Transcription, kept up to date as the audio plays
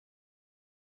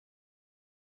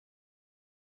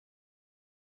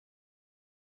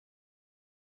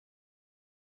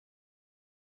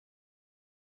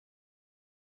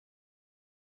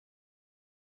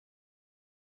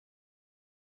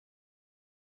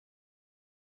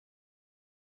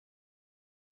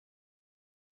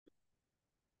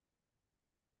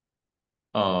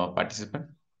participant.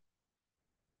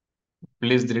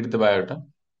 Please read the biodata.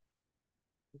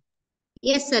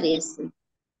 Yes, sir. Yes, sir.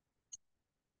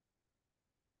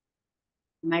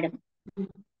 Madam.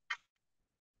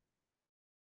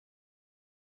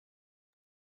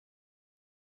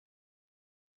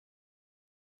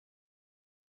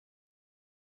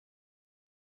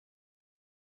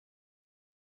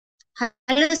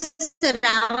 Hello sir,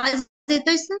 आवाज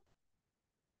येतोय sir?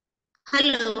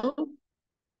 Hello.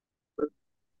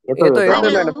 येतोय hello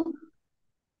madam.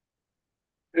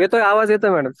 येतोय आवाज येतोय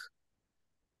madam.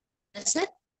 Sir,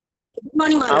 good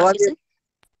morning sir.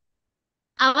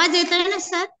 आवाज येतोय ना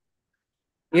सर?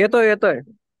 येतोय.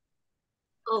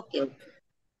 Okay.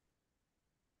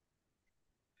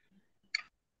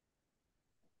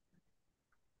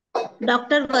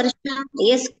 Dr. Varsha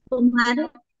S.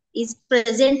 Kumar is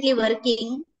presently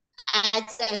working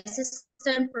as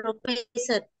assistant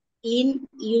professor in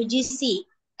UGC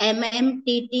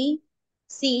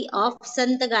MMTTC of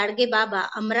Sant Gadge Baba,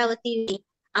 Amravati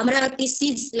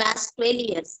since last 12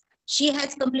 years. She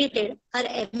has completed her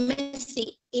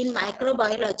MSc in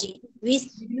microbiology with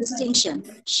distinction.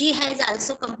 She has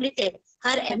also completed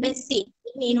her MSc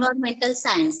in environmental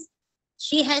science.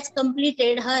 She has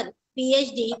completed her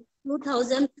PhD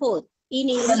 2004 in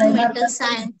environmental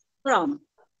science from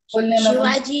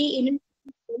Shivaji University,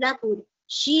 Kolhapur.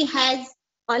 She has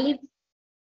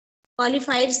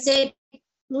qualified set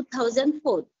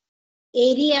 2004.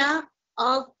 Area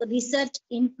of research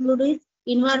includes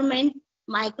environment,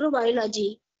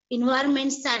 microbiology,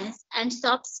 environment science, and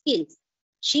soft skills.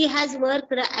 She has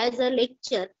worked as a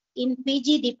lecturer in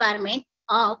PG department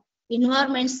of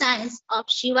environment science of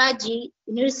Shivaji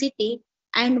University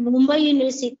and Mumbai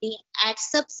University at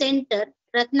Sub-Center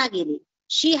Ratnagiri.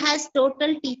 She has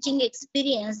total teaching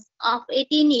experience of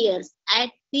 18 years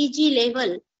at PG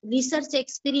level, research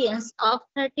experience of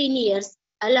 13 years,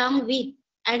 along with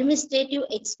administrative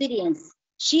experience.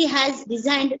 She has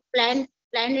designed, planned,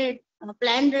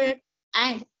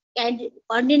 and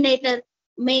coordinated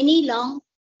many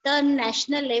long-term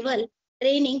national level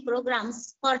training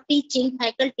programs for teaching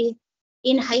faculties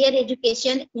in higher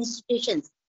education institutions.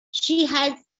 She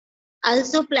has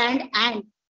also planned and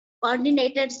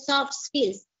coordinated soft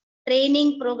skills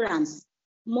training programs.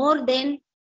 More than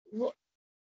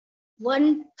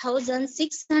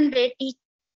 1,600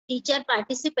 teacher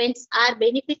participants are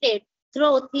benefited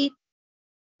through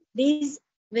these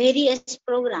various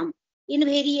programs in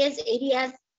various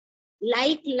areas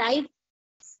like life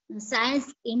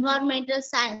science, environmental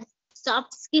science,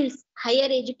 soft skills, higher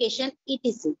education,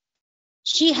 etc.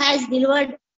 She has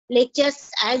delivered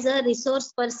lectures as a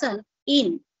resource person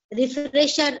in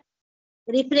refresher,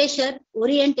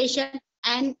 orientation,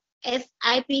 and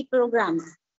FIP programs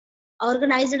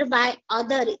organized by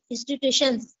other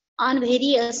institutions on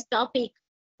various topics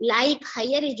like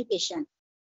higher education,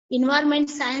 environment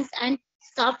science, and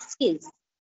soft skills.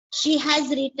 She has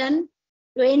written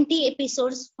 20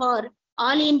 episodes for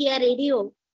All India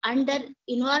Radio under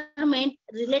environment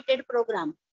related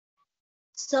program,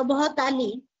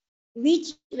 Sabhatali,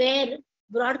 which were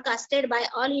broadcasted by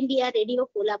All India Radio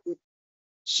Kolhapur.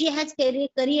 She has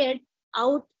carried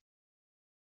out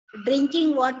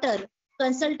drinking water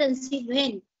consultancy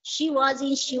when she was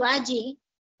in Shivaji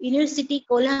University,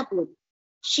 Kolhapur.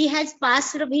 She has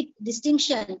passed with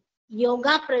distinction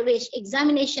Yoga Pravesh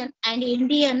examination and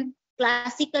Indian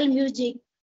classical music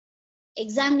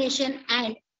examination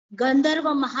and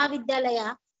Gandharva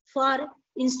Mahavidyalaya for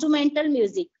instrumental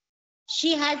music.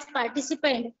 She has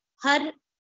participated. Her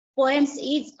poems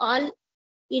is All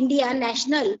India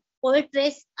National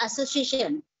Poetry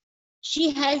Association.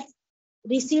 She has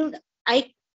received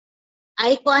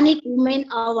Iconic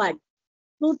Women Award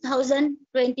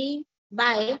 2020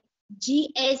 by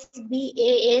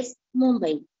GSBAS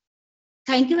Mumbai.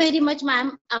 Thank you very much ma'am.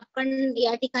 आपण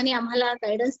या ठिकाणी आम्हाला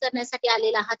guidance करण्यासाठी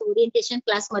आलेला आहात orientation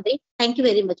क्लासमध्ये. Thank you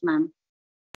very much ma'am.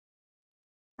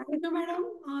 Thank you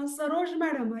madam. Saroj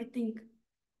madam, I think.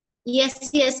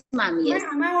 Yes, ma'am. Yes.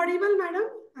 Am I audible, madam?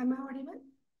 Am I audible?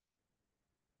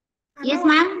 Yes,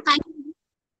 ma'am.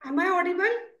 Am I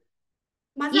audible?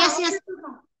 Yes.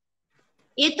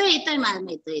 येतोय ma'am,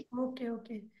 येतोय.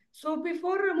 Okay. So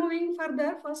before moving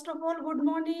further, first of all, good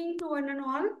morning to one and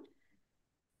all.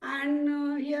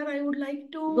 And here I would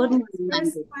like to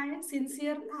express my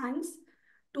sincere thanks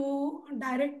to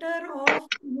Director of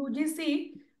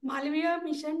UGC Malviya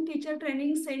Mission Teacher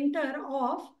Training Center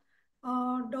of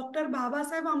Dr.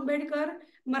 Babasaheb Ambedkar,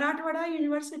 Marathwada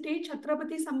University,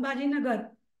 Chhatrapati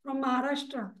Sambhajinagar from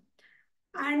Maharashtra.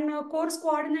 And course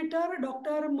coordinator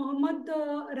Dr. Mohammad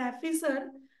Rafi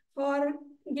sir for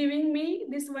giving me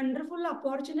this wonderful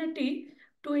opportunity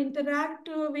to interact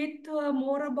with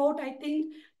more about, I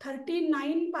think,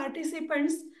 39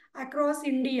 participants across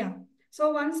India.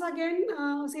 So once again,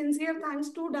 sincere thanks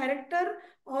to Director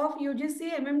of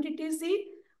UGC MMTTC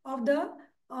of the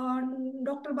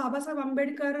Dr. Babasaheb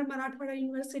Ambedkar Marathwada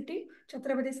University,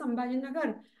 Chhatrapati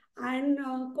Sambhajinagar, and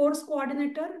course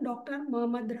coordinator, Dr.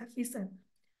 Mohammad Rafi sir.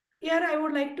 Here I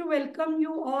would like to welcome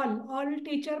you all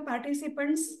teacher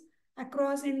participants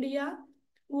across India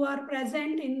who are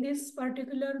present in this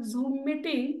particular Zoom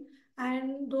meeting,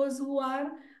 and those who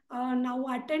are now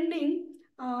attending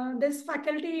this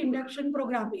faculty induction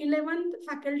program, 11th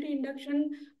faculty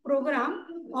induction program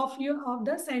of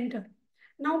the center.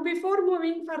 Now, before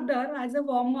moving further, as a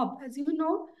warm-up, as you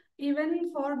know,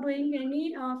 even for doing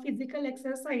any physical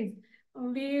exercise,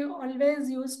 we always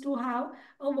used to have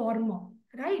a warm-up,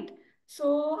 right?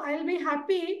 So I'll be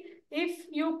happy if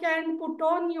you can put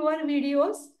on your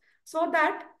videos so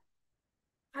that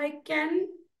I can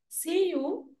see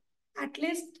you at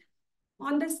least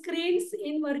on the screens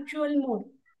in virtual mode,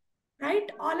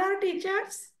 right? All our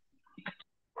teachers,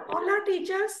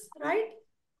 right?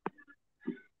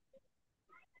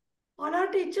 All our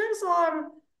teachers,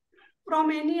 or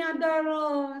from any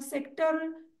other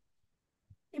sector,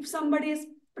 if somebody is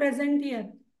present here.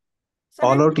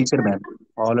 All our teacher, ma'am.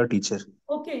 All our teacher.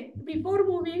 Okay, before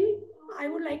moving, I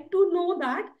would like to know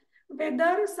that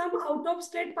whether some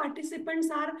out-of-state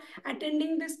participants are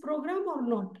attending this program or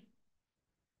not.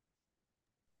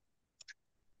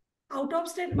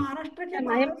 Out-of-state, Maharashtra के I am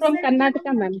बाहर from से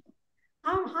Karnataka, ma'am.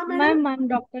 हाँ Ma'am, madam. I'm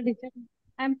Dr. Teacher.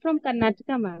 I'm from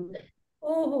Karnataka, ma'am.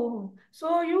 Oh,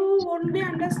 so you won't be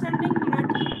understanding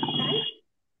Marathi, right?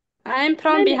 I am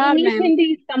from Ma'am, Bihar, English, ma'am. Hindi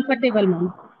is comfortable,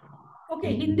 ma'am.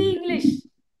 Okay, Hindi, English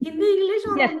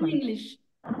or Yes, only ma'am. English?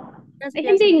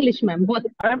 Hindi, English, ma'am.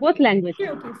 Both language.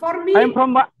 Okay. For me, I am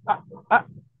from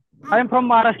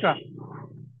Maharashtra,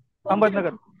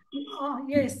 Ahmednagar.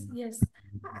 Yes.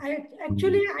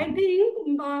 Actually, I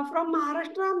think from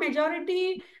Maharashtra,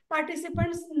 majority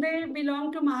participants, they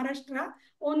belong to Maharashtra.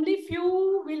 Only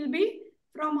few will be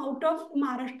from out of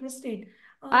Maharashtra state.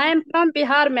 I am from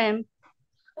Bihar, ma'am.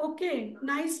 Okay,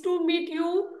 nice to meet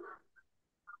you.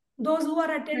 Those who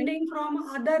are attending from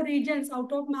other regions,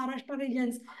 out of Maharashtra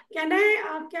regions. Can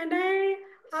I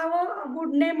have a good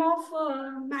name of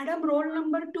Madam roll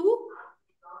number 2?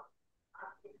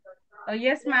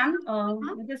 Yes, ma'am.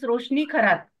 This is Roshni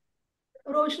Kharat.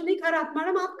 Roshni Kharat.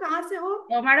 Madam आप कहाँ से हो?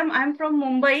 Madam, I'm from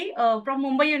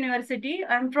Mumbai University.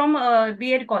 I'm from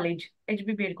B.Ed College,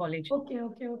 HB B.Ed College. Okay.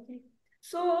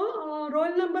 So,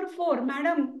 roll number 4,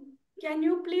 madam, can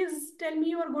you please tell me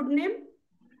your good name?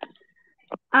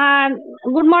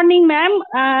 Good morning, ma'am.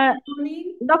 Good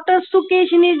morning. Dr.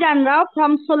 Sukeshini Janra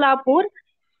from Solapur.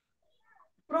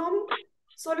 From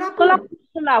Solapur?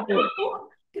 Solapur. Oh,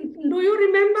 do you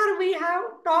remember we have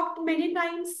talked many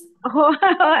times? Oh,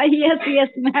 yes,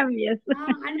 ma'am, yes.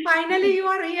 And finally you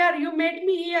are here. You met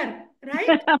me here,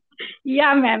 right?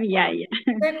 Yeah, ma'am, yeah.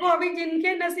 देखो अभी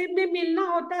जिनके नसीब में मिलना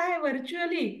होता है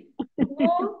virtually,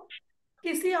 वो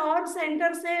किसी और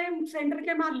सेंटर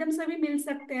के माध्यम से भी मिल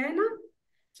सकते हैं ना.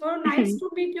 So nice to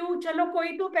meet you. चलो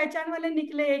कोई तो पहचान वाले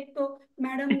निकले, एक तो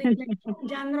मैडम निकले,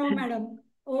 जान रहा हूँ मैडम.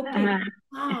 ओके.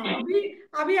 हाँ,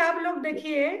 अभी आप लोग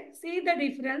देखिए, सी द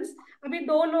डिफरेंस. अभी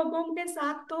 2 लोगों के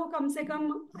साथ तो कम से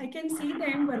कम I can see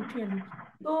them virtually.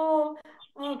 तो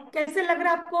कैसे लग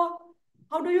रहा है आपको?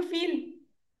 How do you feel?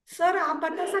 Sir आप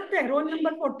बता सकते हैं. Roll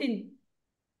number 14.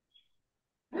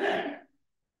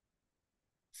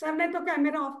 सर ने तो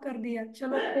कैमरा ऑफ कर दिया.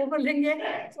 चलो वो बोलेंगे,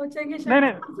 सोचेंगे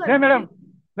नहीं madam.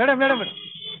 I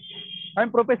am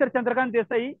Professor Chandrakant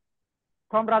Desai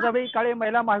from Radhabai Kale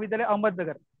Mahila Mahavidyalaya,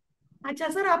 Ahmednagar. अच्छा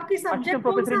सर, आपकी सब्जेक्ट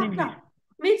कौन सा आपका?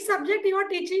 Which subject you are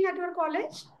teaching at your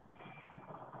college?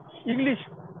 English.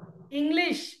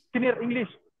 Senior English.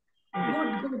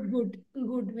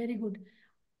 Good, very good.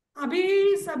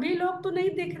 अभी सभी लोग तो नहीं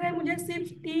दिख रहे, मुझे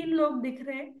सिर्फ 3 लोग दिख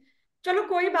रहे. चलो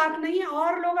कोई बात नहीं.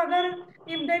 और लोग अगर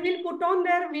if they will put on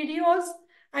their videos,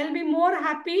 I'll be more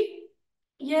happy.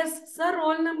 Yes, sir,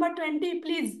 roll number 20,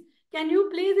 please. Can you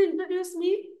please introduce me?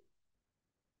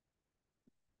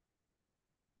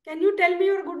 Can you tell me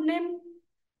your good name?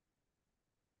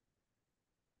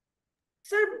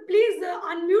 Sir, please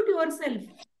unmute yourself.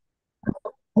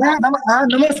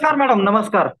 नमस्कार madam.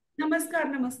 नमस्कार.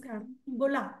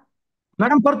 बोला.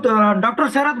 Madam doctor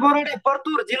शरद बोराडे,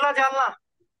 परतूर, जिल्हा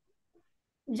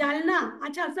जालना.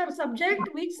 अच्छा sir,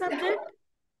 subject which subject?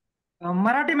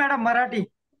 Marathi madam,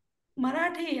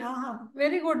 Marathi. हाँ,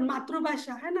 very good.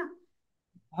 मातृभाषा है ना?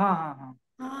 हाँ.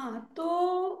 तो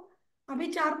अभी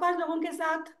 4-5 लोगों के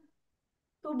साथ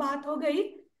तो बात हो गई.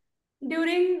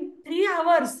 during 3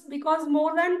 hours, because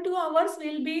more than 2 hours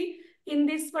will be in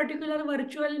this particular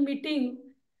virtual meeting.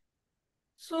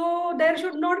 So there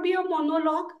should not be a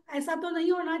monologue. ऐसा तो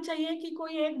नहीं होना चाहिए कि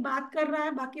कोई एक बात कर रहा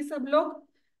है बाकी सब लोग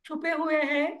छुपे हुए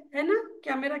हैं, है ना,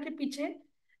 कैमरा के पीछे।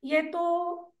 ये तो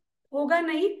होगा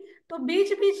नहीं। तो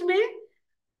बीच बीच में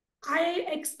आई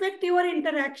एक्सपेक्ट योर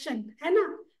इंटरेक्शन, है ना।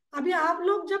 अभी आप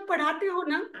लोग जब पढ़ाते हो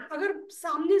ना, अगर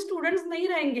सामने स्टूडेंट्स नहीं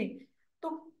रहेंगे तो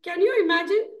can you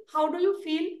imagine how do you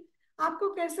feel?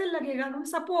 आपको कैसे लगेगा?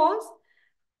 सपोज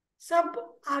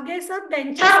सब आगे सब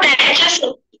बेंचेस,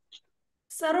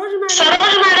 सरोज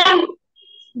मैडम,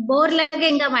 बोर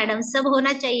लगेगा मैडम, सब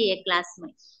होना चाहिए क्लास में।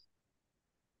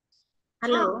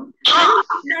 Hello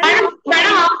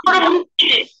madam,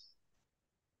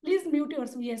 please mute your.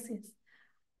 Yes yes.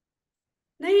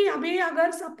 नहीं, अभी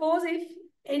अगर सपोज इफ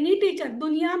एनी टीचर,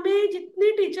 दुनिया में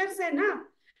जितने टीचर्स है ना,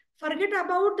 forget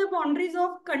about the boundaries of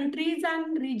countries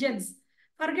and regions,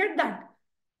 forget that,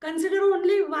 consider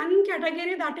only one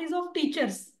category, that is of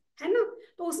teachers, है ना।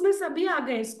 तो उसमें सभी आ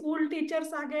गए, स्कूल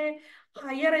टीचर्स आ गए,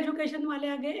 हायर एजुकेशन वाले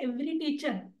आ गए, एवरी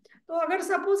टीचर। तो अगर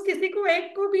सपोज किसी को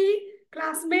एक को भी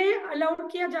क्लास में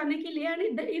अलाउड किया जाने के लिए,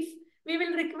 and if we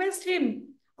will request him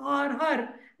और हर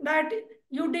that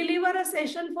you deliver a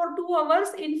session for 2 hours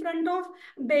in front of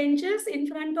benches, in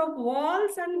front of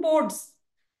walls and boards,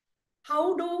 how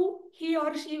do he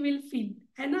or she will feel,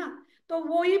 है ना। तो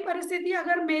वो ही परिस्थिति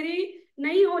अगर मेरी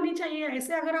नहीं होनी चाहिए,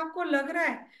 ऐसे अगर आपको लग रहा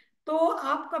है, तो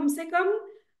आप कम से कम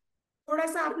थोड़ा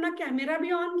सा अपना कैमरा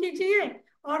भी ऑन कीजिए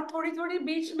और थोड़ी थोड़ी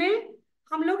बीच में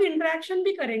हम लोग इंटरेक्शन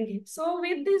भी करेंगे। So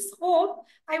with this hope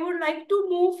I would like to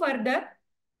move further.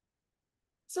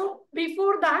 So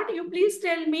before that, you please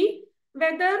tell me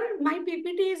whether my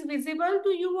PPT is visible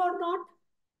to you or not.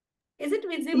 Is it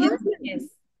visible? Yes.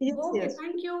 Okay, yes.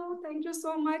 thank you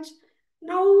so much.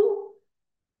 Now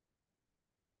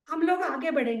हम लोग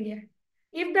आगे बढ़ेंगे।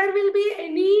 If there will be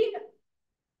any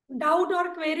doubt or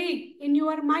query in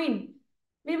your mind,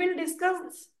 we will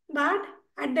discuss that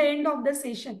at the end of the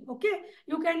session. Okay,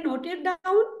 you can note it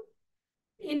down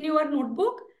in your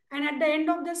notebook, and at the end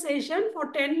of the session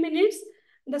for 10 minutes,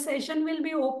 the session will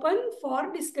be open for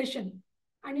discussion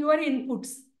and your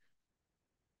inputs.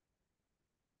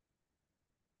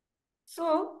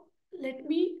 So let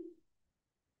me,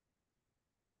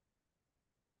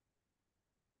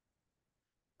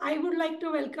 I would like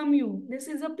to welcome you. This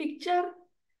is a picture.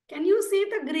 Can you see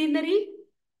the greenery?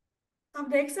 आप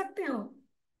देख सकते हो?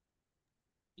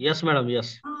 Yes madam,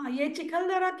 yes. हाँ, ये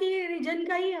चिखलदरा की reason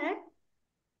का ही है।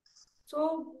 So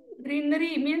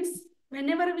greenery means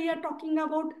whenever we are talking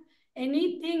about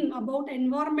anything about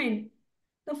environment,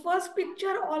 the first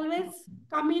picture always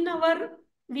come in our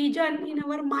vision, in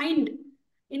our mind,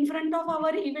 in front of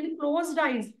our even closed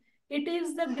eyes. It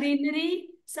is the greenery,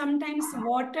 sometimes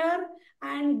water,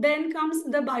 and then comes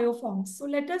the bioforms. So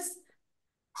let us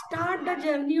start the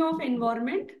journey of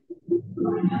environment.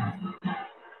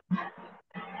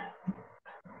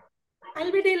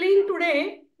 I'll be dealing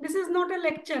today, this is not a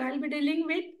lecture, I'll be dealing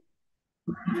with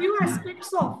few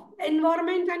aspects of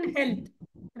environment and health,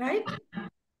 right?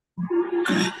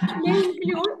 Which may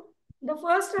include, the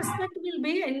first aspect will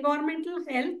be environmental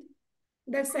health,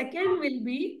 the second will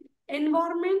be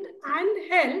environment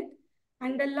and health,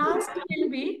 and the last will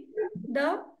be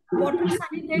the water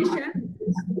sanitation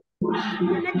in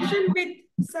connection with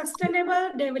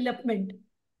sustainable development.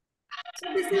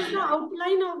 So this is the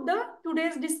outline of the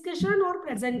today's discussion or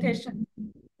presentation.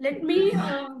 Let me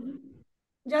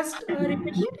just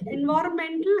repeat it.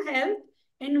 Environmental health,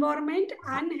 environment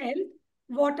and health,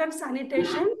 water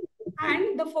sanitation,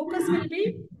 and the focus will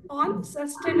be on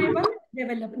sustainable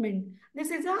development.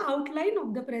 This is the outline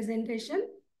of the presentation.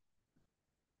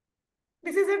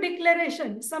 This is a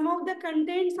declaration. Some of the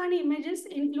contents and images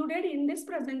included in this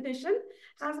presentation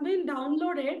has been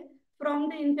downloaded from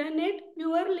the internet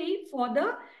purely for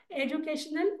the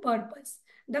educational purpose.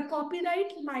 The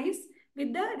copyright lies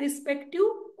with the respective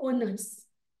owners.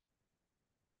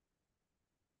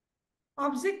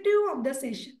 Objective of the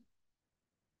session.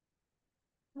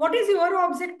 What is your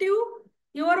objective?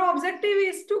 Your objective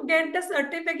is to get the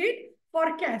certificate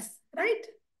for CAS, right?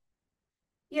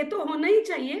 ये तो होना ही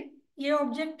चाहिए। ये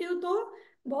objective तो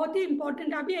बहुत ही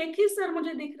important है। अभी एक ही सर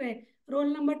मुझे दिख रहे,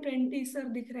 रोल नंबर 20 सर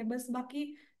दिख रहे, बस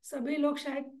बाकी सभी लोग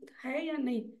शायद है या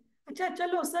नहीं। अच्छा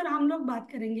चलो सर, हम लोग बात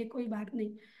करेंगे, कोई बात नहीं।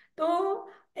 तो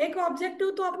एक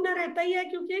ऑब्जेक्टिव तो अपना रहता ही है,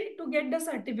 क्योंकि टू गेट द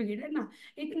सर्टिफिकेट, है ना।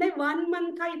 इतने 1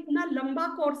 मंथ का इतना लंबा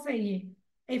कोर्स है ये।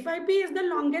 FIP is the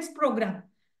longest programme.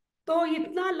 तो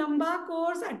इतना लंबा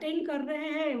कोर्स अटेंड कर रहे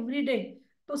हैं एवरी डे,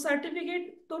 तो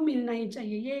सर्टिफिकेट तो मिलना ही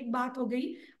चाहिए, ये एक बात हो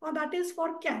गई। और that is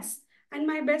for cash. And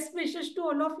my best wishes to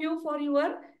all of you for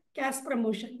your CAS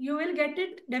promotion. You will get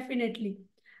it definitely.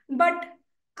 But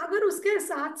अगर उसके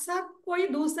साथ साथ कोई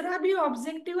दूसरा भी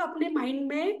ऑब्जेक्टिव अपने माइंड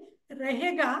में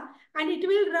रहेगा and it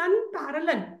will run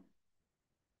parallel.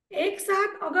 एक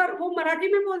साथ अगर वो मराठी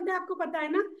में बोलते हैं आपको पता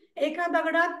है ना, एका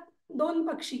दगडात दोन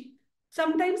पक्षी,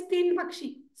 समटाइम्स 3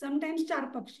 पक्षी, समटाइम्स 4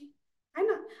 पक्षी, है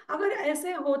ना. अगर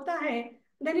ऐसे होता है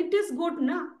देन इट इज गुड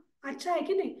ना, अच्छा है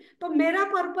कि नहीं. तो मेरा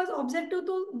पर्पस ऑब्जेक्टिव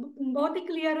तो बहुत ही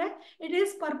क्लियर है. It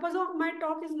is purpose of my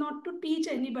talk is not to teach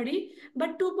anybody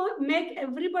but to make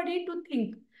everybody to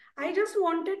think. I just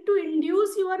wanted to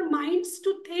induce your minds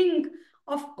to think,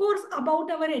 of course,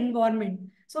 about our environment.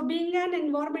 So being an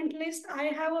environmentalist, I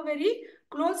have a very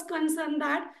close concern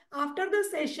that after the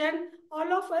session,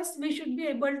 all of us, we should be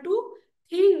able to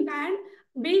think, and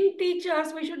being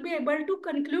teachers, we should be able to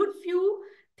conclude few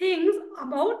things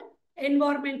about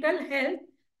environmental health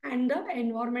and the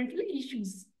environmental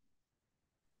issues.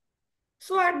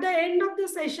 So at the end of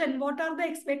the session, what are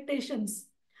the expectations?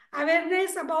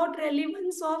 Awareness about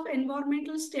relevance of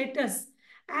environmental status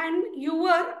and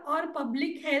your or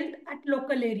public health at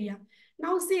local area.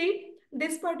 Now see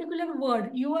this particular word,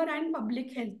 your and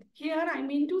public health. Here I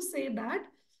mean to say that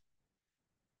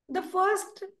the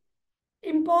first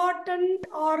important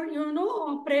or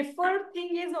preferred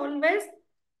thing is always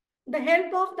the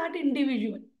health of that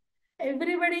individual.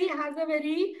 Everybody has a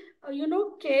very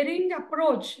caring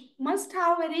approach, must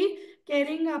have very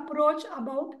caring approach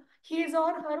about his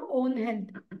or her own health.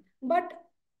 But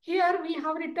here we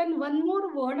have written one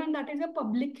more word, and that is a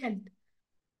public health.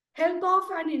 Health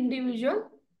of an individual,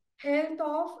 health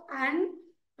of an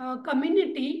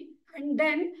community, and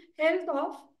then health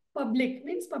of public,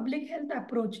 means public health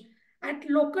approach at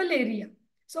local area.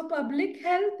 So public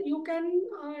health, you can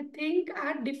think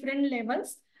at different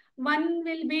levels. One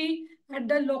will be at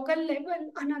the local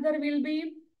level, another will be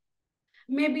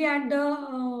maybe at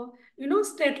the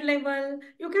state level.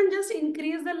 You can just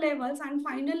increase the levels, and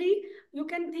finally you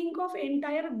can think of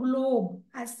entire globe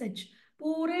as such.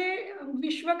 पूरे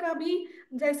विश्व का भी,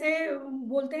 जैसे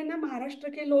बोलते हैं ना, महाराष्ट्र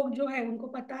के लोग जो है उनको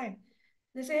पता है,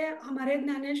 जैसे हमारे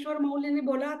ज्ञानेश्वर मौर्य ने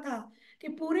बोला था कि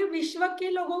पूरे विश्व के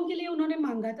लोगों के लिए उन्होंने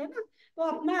मांगा था ना. तो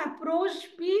अपना अप्रोच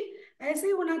भी ऐसे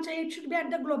ही होना चाहिए. It should be at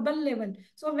the global level.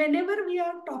 So whenever we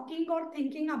are talking और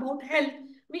thinking about health,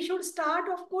 we should start,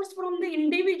 of course, from the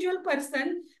individual person,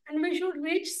 and we should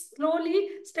reach slowly,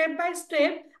 step by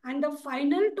step, and the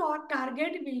final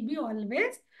target will be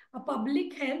always a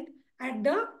public health at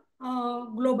the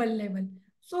global level.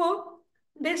 So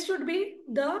this should be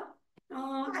the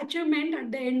achievement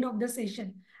at the end of the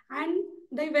session. And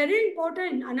the very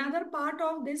important another part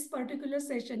of this particular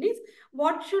session is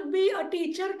what should be a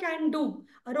teacher can do,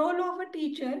 a role of a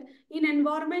teacher in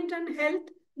environment and health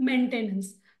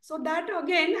maintenance. So that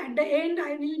again at the end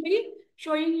I will be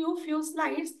showing you few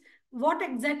slides what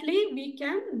exactly we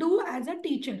can do as a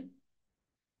teacher.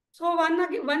 So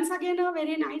once again a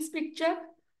very nice picture.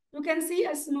 You can see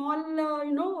a small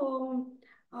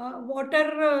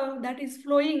water that is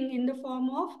flowing in the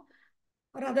form of,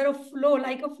 or rather a flow,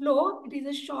 like a flow. It is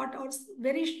a short or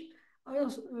very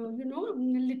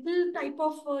little type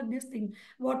of this thing,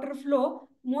 water flow,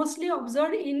 mostly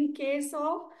observed in case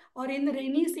of or in the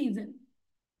rainy season.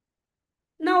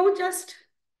 Now just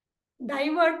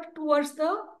divert towards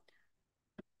the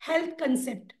health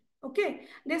concept. Okay,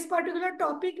 this particular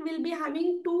topic will be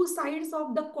having two sides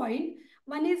of the coin.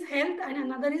 One is health and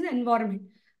another is environment.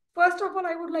 First of all,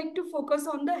 I would like to focus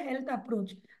on the health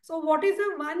approach. So what is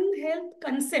the one health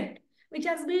concept which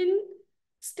has been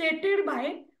stated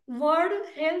by World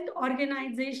Health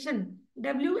Organization,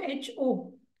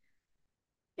 WHO?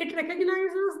 It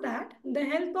recognizes that the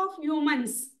health of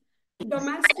humans,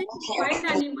 domestic, wild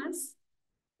animals,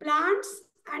 plants,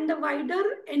 and the wider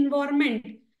environment,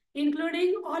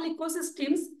 including all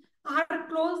ecosystems, are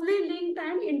closely linked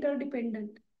and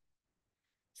interdependent.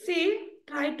 See,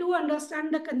 try to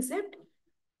understand the concept.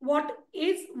 What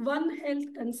is one health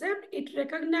concept? It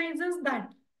recognizes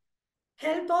that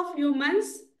health of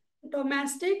humans,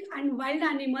 domestic and wild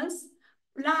animals,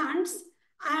 plants,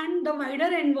 and the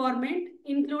wider environment,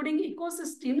 including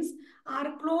ecosystems,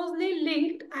 are closely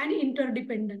linked and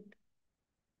interdependent.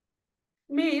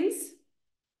 Means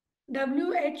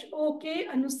WHO के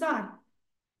अनुसार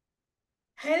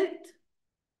health,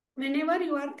 whenever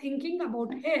you are thinking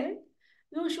about health,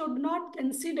 you should not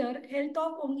consider health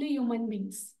of only human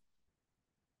beings.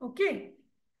 Okay,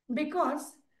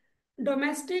 because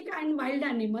domestic and wild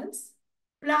animals,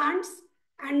 plants,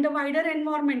 and the wider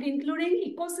environment, including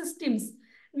ecosystems,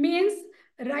 means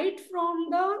right from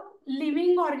the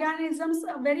living organisms,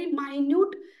 a very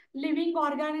minute living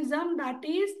organism that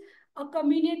is a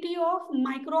community of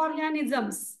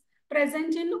microorganisms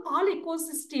present in all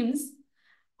ecosystems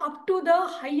up to the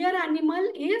higher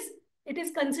animal it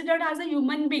is considered as a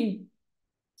human being.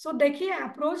 So देखिए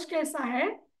approach कैसा है?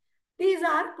 These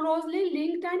are closely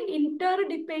linked and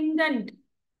interdependent.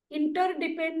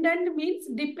 Interdependent means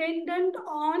dependent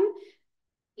on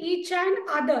each and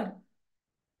other.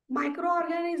 Micro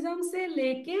organism से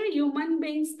लेके human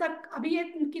beings तक अभी ये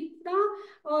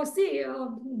कितना सी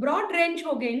broad range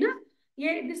हो गई ना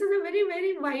ये. This is a very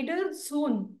very wider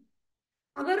zone.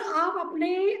 अगर आप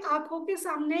अपने आंखों के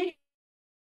सामने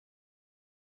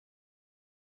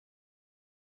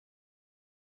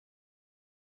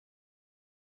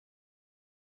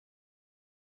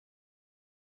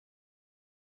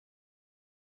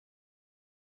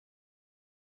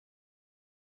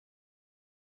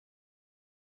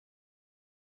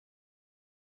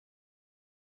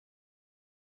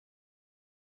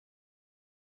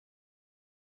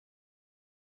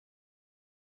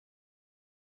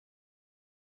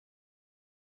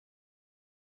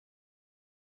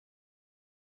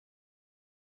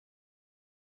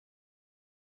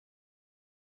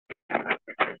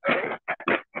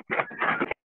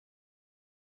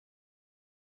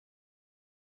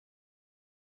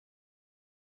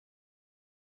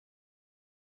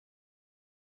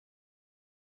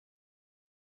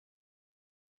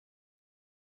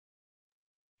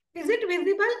is it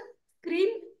visible screen?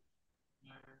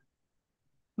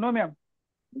 No, ma'am.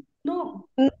 No.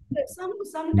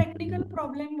 Some technical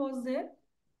problem was there.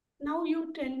 Now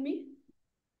you tell me.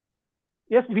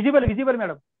 Yes, visible,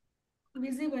 madam.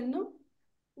 Visible, no?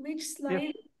 Which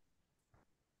slide?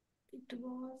 It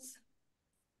was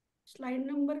slide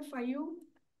number 5.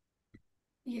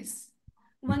 Yes,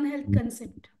 One Health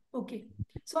concept. Okay.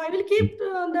 So I will keep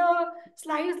the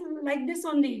slides like this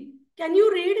only. Can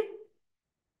you read?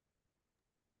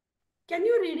 Can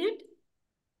you read it?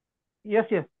 Yes.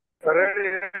 Okay.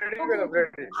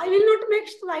 I will not make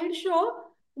slideshow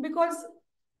because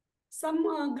some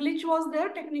glitch was there,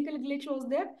 technical glitch was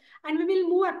there, and we will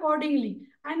move accordingly.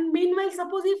 And meanwhile,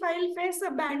 suppose if I will face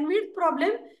a bandwidth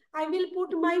problem, I will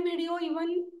put my video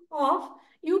even off.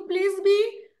 You please be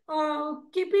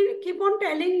keep on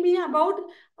telling me about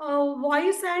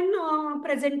voice and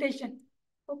presentation.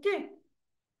 Okay.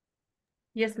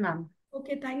 Yes, ma'am.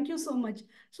 Okay, thank you so much.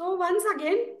 So once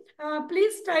again,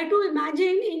 please try to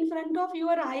imagine in front of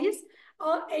your eyes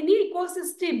any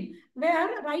ecosystem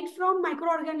where right from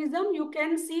microorganism you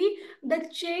can see the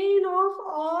chain of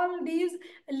all these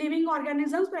living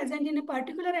organisms present in a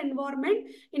particular environment,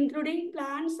 including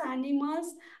plants,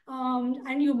 animals,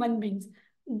 and human beings.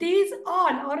 These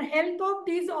all or health of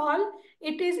these all,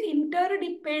 it is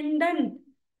interdependent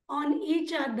on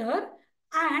each other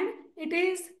and it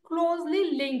is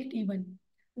closely linked even.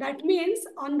 That means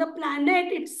on the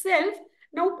planet itself,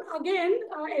 now again,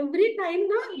 every time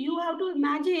you have to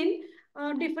imagine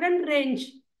different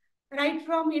range, right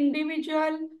from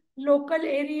individual, local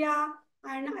area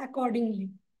and accordingly.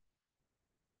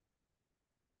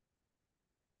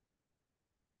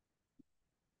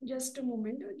 Just a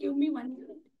moment, give me 1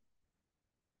 minute.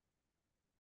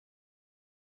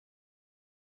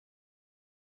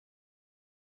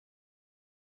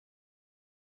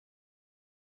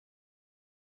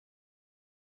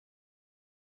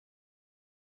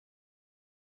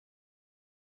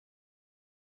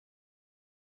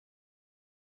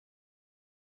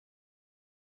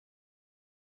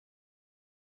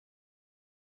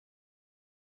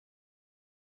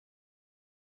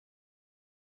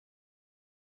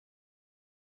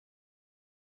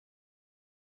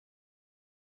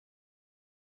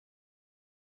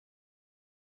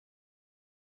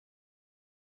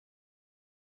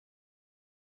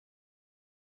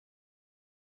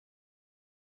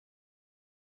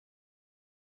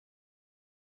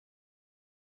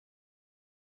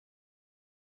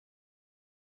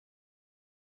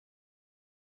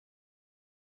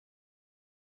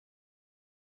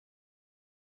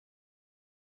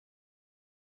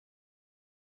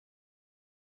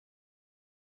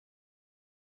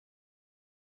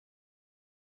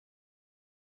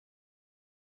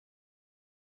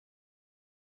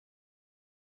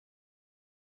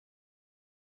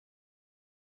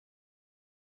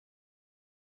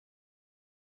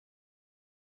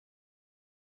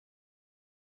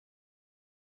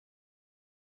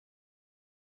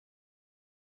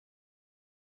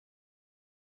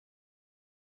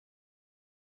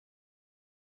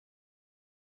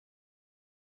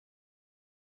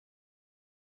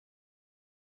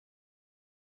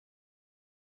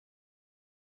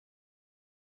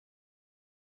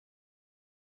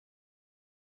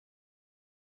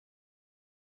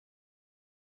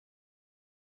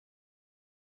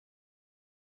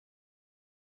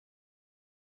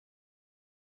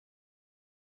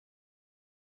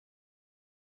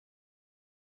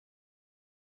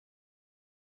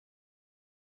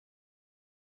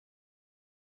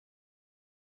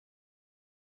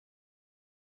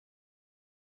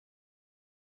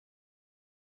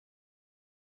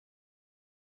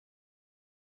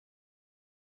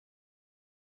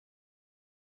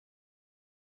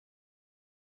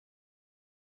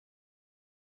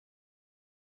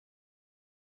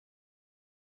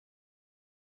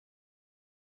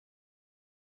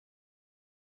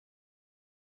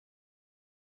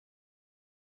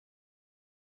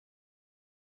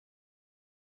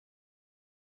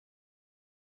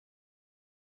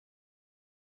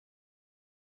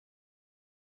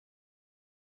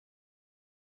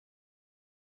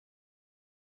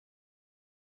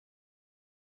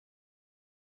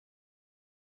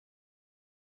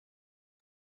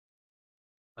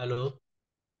 Hello.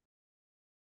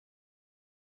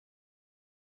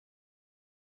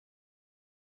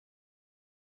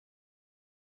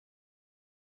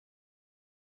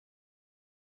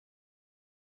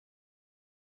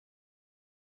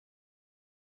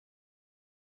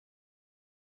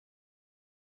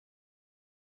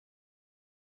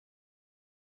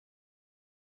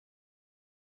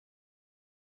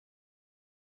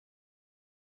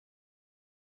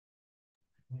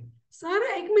 Sir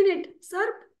एक minute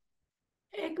sir,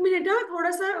 एक minute हा,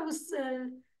 थोडासा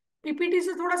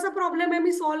पीपीटीचा थोडासा problem आहे,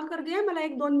 मी solve करते, मला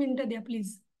 1-2 मिनिटं द्या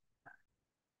please.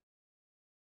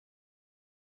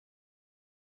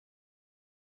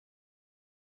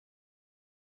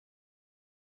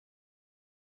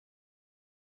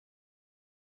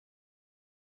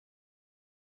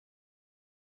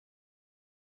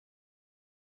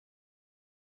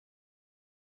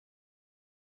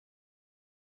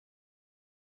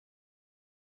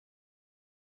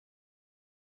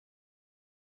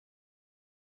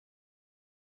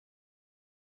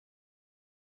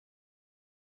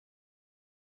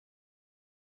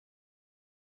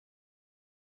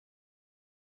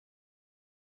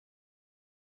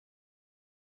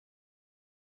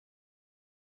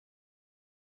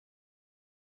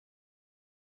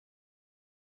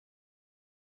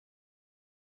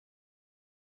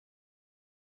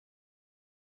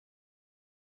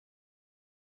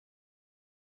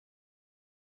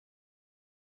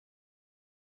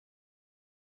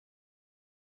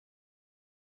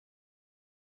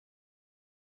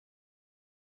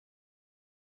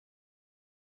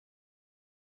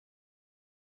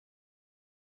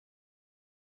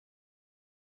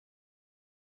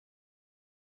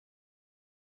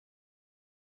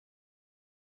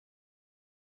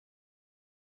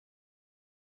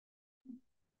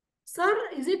 Sir,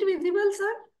 is it visible,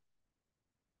 sir?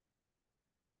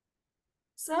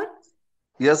 Sir?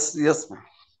 Yes, yes, ma'am.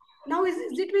 Now is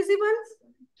it visible?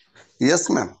 Yes,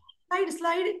 ma'am.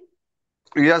 Slide.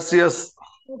 Yes, yes.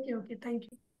 Okay, thank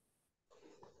you.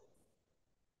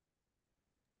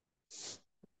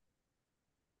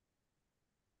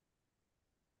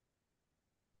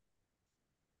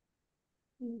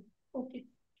 Okay.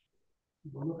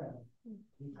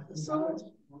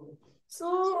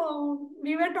 So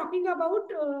we were talking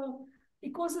about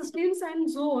ecosystems and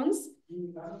zones.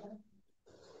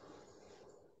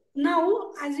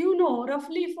 Now, as you know,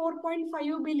 roughly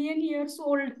 4.5 billion years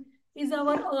old is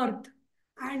our Earth,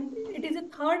 and it is a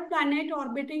third planet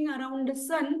orbiting around the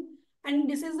Sun, and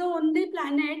this is the only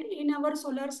planet in our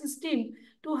solar system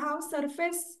to have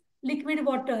surface liquid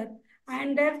water,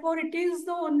 and therefore it is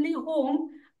the only home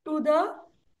to the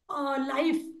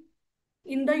life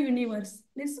in the universe.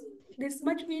 This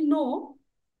much we know.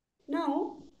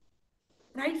 Now,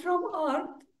 right from Earth,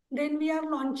 then we are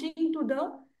launching to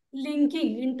the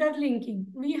interlinking.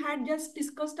 We had just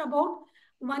discussed about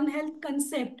One Health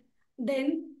concept,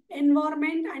 then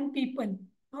environment and people.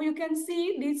 Now you can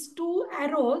see these two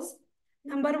arrows.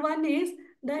 Number one is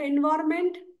the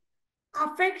environment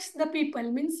affects the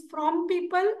people, means from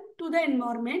people to the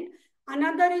environment.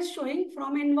 Another is showing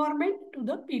from environment to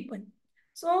the people.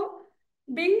 So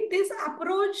being this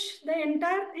approach, the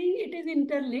entire thing, it is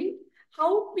interlinked.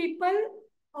 How people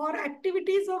or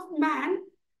activities of man,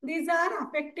 these are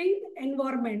affecting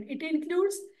environment. It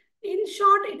includes, in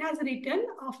short, it has written,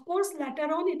 of course,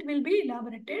 later on it will be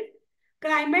elaborated.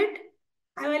 Climate,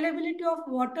 availability of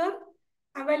water,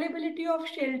 availability of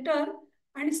shelter,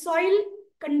 and soil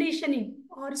conditioning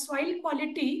or soil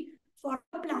quality for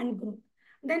the plant growth.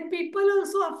 Then people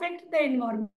also affect the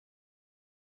environment.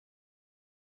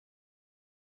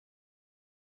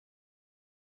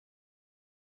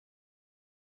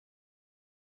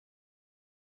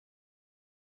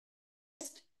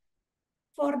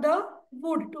 For the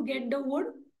wood, to get the wood,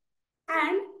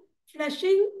 and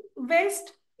flushing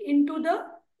waste into the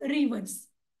rivers.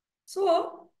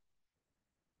 So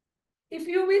if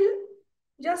you will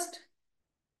just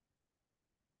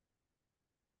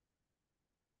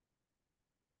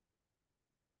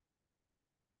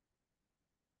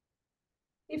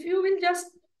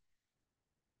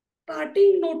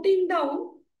starting noting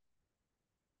down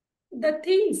the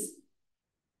things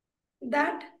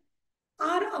that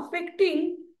are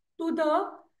affecting to the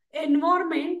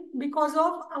environment because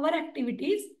of our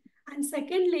activities, and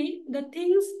secondly, the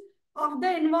things of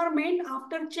the environment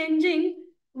after changing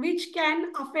which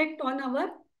can affect on our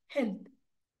health.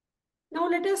 Now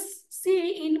let us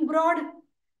see in broad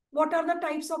what are the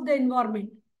types of the environment.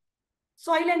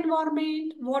 Soil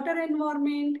environment, water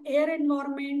environment, air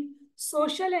environment,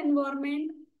 social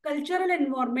environment, cultural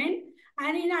environment,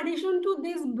 and in addition to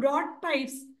these broad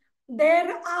types,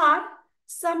 there are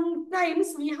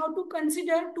sometimes we have to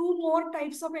consider two more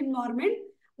types of environment.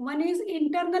 One is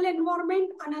internal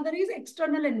environment, another is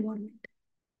external environment.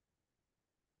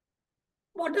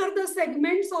 What are the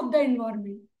segments of the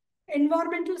environment?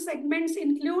 Environmental segments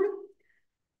include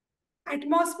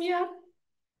atmosphere,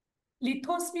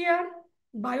 lithosphere,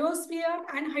 biosphere,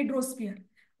 and hydrosphere.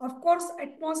 Of course,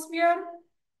 atmosphere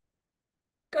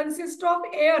consists of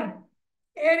air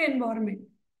environment.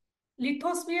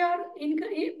 Lithosphere,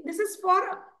 this is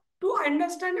to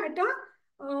understand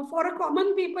for a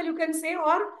common people, you can say,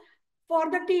 or for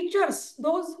the teachers,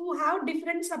 those who have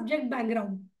different subject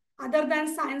background other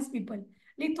than science people.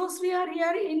 Lithosphere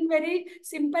here in very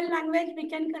simple language, we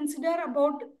can consider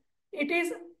about, it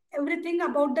is everything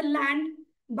about the land.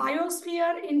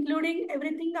 Biosphere, including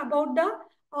everything about the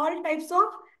all types of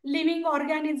living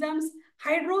organisms.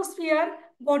 Hydrosphere,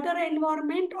 water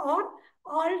environment, or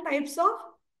all types of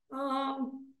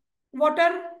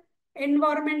water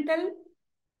environmental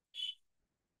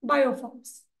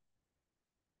bioforms.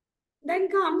 Then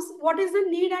comes what is the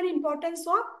need and importance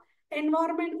of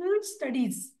environmental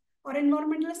studies or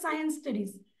environmental science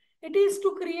studies. It is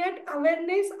to create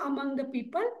awareness among the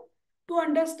people, to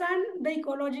understand the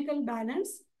ecological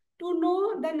balance, to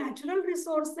know the natural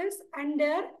resources and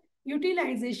their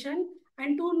utilization,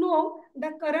 and to know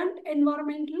the current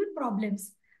environmental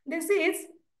problems. This is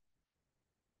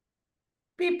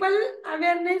people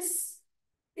awareness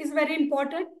is very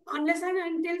important. Unless and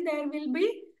until there will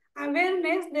be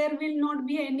awareness, there will not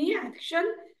be any action.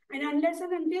 And unless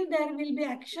and until there will be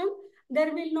action,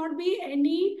 there will not be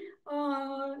any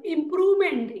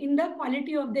improvement in the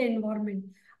quality of the environment.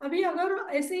 अभी अगर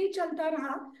ऐसे ही चलता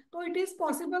रहा तो it is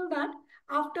possible that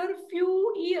after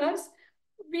few years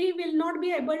we will not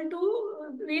be able to,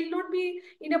 will not be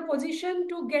in a position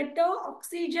to get the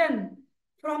oxygen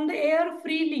from the air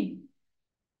freely,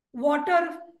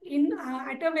 water in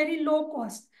at a very low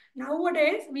cost.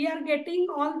 Nowadays we are getting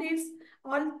all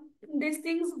these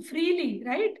things freely,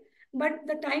 right? But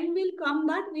the time will come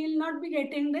that we will not be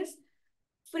getting this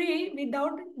free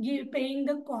without paying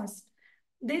the cost.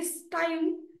 This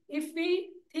time, if we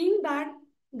think that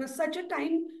such a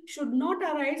time should not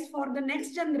arise for the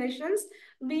next generations,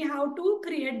 we have to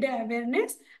create the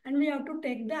awareness and we have to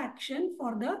take the action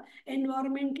for the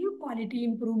environmental quality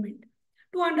improvement.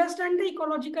 To understand the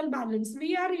ecological balance,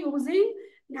 we are using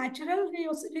natural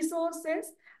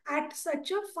resources at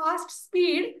such a fast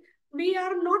speed. We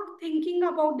are not thinking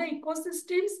about the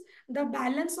ecosystems, the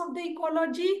balance of the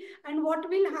ecology, and what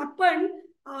will happen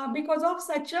because of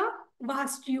such a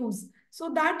vast use. So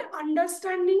that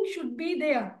understanding should be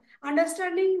there.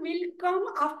 Understanding will come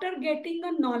after getting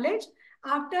a knowledge,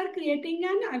 after creating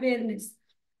an awareness.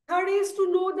 Third is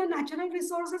to know the natural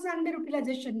resources and their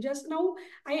utilization. Just now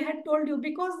I had told you,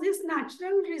 because this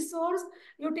natural resource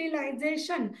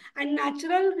utilization and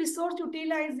natural resource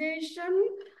utilization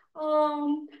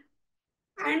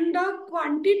and the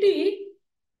quantity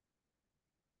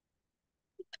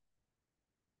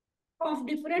of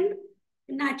different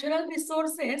natural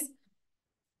resources,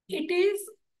 it is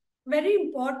very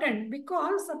important,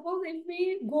 because suppose if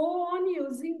we go on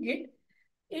using it,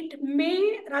 it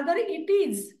may, rather it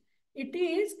is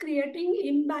creating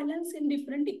imbalance in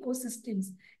different ecosystems.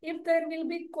 If there will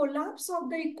be collapse of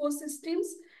the ecosystems,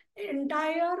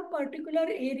 entire particular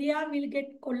area will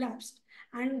get collapsed.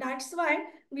 And that's why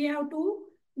we have to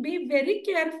be very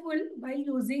careful while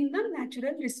using the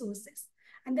natural resources.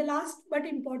 And the last but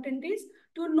important is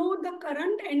to know the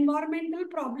current environmental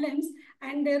problems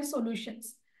and their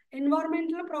solutions.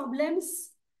 Environmental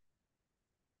problems,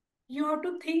 you have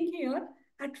to think here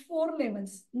at 4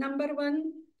 levels. Number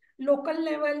 1, local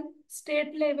level,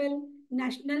 state level,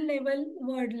 national level,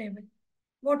 world level.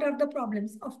 What are the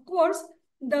problems? Of course,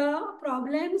 the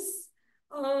problems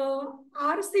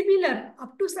are similar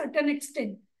up to certain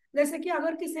extent. जैसे कि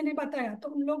अगर किसी ने बताया तो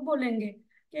हम लोग बोलेंगे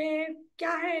कि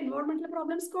क्या है एनवायरमेंटल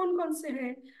प्रॉब्लम्स, कौन कौन से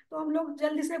हैं, तो हम लोग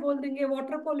जल्दी से बोल देंगे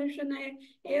वाटर पोल्यूशन है,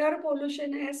 एयर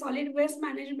पोल्यूशन है, सॉलिड वेस्ट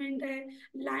मैनेजमेंट है,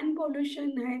 लैंड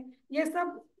पोल्यूशन है. ये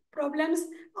सब problems,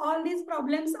 all these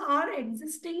problems are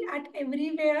existing at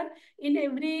everywhere, in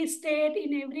every state,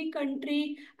 in every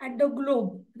country, at the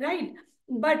globe, right?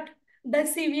 But the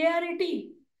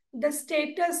severity, the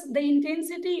status, the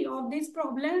intensity of these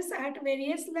problems at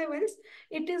various levels,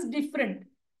 it is different.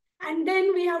 And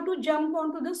then we have to jump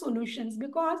onto the solutions,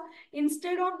 because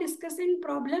instead of discussing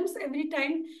problems every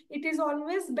time, it is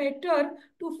always better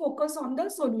to focus on the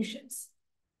solutions.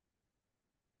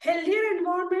 Healthier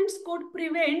environments could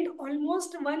prevent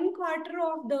almost 1/4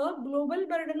 of the global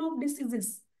burden of diseases.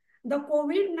 The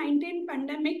COVID-19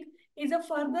 pandemic is a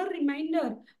further reminder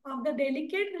of the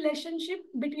delicate relationship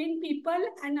between people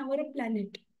and our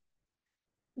planet.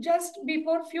 Just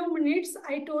before few minutes,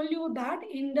 I told you that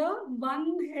in the One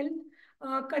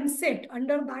Health concept,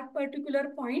 under that particular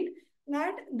point,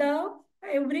 that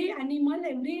every animal,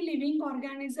 every living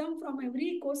organism, from every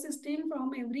ecosystem,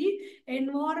 from every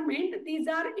environment, these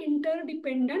are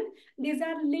interdependent, these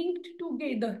are linked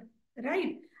together,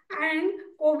 right? And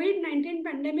COVID-19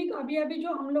 pandemic, अभी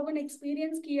जो हम लोगों ने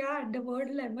experience किया at the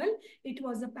world level, it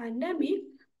was a pandemic.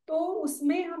 तो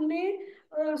उसमें हमने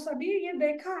सभी ये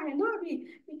देखा है ना अभी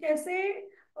कि कैसे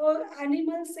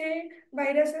एनिमल से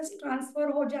वायरसेस ट्रांसफर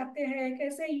हो जाते हैं,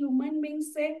 कैसे ह्यूमन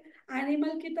बींग्स से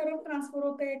एनिमल की तरफ ट्रांसफर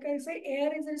होते हैं, कैसे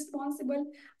air is responsible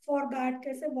for that,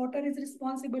 कैसे water is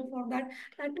responsible for that.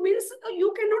 That means you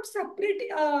can not separate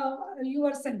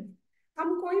yourself.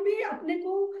 हम कोई भी अपने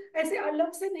को ऐसे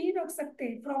अलग से नहीं रख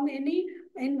सकते फ्रॉम एनी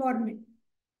एनवायरमेंट.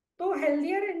 तो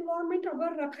हेल्थियर एनवायरमेंट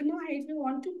अगर रखना है, if you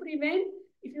want to prevent,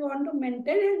 if you want to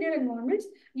maintain healthier environments,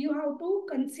 you have to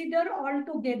consider all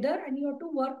together and you have to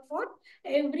work for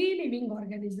every living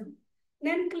organism.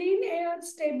 Then clean air,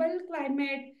 stable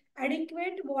climate,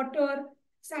 adequate water,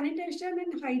 sanitation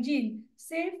and hygiene,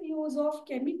 safe use of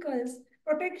chemicals,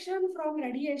 protection from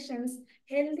radiations,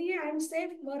 healthy and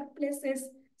safe workplaces,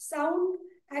 sound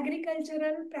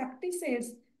agricultural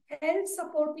practices, health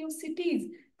supportive cities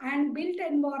and built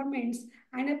environments,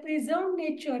 and a preserved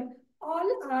nature,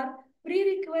 all are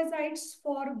prerequisites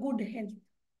for good health.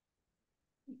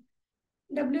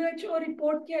 WHO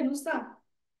report के अनुसार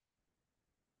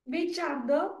which are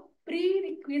the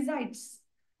prerequisites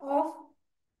of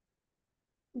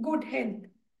good health?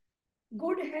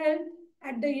 Good health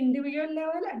at the individual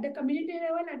level, at the community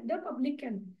level, at the public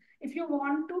health. If you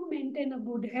want to maintain a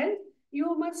good health,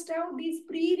 you must have these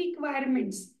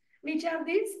pre-requirements, which are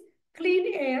these: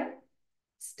 clean air,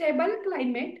 stable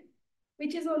climate,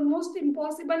 which is almost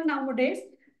impossible nowadays.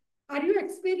 Are you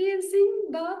experiencing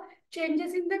the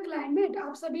changes in the climate?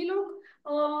 आप सभी लोग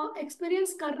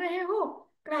experience कर रहे हो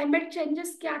climate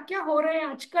changes क्या क्या हो रहे हैं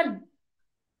आजकल?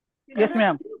 Yes,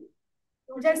 ma'am.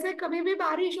 जैसे कभी भी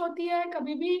बारिश होती है,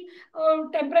 कभी भी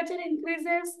temperature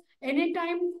increases, any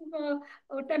time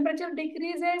temperature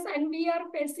decreases, and we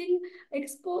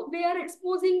are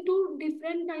exposing to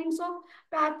different kinds of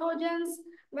pathogens,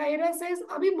 viruses.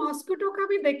 अभी मॉस्किटो का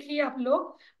भी देखिए आप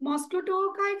लोग. मॉस्किटो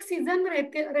का एक सीजन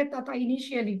रहता था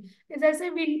इनिशियली, जैसे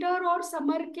विंटर और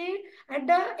समर के at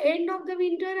the end of the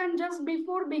winter and just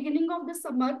before beginning of the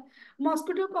summer,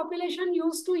 mosquito population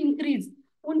used to increase.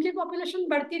 उनकी पॉपुलेशन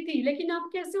बढ़ती थी. लेकिन अब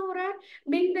कैसे हो रहा है?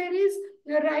 Being there is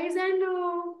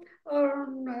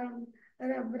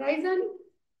rise and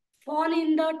fall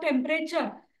in the temperature.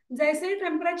 जैसे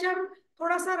टेम्परेचर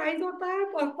थोड़ा सा राइज होता है,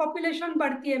 पॉपुलेशन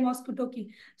बढ़ती है मॉस्किटो की.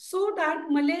 So that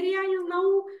malaria is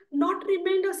now not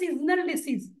remained a seasonal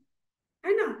disease,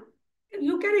 है ना?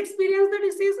 You can experience the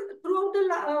disease throughout the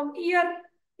year,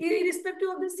 irrespective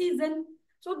of the season.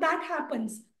 So that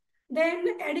happens. Then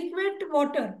adequate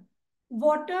water.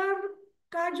 Water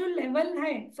का जो level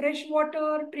है, fresh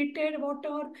water, treated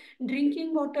water,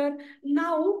 drinking water,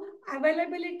 now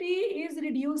availability is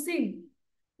reducing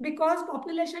because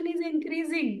population is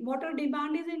increasing, water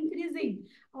demand is increasing,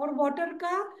 और water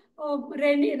का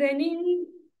raining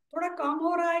थोड़ा कम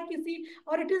हो रहा है किसी,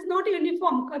 और इट इज नॉट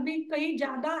यूनिफॉर्म. कभी कहीं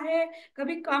ज्यादा है,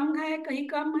 कभी कम है, कहीं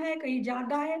कम है, कहीं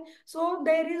ज्यादा है. So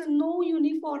there is no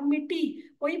uniformity,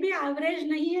 कोई भी एवरेज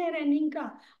नहीं है रेनिंग का.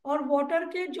 और वाटर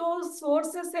के जो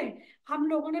सोर्सेस है, हम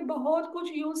लोगों ने बहुत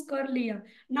कुछ यूज कर लिया.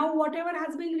 Now what ever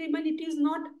has been remain, it is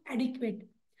not adequate.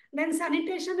 Then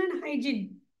sanitation and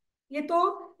hygiene, ये तो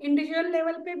इंडिविजुअल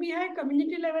लेवल पे भी है,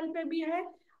 कम्युनिटी लेवल पे भी है,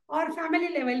 और फैमिली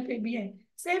लेवल पे भी है.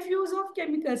 Safe use of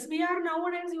chemicals, we are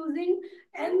nowadays using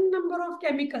n number of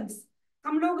chemicals.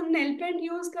 हम लोग नेल पेंट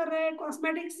यूज कर रहे हैं,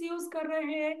 कॉस्मेटिक्स यूज कर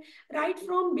रहे हैं. Right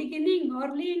from beginning,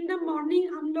 early in the morning,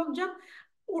 हम लोग जब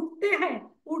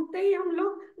उठते ही हम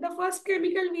लोग the first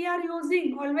chemical we are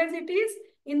using always it is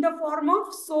in the form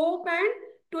of soap and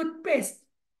toothpaste.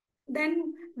 Then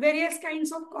various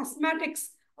kinds of cosmetics,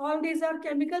 all these are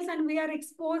chemicals and we are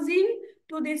exposing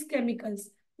to these chemicals.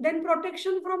 Then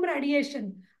protection from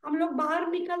radiation, हम लोग बाहर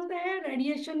निकलते हैं,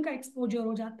 radiation का exposure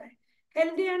हो जाता है.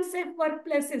 Healthy and safe work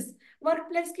places, work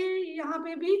place के यहाँ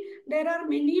पे भी there are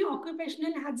many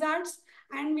occupational hazards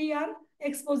and we are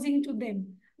exposing to them.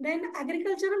 Then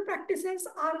agricultural practices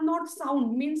are not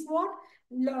sound, means what?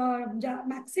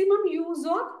 Maximum use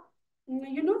of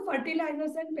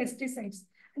fertilizers and pesticides.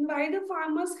 And why the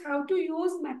farmers have to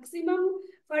use maximum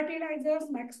fertilizers,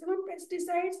 maximum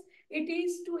pesticides? It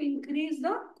is to increase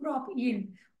the crop yield.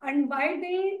 And why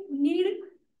they need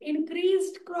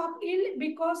increased crop yield?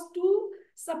 Because to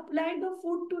supply the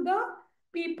food to the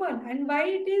people. And why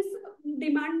it is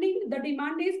demanding, the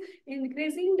demand is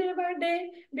increasing day by day,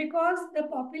 because the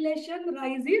population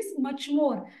rises much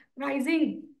more,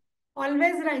 rising,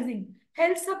 always rising.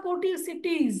 Health supportive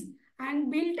cities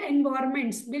and built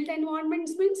environments. Built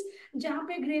environments means जहाँ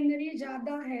पे greenery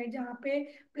ज्यादा है, जहाँ पे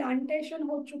plantation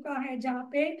हो चुका है, जहाँ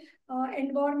पे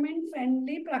environment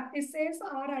friendly practices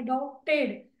are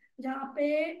adopted, जहाँ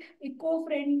पे eco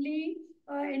friendly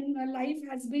life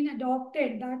has been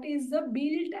adopted, that is the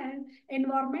built and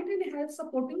environment and health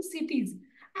supporting cities.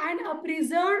 And a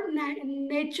preserved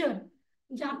nature,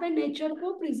 जहाँ पे nature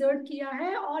को preserve किया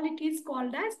है, all it is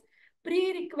called as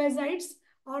prerequisites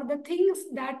or the things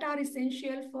that are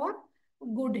essential for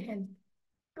good health.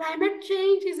 Climate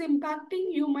change is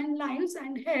impacting human lives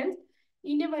and health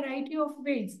in a variety of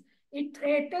ways. It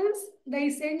threatens the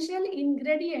essential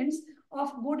ingredients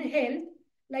of good health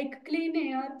like clean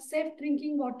air, safe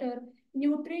drinking water,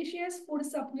 nutritious food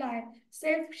supply,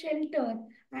 safe shelter,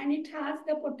 and it has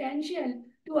the potential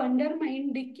to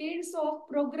undermine decades of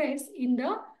progress in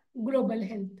the global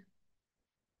health.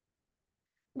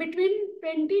 Between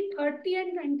 2030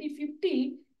 and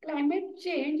 2050, climate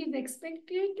change is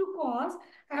expected to cause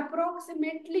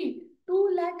approximately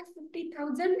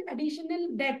 250,000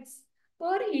 additional deaths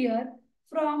per year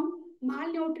from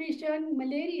malnutrition,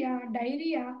 malaria,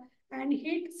 diarrhea, and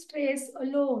heat stress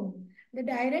alone. The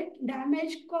direct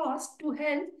damage cost to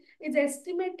health is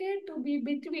estimated to be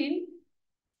between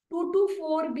 2 to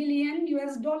 4 billion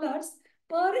US dollars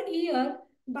per year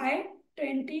by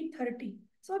 2030.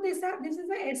 So this is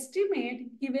the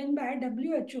estimate given by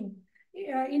WHO.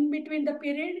 In between the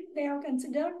period they have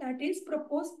considered, that is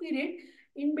proposed period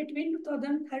in between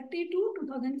 2030 to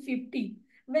 2050,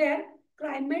 where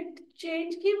climate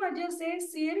change की वजह से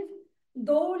सिर्फ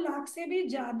 2 लाख से भी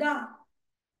ज़्यादा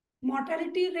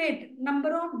mortality rate,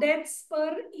 number of deaths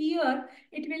per year,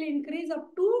 it will increase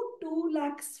up to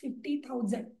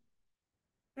 2,50,000.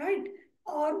 Right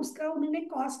और उसका उन्होंने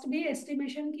कॉस्ट भी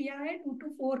एस्टिमेशन किया है 2 to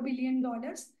 4 billion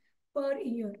dollars per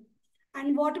year.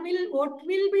 And what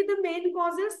will be the main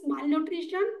causes?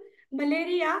 Malnutrition,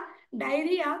 malaria,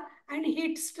 diarrhea and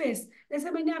heat stress.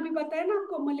 जैसे मैंने अभी बताया ना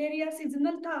आपको, मलेरिया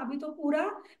सीजनल था, अभी तो पूरा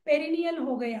पेरिनियल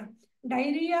हो गया.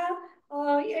 Diarrhoea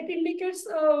it indicates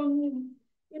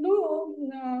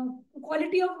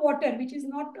quality of water which is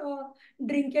not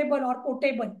drinkable or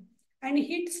potable. And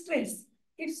heat stress,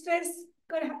 it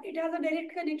has a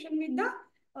direct connection with the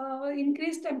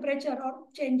increased temperature or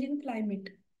change in climate.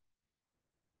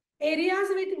 Areas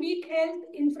with weak health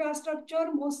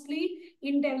infrastructure, mostly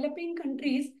in developing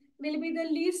countries, will be the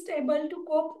least able to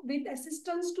cope with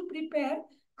assistance to prepare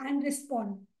and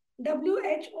respond.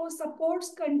 WHO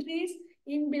supports countries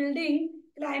in building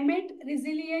climate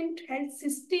resilient health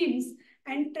systems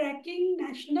and tracking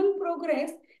national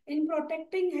progress in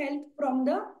protecting health from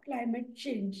the climate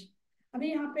change. अभी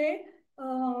यहाँ पे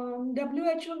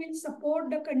WHO will support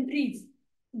the countries,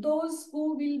 those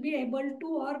who will be able to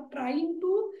or trying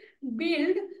to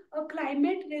build a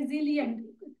climate resilient.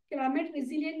 Climate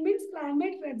resilient means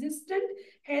climate resistant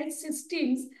health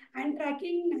systems and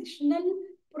tracking national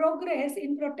progress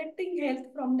in protecting health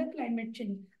from the climate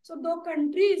change. So the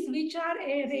countries which are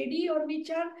ready or which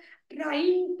are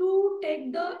trying to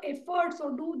take the efforts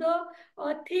or do the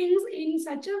things in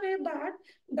such a way that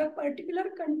the particular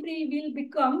country will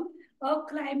become a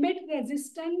climate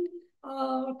resistant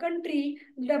country,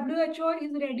 WHO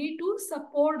is ready to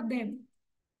support them.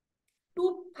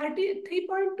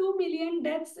 3.2 million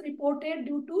deaths reported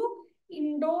due to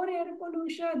indoor air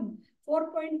pollution,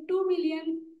 4.2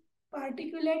 million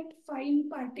particulate fine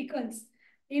particles.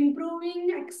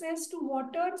 Improving access to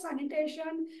water,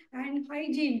 sanitation, and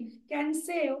hygiene can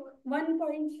save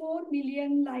 1.4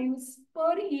 million lives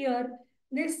per year.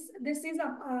 This is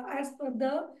as per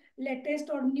the latest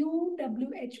or new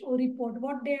WHO report.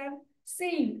 What they are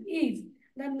saying is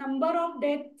the number of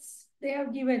deaths they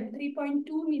have given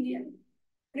 3.2 million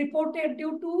reported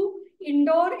due to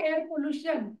indoor air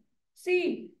pollution.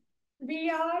 See, we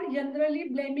are generally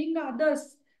blaming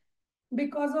others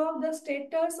because of the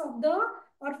status of the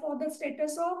or for the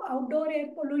status of outdoor air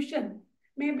pollution.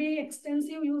 Maybe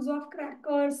extensive use of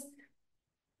crackers,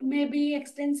 maybe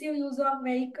extensive use of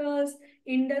vehicles,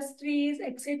 industries,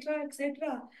 etc.,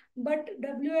 etc. But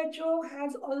WHO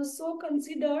has also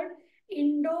considered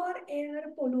indoor air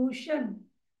pollution,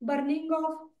 burning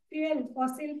of fuel,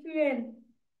 fossil fuel.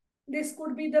 This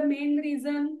could be the main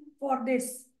reason for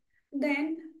this.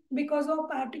 Then, because of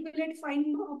particulate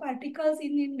fine particles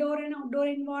in indoor and outdoor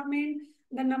environment,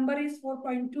 the number is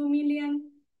 4.2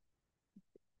 million.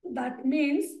 That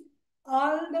means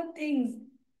all the things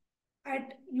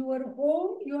At your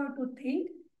home, you have to think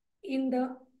in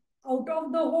the out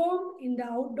of the home, in the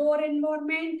outdoor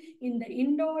environment, in the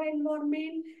indoor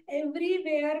environment,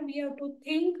 everywhere we have to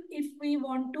think if we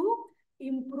want to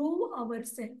improve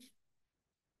ourselves.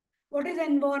 What is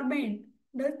environment?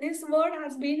 This word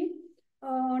has been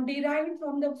derived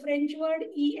from the French word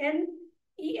en.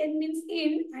 En means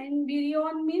in and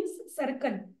virion means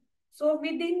circle. So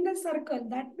within the circle,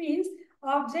 that means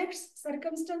objects,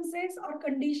 circumstances or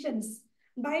conditions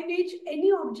by which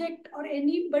any object or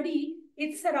anybody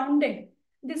is surrounded.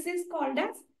 This is called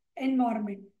as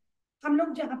environment. हम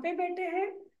लोग जहाँ पे बैठे हैं,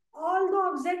 all the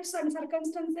objects and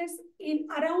circumstances in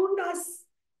around us,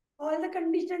 all the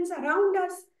conditions around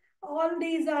us, all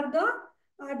these are the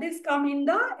this come in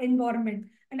the environment.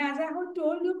 And as I have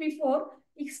told you before,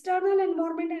 external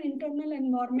environment and internal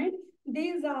environment,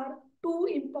 these are two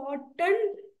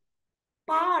important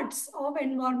parts of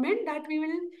environment that we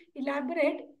will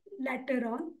elaborate later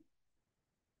on.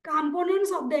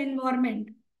 Components of the environment.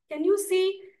 Can you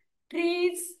see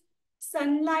trees,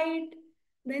 sunlight,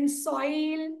 then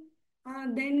soil,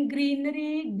 then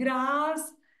greenery, grass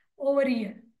over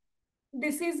here?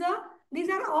 These are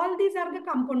the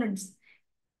components.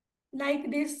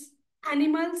 Like this,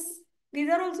 animals, these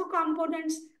are also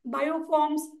components,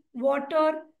 bioforms,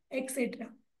 water, etc.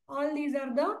 All these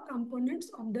are the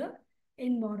components of the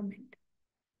environment.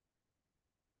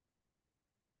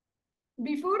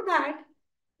 Before that,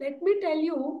 let me tell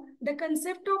you the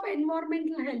concept of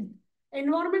environmental health.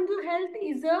 Environmental health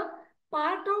is a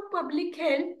part of public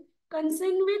health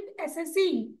concerned with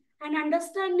assessing and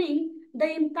understanding the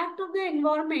impact of the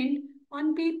environment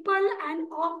on people and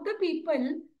of the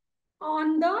people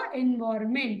on the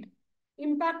environment.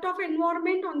 Impact of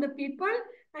environment on the people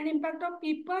and impact of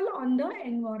people on the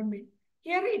environment.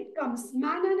 Here it comes,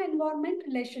 man and environment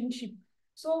relationship.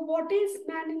 So what is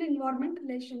man and environment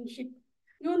relationship?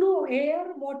 You know,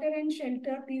 air, water and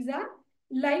shelter, these are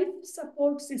life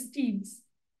support systems.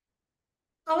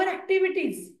 Our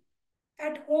activities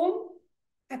at home,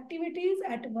 activities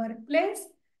at workplace,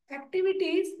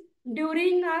 activities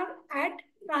during or at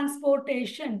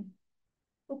transportation.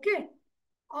 Okay,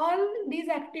 all these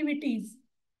activities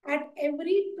at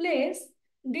every place,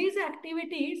 these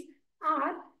activities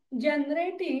are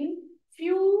generating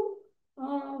few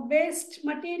waste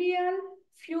material,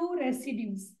 few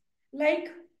residues. Like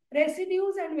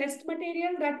residues and waste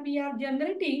material that we are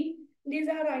generating, these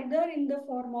are either in the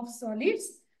form of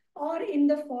solids or in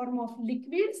the form of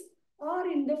liquids or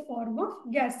in the form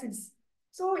of gases.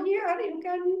 So here you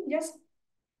can just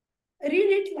read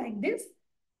it like this.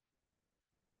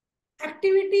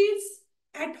 Activities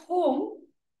at home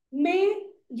may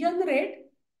generate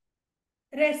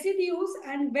residues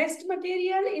and waste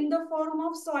material in the form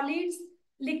of solids,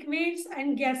 liquids,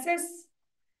 and gases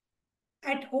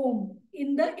at home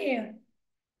in the air.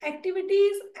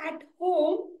 Activities at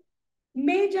home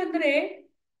may generate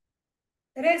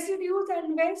residues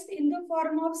and waste in the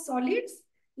form of solids,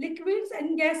 liquids,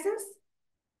 and gases,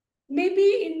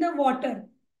 maybe in the water.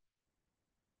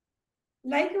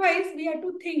 Likewise, we have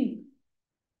to think.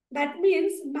 That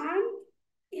means man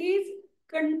is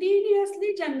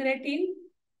continuously generating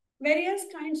various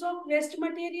kinds of waste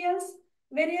materials,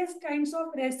 various kinds of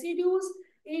residues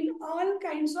in all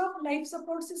kinds of life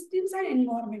support systems and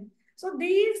environment. So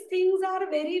these things are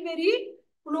very, very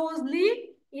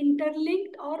closely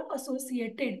interlinked or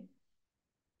associated.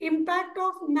 Impact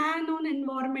of man on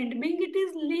environment, being it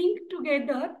is linked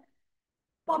together,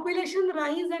 population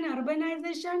rise and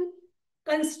urbanization,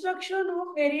 construction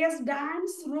of various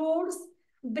dams, roads,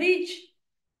 bridge,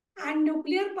 and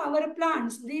nuclear power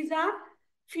plants. These are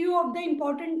few of the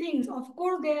important things. Of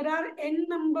course, there are n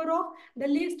number of, the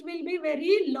list will be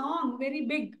very long, very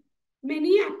big.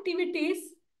 Many activities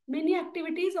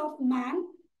of man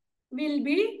will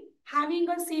be having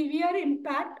a severe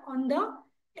impact on the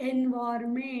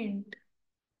environment.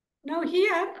 Now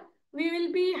here, we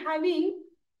will be having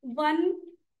one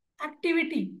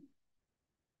activity.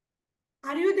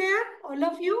 Are you there, all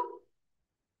of you?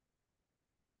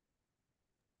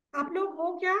 आप लोग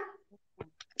हो क्या?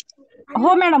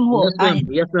 हो madam हो Yes,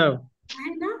 ma'am. Yes, ma'am.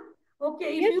 है ना?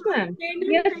 Okay, if Yes, you have ma'am. pen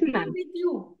and Yes, paper ma'am. with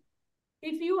you,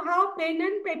 if you have pen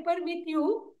and paper with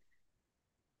you,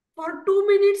 for 2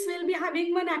 minutes we'll be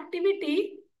having one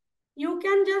activity. You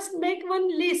can just make one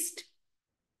list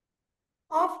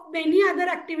of many other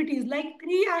activities. Like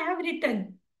 3 I have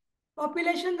written.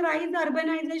 Population rise,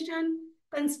 urbanization,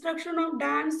 construction of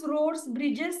dams, roads,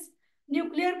 bridges,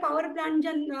 nuclear power plant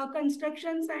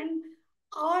constructions, and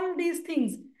all these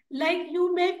things. Like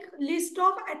you make list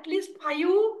of at least 5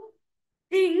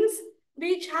 things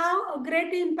which have a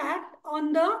great impact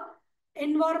on the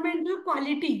environmental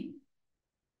quality,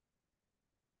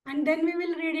 and then we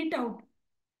will read it out.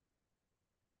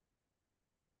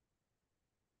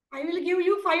 I will give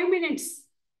you 5 minutes.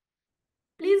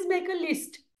 Please make a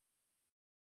list.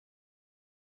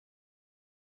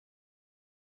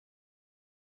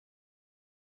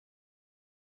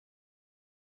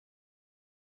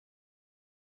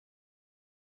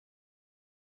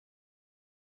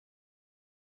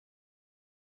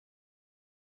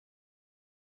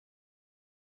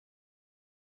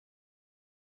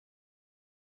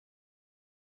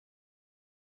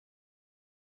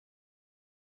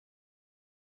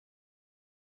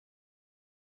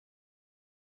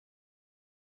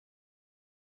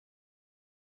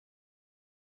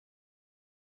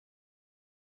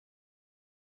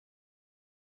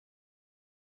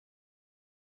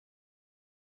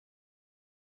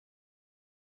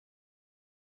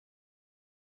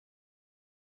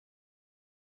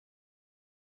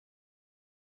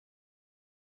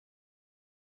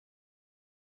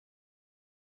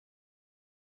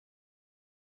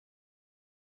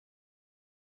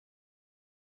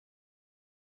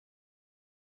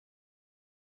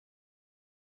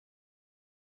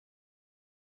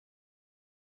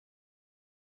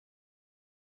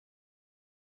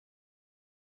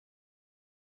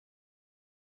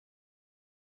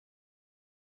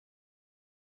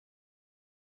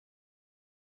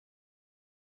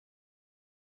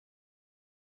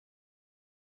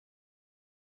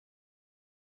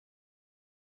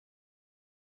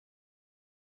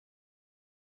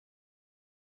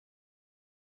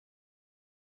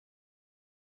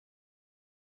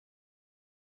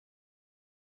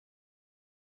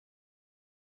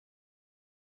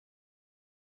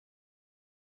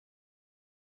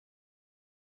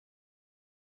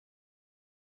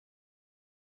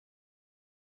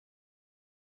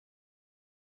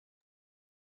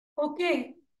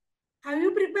 Okay. Have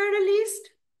you prepared a list?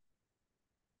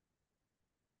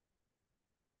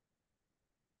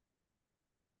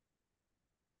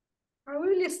 Are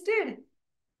we listed?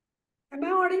 Am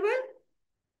I audible?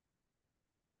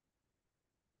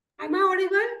 Am I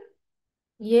audible?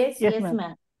 Yes, ma'am.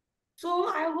 ma'am. So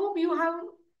I hope you have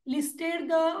listed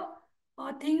the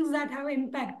things that have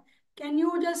impact. Can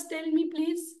you just tell me,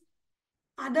 please,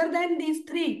 other than these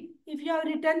three, if you have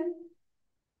written?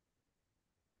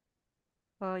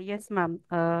 Yes, ma'am.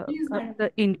 Please, madam.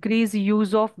 The increased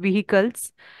use of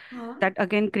vehicles that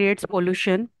again creates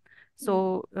pollution.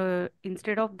 So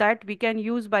instead of that, we can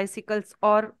use bicycles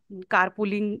or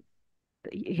carpooling.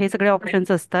 हे सगळे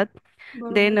options असतात.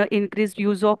 बरोबर. Then increased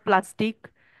use of plastic.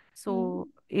 So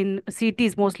in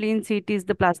cities, mostly in cities,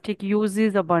 the plastic use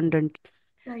is abundant.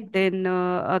 Right. Then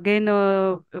again,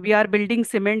 we are building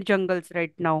cement jungles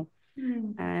right now.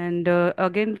 And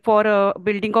again, for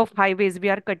building of highways, we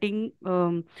are cutting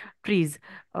trees.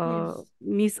 Yes.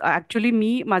 Me actually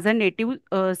मी माझा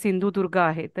native Sindhudurg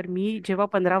आहे. तर मी जेव्हा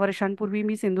 15 वर्षांपूर्वी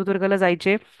मी सिंधुदुर्गला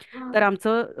जायचे, तर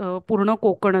आमचं पूर्ण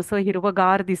कोकण असं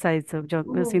हिरवंगार दिसायचं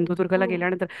हो, सिंधुदुर्गला हो.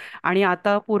 गेल्यानंतर. आणि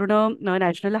आता पूर्ण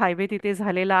नॅशनल हायवे तिथे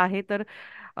झालेला आहे. तर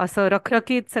असं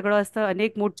रखरखीत सगळं असतं.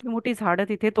 अनेक मोठी मोठी झाडं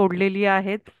तिथे तोडलेली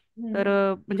आहेत. तर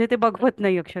म्हणजे ते बघवत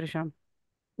नाही अक्षरशः.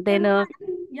 पण देन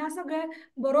मॅडम, या सगळ्या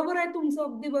बरोबर आहे, तुमचं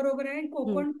अगदी बरोबर आहे.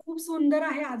 कोकण खूप सुंदर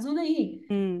आहे अजूनही.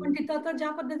 पण तिथं आता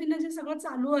ज्या पद्धतीने जे सगळं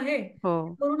चालू आहे,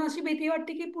 हो करून अशी भीती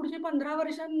वाटते की पुढचे 15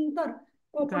 वर्षांनंतर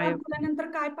कोकणात गायब. गेल्यानंतर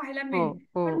काय पाहायला हो मिळेल.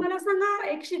 हो. पण मला सांगा,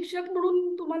 एक शिक्षक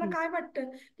म्हणून तुम्हाला काय वाटतं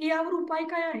की यावर उपाय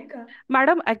काय आहे का?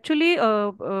 मॅडम ऍक्च्युली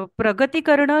प्रगती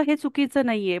करणं हे चुकीचं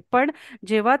नाहीये, पण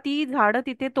जेव्हा ती झाडं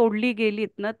तिथे तोडली गेलीत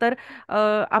ना, तर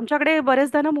आमच्याकडे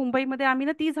बरेचदा ना मुंबईमध्ये आम्ही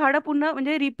ना ती झाडं पुन्हा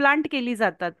म्हणजे रिप्लांट केली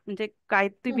जातात. म्हणजे काय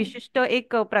ती विशिष्ट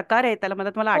एक प्रकार आहे त्याला, मला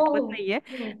हो, आठवत हो, नाहीये.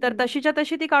 हो, तर हो. तशीच्या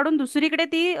तशी ती काढून दुसरीकडे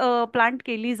ती प्लांट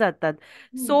केली जातात.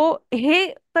 हम्म. सो हे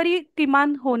तरी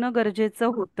किमान होणं गरजेचं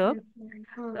होतं.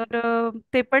 हा. तर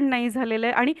ते पण नाही झालेलं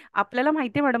आहे. आणि आपल्याला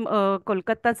माहिती आहे मॅडम,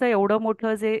 कोलकाताचं एवढं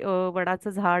मोठं जे वडाचं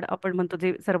झाड आपण म्हणतो,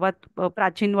 जे सर्वात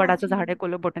प्राचीन वडाचं झाड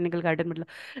आहे बॉटॅनिकल गार्डन मधलं,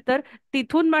 तर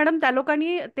तिथून मॅडम त्या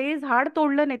लोकांनी ते झाड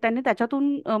तोडलं नाही, त्यांनी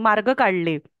त्याच्यातून मार्ग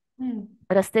काढले, हम्म.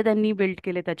 रस्ते त्यांनी बिल्ड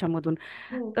केले त्याच्यामधून.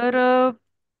 हो. तर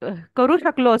करू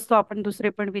शकलो असतो आपण दुसरे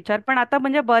पण विचार. पण आता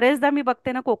म्हणजे बरेचदा मी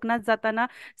बघते ना कोकणात जाताना,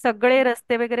 सगळे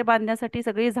रस्ते वगैरे बांधण्यासाठी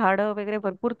सगळी झाडं वगैरे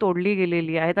भरपूर तोडली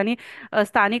गेलेली आहेत. आणि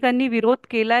स्थानिकांनी विरोध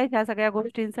केलाय ह्या सगळ्या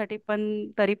गोष्टींसाठी, पण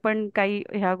तरी पण काही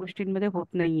ह्या गोष्टींमध्ये होत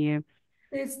नाहीये.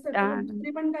 तेच तर, त्याला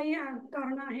दुसरी पण काही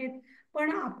कारण आहेत.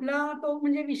 पण आपला तो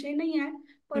म्हणजे विषय नाही आहे.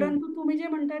 परंतु तुम्ही जे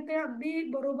म्हणताय ते अगदी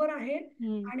बरोबर आहे.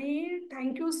 आणि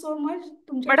थँक्यू सो मच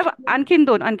मॅडम आणखीन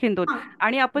दोन हा.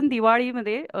 आणि आपण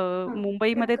दिवाळीमध्ये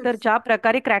मुंबईमध्ये तर crackers. ज्या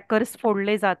प्रकारे क्रॅकर्स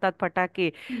फोडले जातात, फटाके,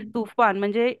 तुफान,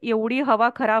 म्हणजे एवढी हवा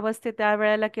खराब असते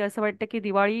त्यावेळेला की असं वाटतं की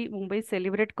दिवाळी मुंबईत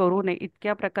सेलिब्रेट करू नये,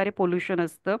 इतक्या प्रकारे पोल्युशन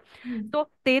असतं. तो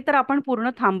ते तर आपण पूर्ण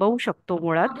थांबवू शकतो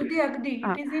मुळात. अगदी अगदी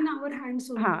it is in our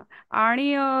hands हा.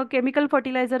 आणि केमिकल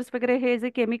फर्टिलायझर्स वगैरे, हे जे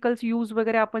केमिकल्स यूज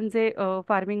वगैरे आपण जे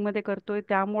फार्मिंग मध्ये करतोय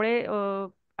त्यामुळे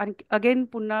अगेन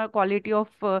पुन्हा quality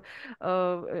of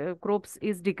crops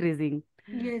is decreasing.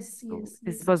 Yes So yes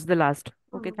this yes. was the last.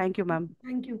 Okay, thank you, ma'am.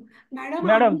 Thank you madam.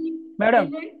 Madam आम्ही मॅडम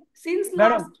गेले सिन्स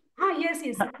मॅडम लास्ट. हा येस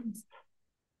येस प्लीज.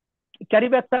 कॅरी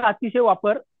बॅगचा अतिशय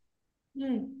वापर,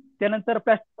 त्यानंतर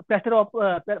प्लॅस्टर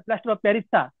ऑफ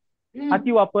पॅरिसचा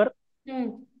अति वापर,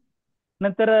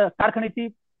 नंतर कारखान्याची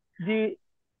जी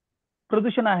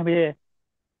प्रदूषण आहे म्हणजे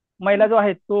मैला जो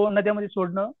आहे तो नद्यामध्ये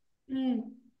सोडणं,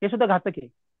 हे सुद्धा घातक आहे.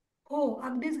 हो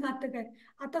अगदीच घातक आहे.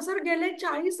 आता सर गेले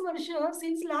 40 वर्ष,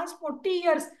 since last 40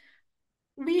 years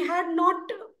we had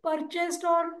not purchased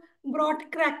और ब्रॉट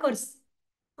क्रैकर्स.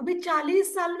 अभी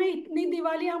 40 साल में इतनी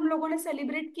दिवाली हम लोगों ने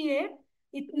सेलिब्रेट की है,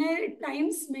 इतने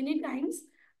टाइम्स, मेनी टाइम्स,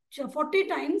 40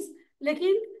 टाइम्स.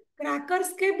 लेकिन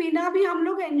क्रैकर्स के बिना भी हम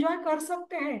लोग एंजॉय कर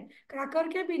सकते हैं, क्रैकर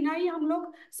के बिना ही हम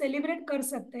लोग सेलिब्रेट कर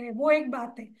सकते हैं, वो एक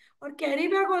बात है. और carry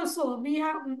bag also we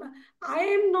have, I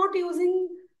am not using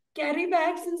carry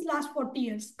bag since last 40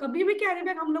 years. कभी भी कैरी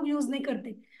बैग हम लोग यूज नहीं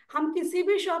करते. हम किसी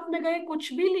भी शॉप में गए,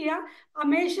 कुछ भी लिया,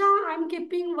 हमेशा I am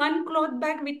keeping one cloth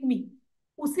bag with me.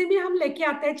 उसी में हम लेके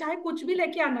आते हैं, चाहे कुछ भी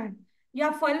लेके आना है, या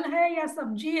फल है या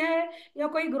सब्जी है या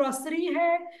कोई ग्रोसरी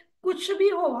है, कुछ भी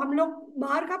हो, हम लोग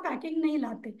बाहर का पैकिंग नहीं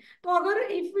लाते. तो अगर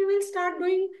if we will start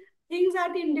doing things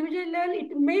at individual level,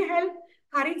 it may help.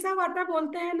 खारीचा वाटा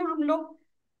बोलते हैं ना हम लोग,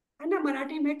 है ना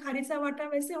मराठी में, खारीचा वाटा,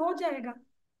 वैसे हो जाएगा.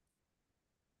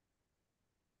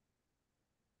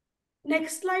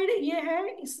 नेक्स्ट स्लाइड ये है,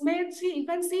 इसमें सी you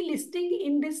can see listing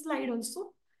in this slide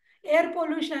also. Air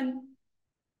pollution,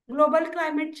 global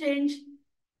climate change,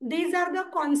 these are the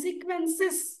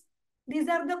consequences.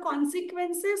 These are the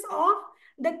consequences of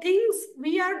the things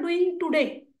we are doing today,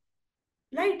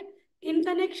 right? In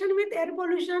connection with air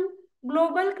pollution,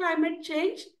 global climate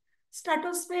change,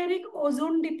 stratospheric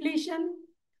ozone depletion,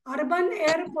 urban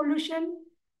air pollution,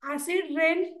 acid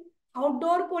rain,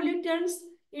 outdoor pollutants,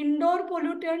 indoor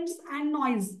pollutants, and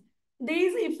noise.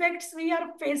 These effects we are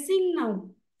facing now.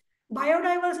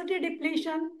 Biodiversity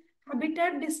depletion,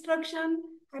 habitat destruction,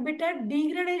 habitat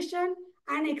degradation,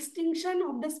 and extinction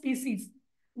of the species.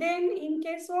 Then in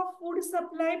case of food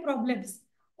supply problems,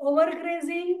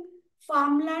 overgrazing,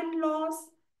 farmland loss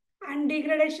and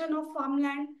degradation of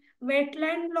farmland,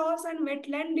 wetland loss and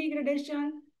wetland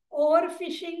degradation,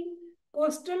 overfishing,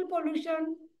 coastal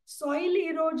pollution, soil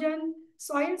erosion,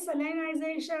 soil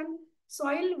salinization,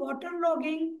 soil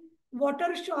waterlogging,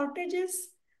 water shortages,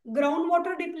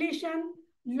 groundwater depletion,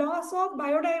 loss of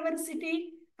biodiversity,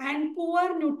 and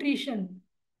poor nutrition.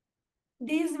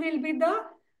 These will be the,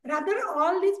 rather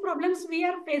all these problems we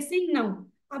are facing now.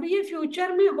 अभी ये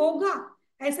future में होगा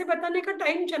ऐसे बताने का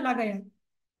time चला गया.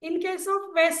 In case of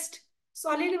waste,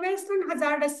 solid waste and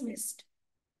hazardous waste,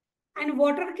 and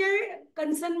water के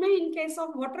कंसर्न में, in case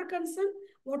of water concern,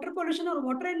 water pollution और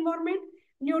water environment,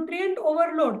 nutrient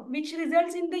overload which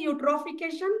results in the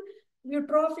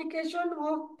eutrophication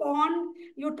of pond,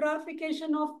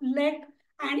 eutrophication of lake,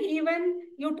 and even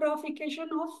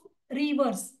eutrophication of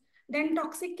rivers. Then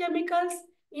toxic chemicals,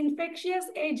 infectious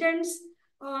agents,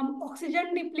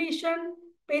 oxygen depletion,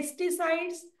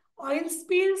 pesticides, oil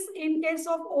spills in case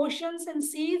of oceans and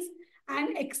seas,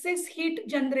 and excess heat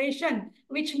generation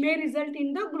which may result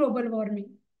in the global warming.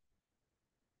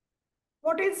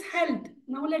 What is health?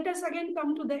 Now let us again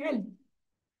come to the health.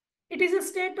 It is a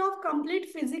state of complete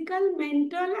physical,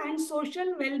 mental, and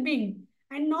social well-being,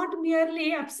 and not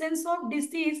merely absence of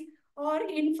disease or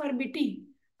infirmity.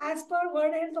 As per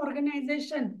World Health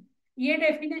Organization, ये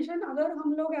definition अगर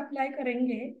हम लोग apply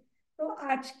करेंगे तो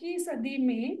आज की सदी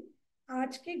में,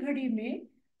 आज की घड़ी में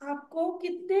आपको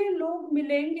कितने लोग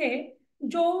मिलेंगे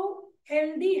जो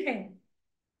हेल्दी है?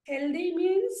 Healthy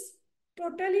means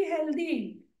totally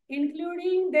healthy,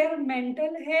 including their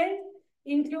mental health,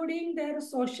 including their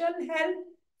social health,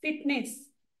 fitness.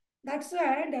 That's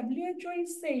why WHO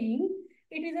is saying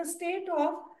it is a state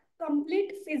of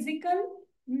complete physical,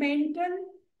 mental,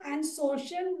 and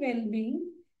social well-being,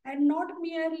 and not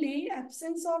merely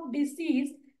absence of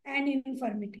disease and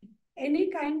infirmity.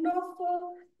 Any kind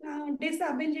of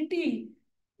disability,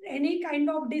 any kind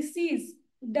of disease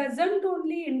doesn't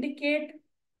only indicate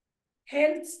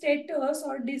health status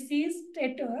or disease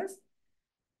status,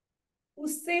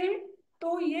 उससे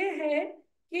तो ये है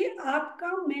कि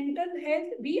आपका mental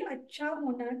health भी अच्छा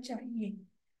होना चाहिए।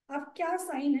 अब क्या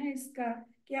साइन है इसका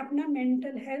कि अपना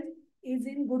mental health is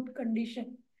in good condition,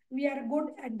 we are good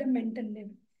at the mental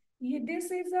level. ये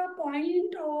this is a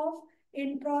point of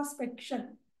introspection.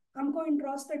 हमको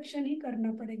इंट्रोस्पेक्शन ही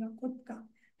करना पड़ेगा खुद का,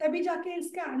 तभी जाके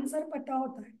इसका आंसर पता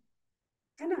होता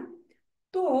है ना।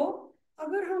 तो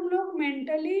अगर हम लोग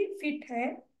मेंटली फिट है,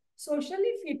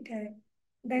 सोशली फिट है,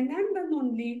 then and then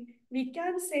only we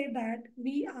can say that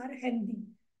we are healthy.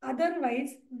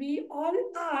 Otherwise, we all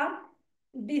are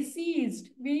diseased.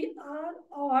 We are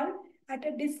all at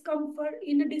a discomfort,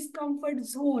 in a discomfort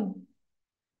zone.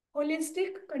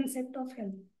 Holistic concept of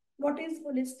health. What is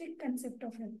holistic concept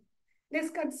of health?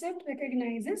 This concept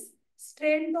recognizes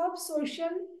strength of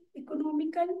social,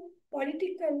 economical,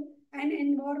 political and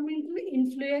environmental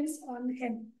influence on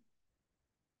health.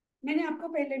 मैंने आपको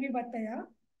पहले भी बताया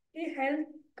कि health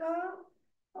का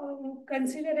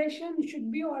consideration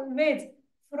should be always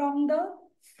from the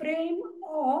frame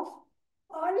of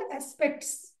all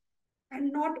aspects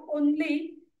and not only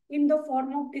in the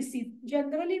form of disease.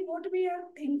 Generally what we are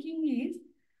thinking is,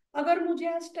 अगर मुझे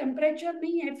आज टेम्परेचर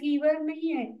नहीं है, फीवर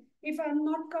नहीं है, if I'm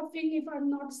not coughing, if I'm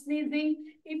not sneezing,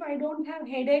 if I don't have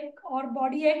headache or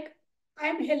body ache, I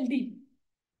am healthy.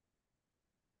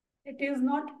 It is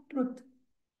not truth.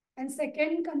 And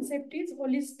second concept is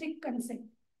holistic concept.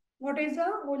 What is a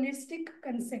holistic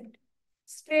concept?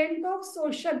 Strength of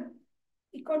social,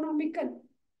 economical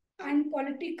and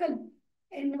political,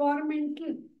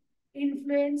 environmental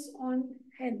influence on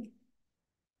health.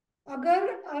 अगर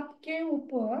आपके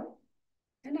ऊपर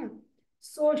है ना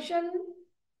social,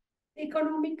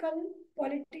 economical,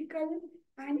 political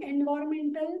and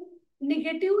environmental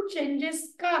negative changes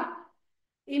का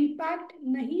impact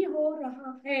नहीं हो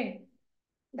रहा है,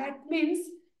 that means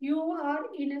you are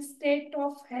in a state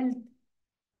of health,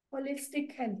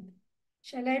 holistic health.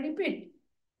 Shall I repeat?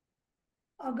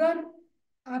 अगर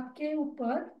आपके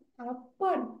ऊपर, आप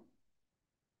पर,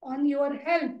 on your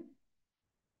health,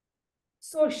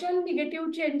 social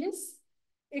negative changes,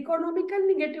 economical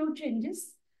negative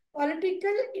changes,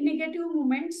 political negative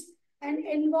movements and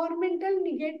environmental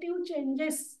negative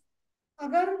changes,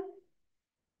 अगर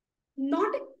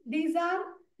not, these are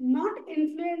not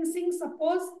influencing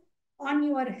suppose on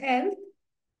your health,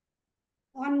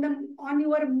 on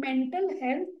your mental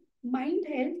health, mind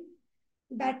health,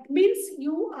 that means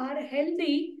you are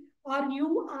healthy or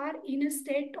you are in a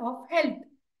state of health.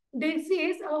 This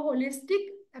is a holistic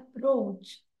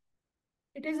approach.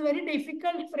 It is very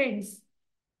difficult friends,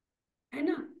 है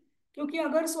ना, क्योंकि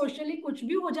अगर socially कुछ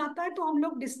भी हो जाता है तो हम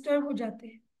लोग डिस्टर्ब हो जाते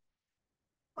हैं।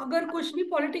 अगर कुछ भी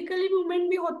पॉलिटिकली मूवमेंट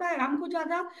भी होता है हमको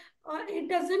ज्यादा, it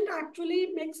doesn't actually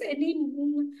makes any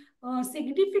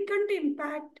significant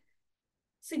impact,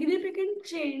 significant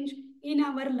change in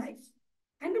our life.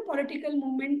 And the political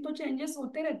movement तो changes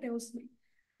होते रहते हैं उसमें,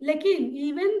 लेकिन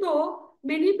even though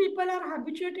many people are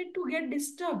habituated to get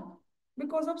disturbed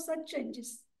because of such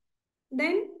changes,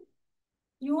 then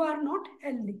you are not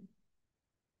healthy.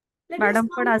 Let us madam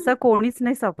पण come असं to कोणीच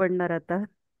नाही सापडणार आता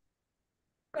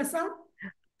कसा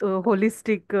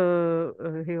होलिस्टिक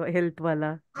हेल्थ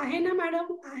वाला. आहे ना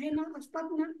मॅडम, आहे ना,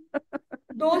 असतात ना.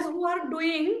 those who are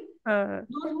doing,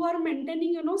 those who are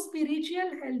maintaining, you know, spiritual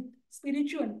health,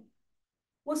 spiritual,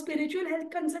 वो स्पिरिचुअल हेल्थ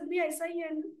कंसेप्ट भी ऐसा ही है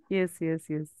ना. Yes yes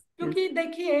yes. क्योंकि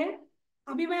देखिए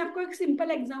अभी मैं आपको एक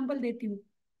सिंपल एग्जांपल देती हूँ.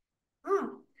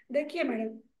 हाँ देखिए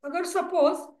मैडम, अगर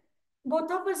suppose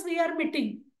both of us we are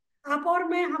meeting, आप और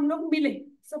मैं, हम लोग मिले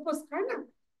सपोज, है ना,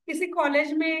 किसी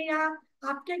कॉलेज में या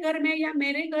आपके घर में या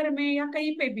मेरे घर में या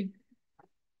कहीं पे भी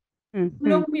हम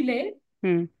लोग मिले,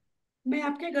 मैं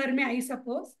आपके घर में I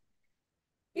suppose,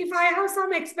 if I have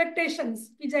some expectations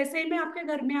कि जैसे ही मैं आपके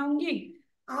घर में आऊंगी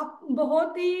आप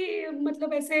बहुत ही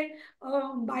मतलब ऐसे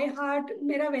बाय हार्ट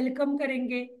मेरा वेलकम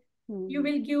करेंगे, you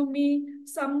will give me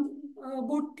some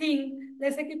good thing,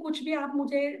 जैसे कि कुछ भी आप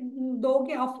मुझे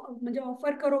दोगे, म्हणजे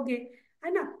ऑफर करोगे,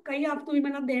 है ना, काही आप तुम्ही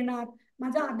मला देणार,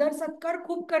 माझा आदर सत्कार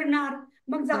खूप करणार,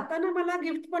 मग जाताना मला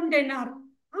गिफ्ट पण देणार,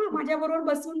 हा माझ्याबरोबर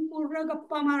बसून पूर्ण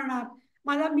गप्पा मारणार,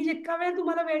 मला मी जितका वेळ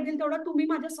तुम्हाला वेळ देईल तेवढा तुम्ही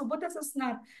माझ्या सोबतच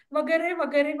असणार, वगैरे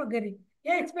वगैरे वगैरे.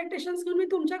 या एक्सपेक्टेशन्स घेऊन मी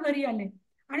तुमच्या घरी आले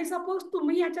आणि सपोज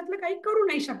तुम्ही याच्यातलं काही करू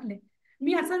नाही शकले.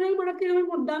 मी असं नाही म्हणत की तुम्ही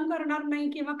मुद्दाम करणार नाही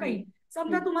किंवा काही.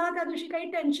 समजा तुम्हाला त्या दिवशी काही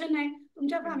टेन्शन आहे,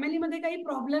 तुमच्या फॅमिलीमध्ये काही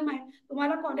प्रॉब्लेम आहे,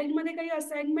 तुम्हाला कॉलेजमध्ये काही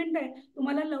असाइनमेंट आहे,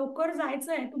 तुम्हाला लवकर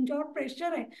जायचं आहे, तुमच्यावर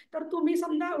प्रेशर आहे, तर तुम्ही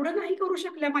समजा एवढं नाही करू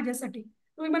शकल्या माझ्यासाठी,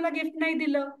 तुम्ही मला गिफ्ट नाही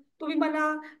दिलं, तुम्ही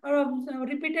मला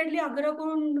रिपीटेडली आग्रह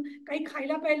करून काही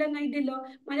खायला प्यायला नाही दिलं,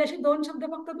 माझ्याशी दोन शब्द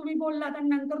फक्त तुम्ही बोललात आणि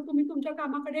नंतर तुम्ही तुमच्या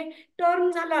कामाकडे टर्न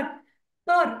झालात,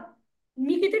 तर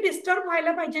मी किती डिस्टर्ब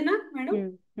व्हायला पाहिजे ना मॅडम, है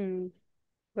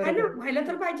ना, बरोबर. व्हायला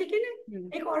तर पाहिजे की नाही. हम्म.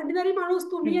 एक ऑर्डिनरी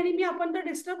माणूस तुम्ही आणि मी, आपण तर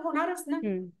डिस्टर्ब होणारच ना.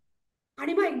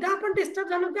 आणि मग एकदा आपण डिस्टर्ब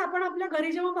झालो की आपण आपल्या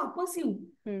घरी जेव्हा वापस येऊ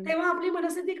तेव्हा आपली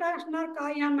मनस्थिती काय असणार,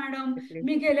 काय या मॅडम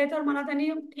मी गेले तर मला त्यांनी,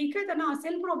 ठीक आहे त्यांना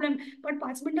असेल प्रॉब्लेम, पण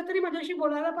 5 मिनिटं तरी माझ्याशी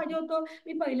बोलायला पाहिजे होतं.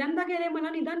 मी पहिल्यांदा गेले, मला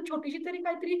निदान छोटीशी तरी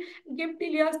काहीतरी गिफ्ट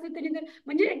दिली असती तरी.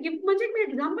 म्हणजे गिफ्ट म्हणजे मी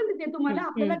एक्झाम्पल देते तुम्हाला,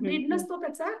 आपल्याला ग्रीड नसतो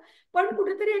त्याचा, पण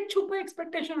कुठेतरी एक छुपं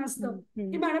एक्सपेक्टेशन असतं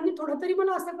की मॅडमनी थोडं तरी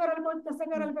मला असं करायला पाहिजे, तसं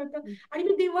करायला पाहिजे. आणि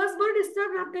मी दिवसभर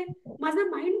डिस्टर्ब राहते, माझं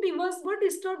माइंड दिवसभर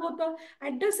डिस्टर्ब होतं.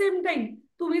 ऍट द सेम टाइम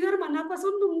तुम्ही जर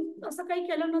मनापासून असं काही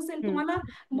केलं नसेल, तुम्हाला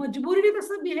मजबुरीने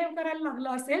तसं बिहेव करायला लागलं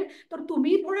असेल, तर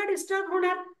तुम्ही थोडा डिस्टर्ब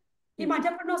होणार की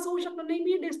माझ्याकडनं असं होऊ शकत नाही,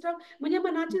 मी डिस्टर्ब. म्हणजे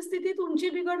मनाची स्थिती तुमची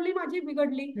बिघडली, माझी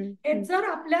बिघडली. हे जर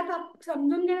आपल्यात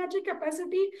समजून घेण्याची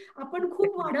कॅपॅसिटी आपण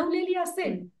खूप वाढवलेली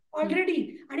असेल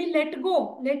ऑलरेडी, आणि लेट गो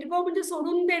म्हणजे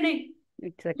सोडून देणे.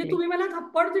 म्हणजे तुम्ही मला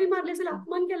थप्पड जरी मारली असेल,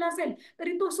 अपमान केला असेल,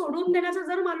 तरी तो सोडून देण्याचा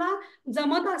जर मला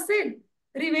जमत असेल,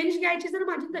 रिव्हेंज घ्यायची जर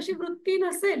माझी तशी वृत्ती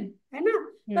नसेल, है ना,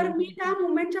 तर मी त्या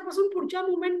मुवमेंटच्या पासून, पुढच्या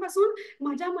मुवमेंट पासून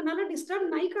माझ्या मनाला डिस्टर्ब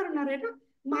नाही करणार आहे ना.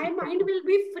 My mind will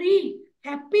be free,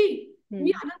 happy,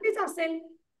 मी आनंदीच असेल.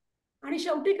 आणि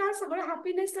शेवटी काय, सगळं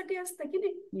हॅपीनेस साठी असतं की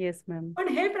नाही. Yes ma'am. पण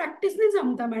हे प्रॅक्टिसने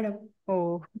जमतं मॅडम.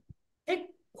 हो, हे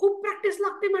खूप प्रॅक्टिस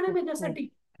लागते मॅडम याच्यासाठी.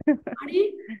 आणि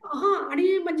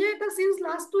आणि म्हणजे आता since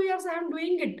last 2 years I am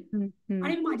doing it,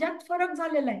 आणि माझ्यात फरक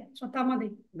झालेला आहे स्वतःमध्ये.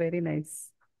 Very nice.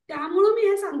 त्यामुळं मी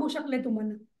हे सांगू शकले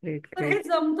तुम्हाला. ग्रेट तर हे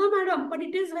जमतं मॅडम, पण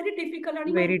इट इज व्हेरी डिफिकल्ट.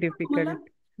 आणि व्हेरी तुम्हाला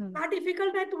डिफिकल्ट. का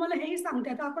डिफिकल्ट आहे तुम्हाला हेही सांगते.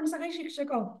 आता आपण सगळे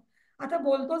शिक्षक आहोत, आता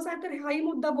बोलतोच आहे, तर हाही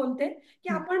मुद्दा बोलते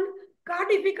की आपण का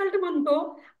डिफिकल्ट म्हणतो.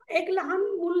 एक लहान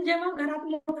मूल जेव्हा घरात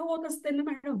मोठं होत असते ना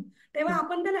मॅडम, तेव्हा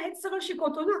आपण त्याला हेच सगळं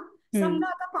शिकवतो ना. समजा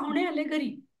आता पाहुणे आले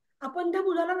घरी, आपण त्या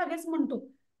मुलाला लगेच म्हणतो,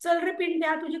 चल रे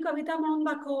पिंट्या तुझी कविता म्हणून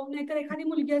दाखव, नाहीतर एखादी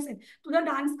मुलगी असेल तुझा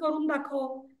डान्स करून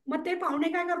दाखव. मग ते पाहुणे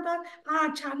काय करतात, हा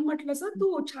छान म्हटलंस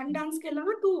तू, छान डान्स केला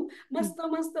ना तू, मस्त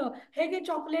मस्त, हे घे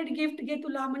चॉकलेट गिफ्ट घे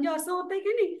तुला. म्हणजे असं होतंय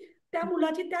की नाही, त्या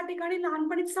मुलाची त्या ठिकाणी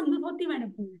लहानपणीच समजूत होती मॅडम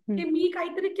की मी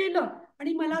काहीतरी केलं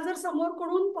आणि मला जर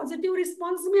समोरकडून पॉझिटिव्ह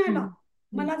रिस्पॉन्स मिळाला,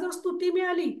 मला जर स्तुती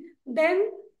मिळाली, देन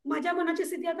माझ्या मनाची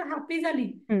स्थिती आता हॅपी झाली.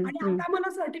 आणि आता मला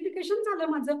सर्टिफिकेशन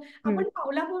झालं माझं. आपण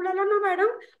पावला पावलाला ना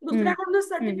मॅडम दुसऱ्याकडून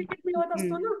सर्टिफिकेट मिळवत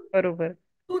असतो ना. बरोबर.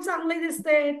 तू चांगले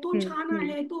दिसते, तू छान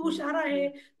आहे, तू हुशार आहे,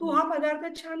 तू हा पदार्थ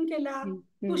छान केला,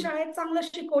 तू शाळेत चांगलं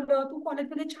शिकवलं, तू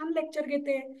कॉलेजमध्ये छान लेक्चर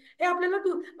घेते. हे आपल्याला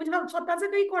म्हणजे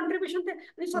स्वतःचं काही कॉन्ट्रीब्युशन,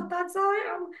 म्हणजे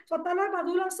स्वतःला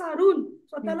बाजूला सारून,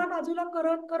 स्वतःला बाजूला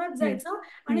करत करत जायचं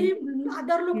आणि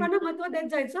अदर लोकांना महत्व देत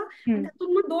जायचं. आणि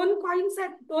त्यातून मग 2 कॉइन्स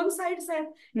आहेत, 2 साइड्स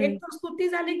आहेत. एक तर स्तुती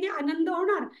झाली की आनंद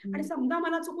होणार, आणि समजा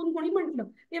मला चुकून कोणी म्हटलं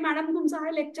की मॅडम तुमचं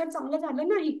हे लेक्चर चांगलं झालं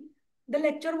नाही, the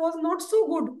lecture was not so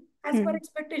good as per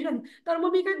expectation, तर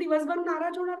मग मी काय दिवसभर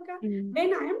नाराज होणार का.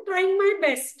 When I am trying my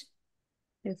best,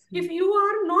 if you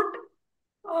are not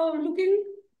looking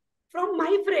from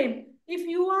my frame, if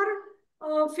you are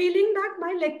feeling that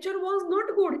my lecture was not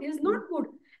good, is not good,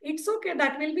 it's okay,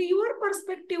 that will be your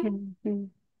perspective.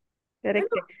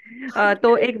 Correct आहे.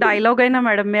 तो एक dialogue आहे ना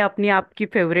madam, मैं अपनी आपकी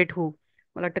favourite हूँ,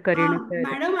 मला वाटतं करीना.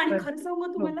 मॅडम, आणि खरं सांगू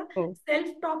तुम्हाला, self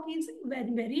talk is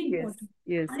very very important.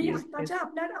 आणि आताच्या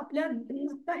आपल्या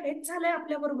आता हेच झालंय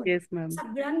आपल्या बरोबर,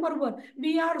 सगळ्यांबरोबर.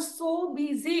 वी आर सो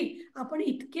बिझी, आपण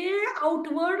इतके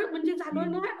आउटवर्ड म्हणजे झालोय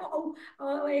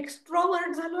ना,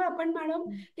 एक्स्ट्रोवर्ट झालोय आपण madam,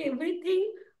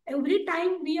 every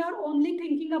time we are only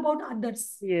thinking about others.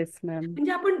 Yes ma'am.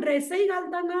 म्हणजे आपण ड्रेसही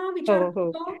घालताना विचार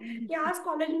करतो की आज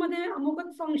कॉलेजमध्ये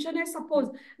अमुकच फंक्शन आहे, सपोज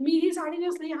मी ही साडी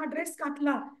नेसली, हा ड्रेस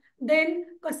घातला, देन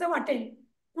कसं वाटेल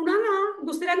कुणाला,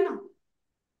 दुसऱ्यांना.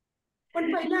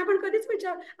 पण पहिला आपण कधीच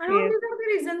विचार,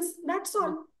 रिझन्स, दॅट्स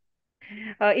ऑल.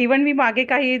 इवन मी मागे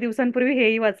काही दिवसांपूर्वी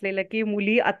हेही वाचलेलं की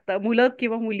मुलं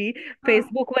किंवा मुली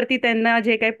फेसबुक वरती त्यांना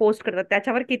जे काही पोस्ट करतात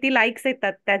त्याच्यावर किती लाईक्स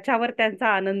येतात त्याच्यावर त्यांचा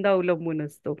आनंद अवलंबून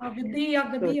असतो. अगदी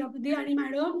अगदी अगदी. आणि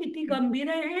मॅडम किती गंभीर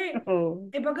आहे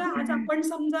हे बघा. आज आपण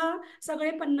समजा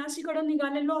सगळे 50 कडे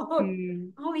निघालेलो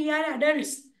आहोत, we are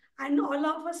adults and all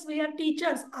of us we are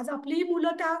teachers. आज आपली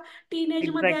मुलं त्या टीनेज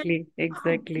मध्ये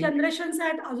आहेत, जनरेशन्स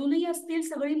आहेत, अजूनही असतील.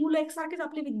 सगळी मुलं एकसारखीच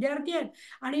आपले विद्यार्थी आहेत.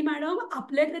 आणि मॅडम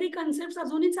आपले तरी कन्सेप्ट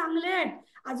अजूनही चांगले आहेत.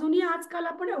 अजूनही आजकाल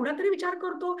आपण एवढा तरी विचार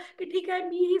करतो की ठीक आहे,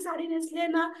 मी ही साडी नेसली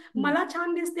ना, मला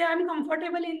छान दिसते, I am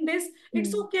comfortable in this,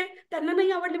 it's okay. त्यांना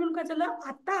नाही आवडली म्हणून काय झालं,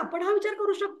 आता आपण हा विचार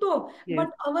करू शकतो.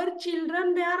 But our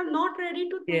children, they are not ready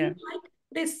to think like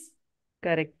this.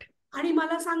 Correct. आणि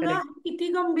मला सांगा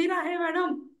किती गंभीर आहे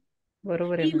मॅडम.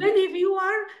 बरोबर आहे. Even if you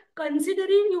are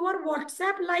considering your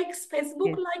WhatsApp likes,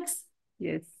 Facebook likes.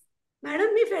 Yes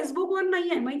madam, मी फेसबुकवर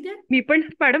नाहीये माहितीये. मी पण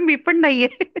मॅडम, मी पण नाहीये.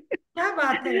 क्या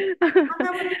बात है,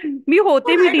 सांगा बरं. मी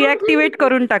होते, पण मी आय डोंट डिऍक्टिव्हेट थिंक,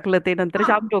 करून टाकलं ते, नंतर हा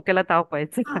जाम डोक्याला ताप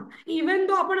व्हायचा. हा, इवन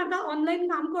दो आपण आता ऑनलाईन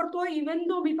काम करतो, इवन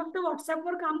दो मी फक्त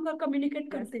व्हॉट्सअपवर काम कम्युनिकेट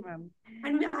येस करते, ma'am.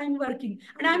 and I am working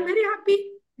and I am very happy.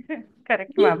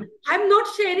 Correct ma'am. I am not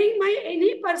sharing my any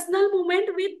personal moment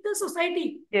with the society.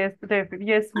 Yes definite,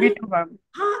 yes मी आणि to ma'am.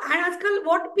 हा, आणि आजकाल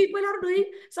what people are doing,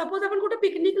 suppose आपण कुठे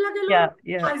पिकनिकला गेलो, या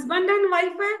या हजबंड अँड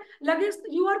वाईफ आहे, लगेच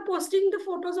you are posting the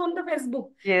photos on the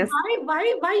Facebook. Yes.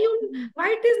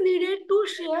 Why it is needed to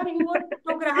share your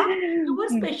photograph,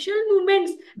 your special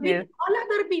moments with yes. all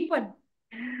other people?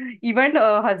 Even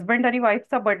husband आणि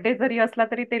वाईफचा birthday जरी असला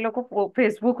तरी ते लोक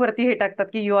Facebook वरती हे टाकतात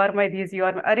की you are my धीस, you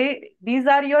are, अरे these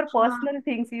are your हा पर्सनल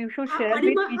थिंग्स, यू शुड हा, शेअर आणि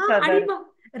with mug each other.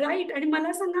 Right, आणि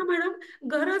मला सांगा मॅडम,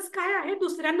 गरज काय आहे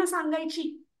दुसऱ्यांना सांगायची?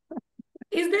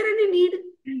 Is there any need?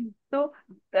 तो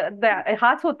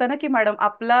हाच होता ना की मॅडम,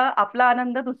 आपला आपला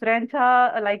आनंद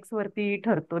दुसऱ्यांच्या लाईक्स वरती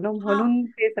ठरतो ना, हा म्हणून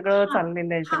ते सगळं हा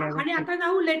चाललेलं आहे हा, सगळ्या आणि गोष्टी. आता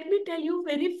नाऊ let me tell you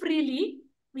very freely,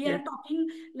 we are yes. Talking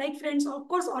like friends,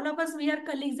 of course all of us we are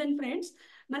colleagues and friends.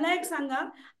 मला एक सांगा,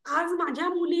 आज माझ्या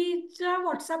मुलीच्या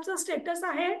व्हॉट्सअपचा स्टेटस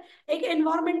आहे एक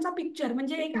एन्व्हायरमेंटचा पिक्चर,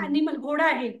 म्हणजे एक अॅनिमल, घोडा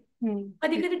आहे,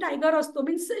 कधी कधी टायगर असतो,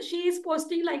 means she is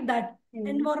posting like that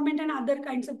environment and other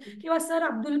kind of, किंवा सर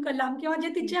अब्दुल कलाम, किंवा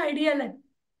जे तिचे आयडियल आहेत,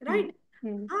 राईट.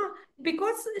 हा,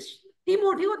 बिकॉज ती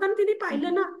मोठी होताना तिने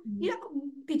पाहिलं ना की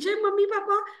तिचे मम्मी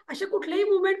पप्पा असे कुठलेही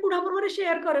मुवमेंट कुणाबरोबर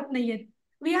शेअर करत नाहीयेत.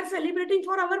 We are celebrating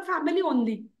for our family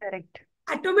only. Correct.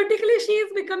 Automatically she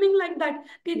is becoming like that.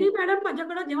 तिने मॅडम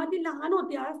माझ्याकडे जेव्हा ती लहान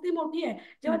होती, आज ती मोठी आहे,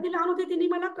 जेव्हा ती लहान होती तिने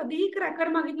मला कधीही क्रॅकर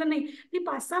मागितलं नाही. ती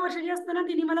 5-6 वर्षाची असताना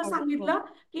तिने मला सांगितलं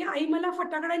की आई मला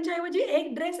फटाकड्यांच्या ऐवजी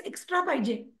एक ड्रेस एक्स्ट्रा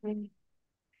पाहिजे,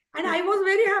 and I was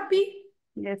very happy.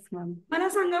 Yes ma'am. मला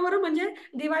सांगा बरं, म्हणजे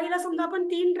दिवाळीला समजा आपण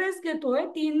 3 ड्रेस घेतोय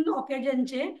 3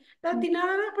 ऑकेजनचे, तर तिला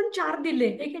आपण 4 दिले,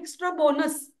 एक एक्स्ट्रा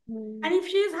बोनस. आणि if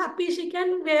she is happy she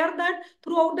can wear that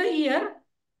through out the year.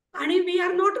 आणि we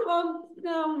are not,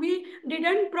 we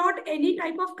didn't brought any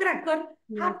type of cracker.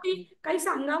 Happy, काही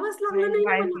सांगावंच लागलं नाही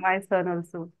ना मला. My son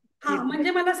also. हा,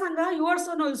 म्हणजे मला सांगा, your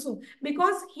son also,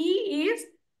 because he is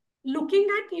looking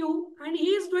at you and he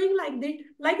is doing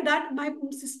like that. My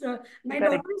sister, my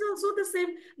correct. daughter is also the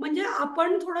same. म्हणजे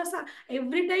आपण थोडासा,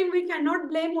 every time we cannot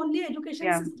blame only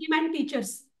education या. system and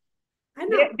teachers, है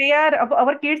ना. They are,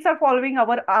 our kids are following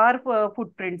our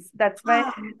footprints. That's why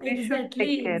हाँ, we should exactly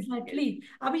take care. Exactly.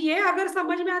 अब ये अगर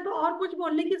समझ में आए तो और कुछ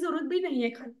बोलने की जरूरत भी नहीं है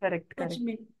करेक्ट सच करेक्ट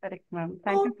में. करेक्ट मैम, तो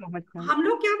thank you so much ma'am. हम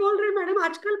लोग क्या बोल रहे हैं मैडम,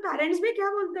 आजकल पेरेंट्स भी क्या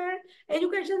बोलते हैं,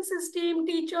 education system,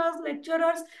 teachers,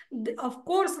 lecturers, of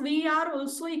course we are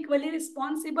also equally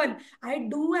responsible. I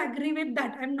do agree with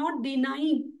that, I am not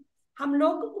denying, हम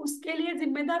लोग उसके लिए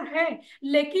जिम्मेदार है.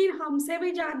 लेकिन हमसे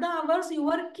भी ज्यादा hours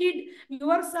your kid,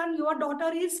 your son, your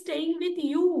daughter is staying with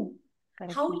you.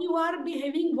 How you are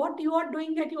behaving, what you are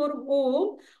doing at your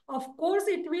home, of course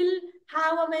it will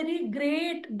have a very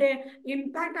great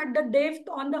impact at the depth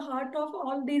on the heart of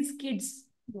all these kids.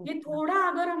 ये थोड़ा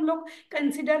अगर हम लोग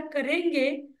consider करेंगे,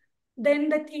 then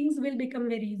the things will become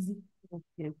very easy.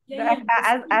 Okay. यही है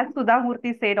बस. As Sudha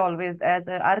Murthy said always,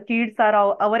 as our kids are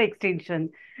our extension.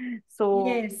 So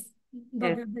Yes.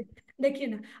 yes, देखिए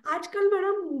ना, आजकल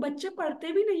मैडम बच्चे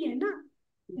पढ़ते भी नहीं है ना.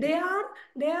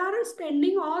 They are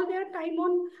spending all their time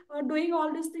on doing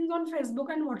all these things on Facebook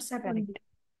and WhatsApp only. correct.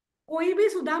 कोई भी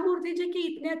सुधा मूर्ति जी की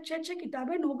इतने अच्छे अच्छे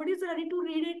किताबें, nobody is ready to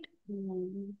read it,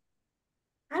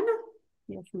 है ना.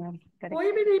 Yes ma'am, correct.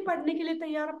 कोई भी नहीं पढ़ने के लिए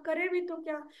तैयार, अब करे भी तो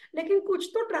क्या. लेकिन कुछ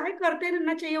तो ट्राई करते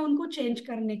रहना चाहिए उनको चेंज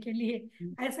करने के लिए,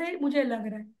 ऐसे मुझे लग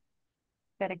रहा है.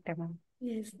 Correct ma'am.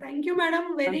 Yes, thank you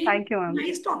madam, very Thank you ma'am.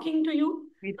 Nice talking to you.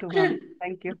 Me too ma'am.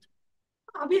 Thank you.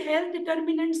 अभी हेल्थ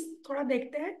डिटर्मिनेंट्स थोड़ा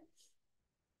देखते हैं.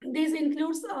 This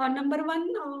includes number 1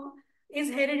 is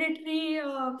hereditary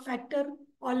factor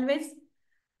always,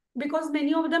 because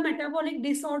many of the metabolic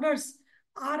disorders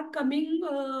are coming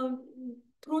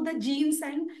through the genes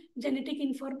and genetic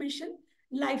information.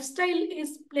 Lifestyle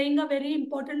is playing a very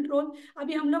important role.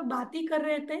 अभी हम लोग बात ही कर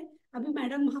रहे थे, अभी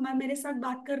मैडम हमारे मेरे साथ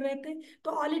बात कर रहे थे,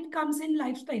 तो all it comes in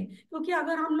lifestyle. क्योंकि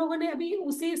अगर हम लोगों ने अभी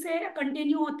उसी से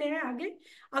कंटिन्यू होते हैं आगे,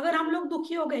 अगर हम लोग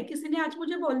दुखी हो गए, किसी ने आज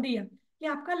मुझे बोल दिया कि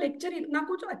आपका लेक्चर इतना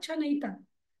कुछ अच्छा नहीं था,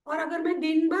 और अगर मैं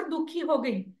दिन भर दुखी हो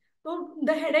गई, तो the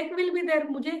headache will be there.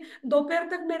 मुझे दोपहर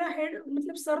तक मेरा हेड,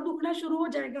 मतलब सर दुखना शुरू हो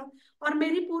जाएगा, और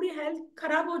मेरी पूरी हेल्थ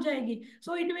खराब हो जाएगी.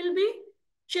 So it will be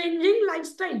changing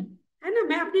lifestyle, है ना.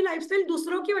 मैं अपनी लाइफस्टाइल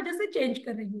दूसरों की वजह से चेंज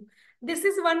कर रही हूँ. This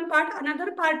is one part. Another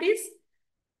part is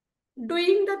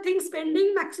doing the thing,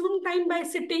 spending maximum time bye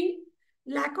sitting,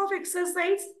 lack of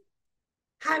exercise,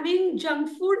 having junk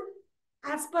food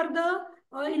as per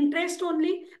the interest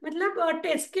only. मतलब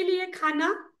टेस्ट के लिए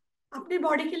खाना, अपने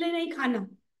बॉडी के लिए नहीं खाना.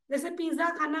 जैसे पिज्जा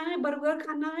खाना है, बर्गर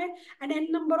खाना है, and N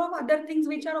number of other things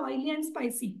which are oily and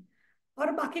spicy,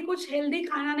 और बाकी कुछ हेल्दी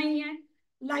खाना नहीं है।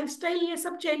 लाइफस्टाइल ये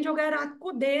सब चेंज हो गया, रात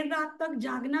को देर रात तक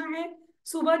जागना है,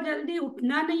 सुबह जल्दी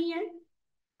उठना नहीं है,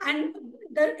 and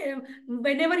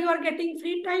whenever you are getting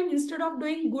free time, instead of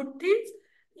doing good things,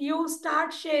 you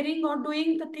start sharing or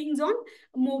doing the things on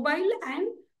mobile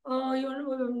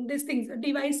and these things,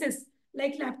 devices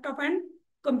like laptop and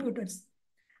computers.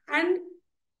 And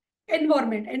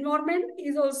environment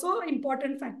is also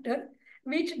important factor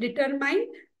which determine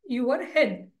your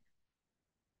health.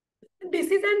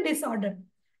 Disease and disorder,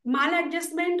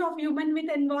 maladjustment of human with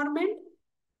environment,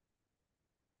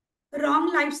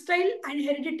 wrong lifestyle, and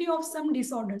heredity of some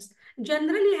disorders.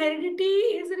 Generally, heredity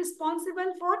is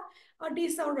responsible for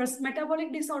disorders,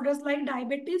 metabolic disorders like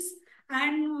diabetes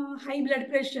and high blood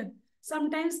pressure,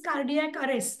 sometimes cardiac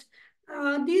arrest.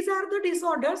 These are the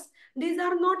disorders. These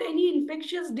are not any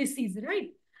infectious disease, right?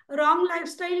 Wrong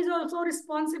lifestyle is also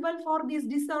responsible for these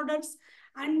disorders,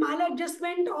 and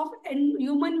maladjustment of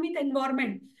human with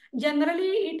environment.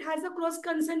 Generally, it has a close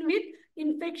concern with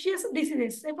infectious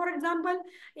diseases. Say, for example,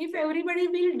 if everybody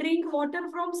will drink water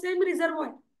from same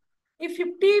reservoir, if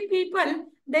 50 people,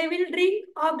 they will drink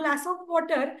a glass of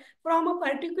water from a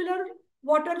particular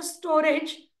water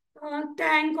storage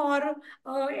tank or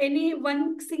any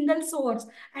one single source,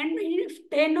 and if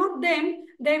 10 of them,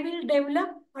 they will develop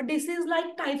a disease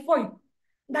like typhoid.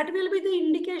 That will be the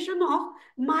indication of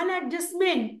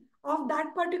maladjustment of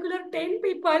that particular 10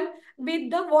 people with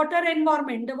the water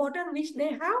environment, the water which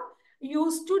they have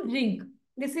used to drink.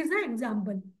 This is an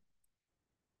example.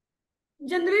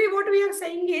 Generally, what we are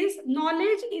saying is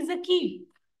knowledge is a key.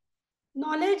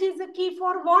 Knowledge is the key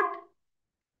for what?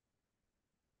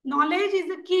 Knowledge is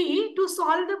the key to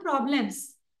solve the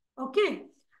problems. Okay.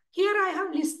 Here I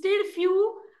have listed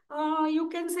few, you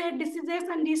can say diseases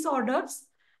and disorders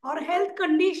or health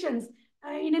conditions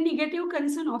in a negative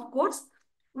concern, of course,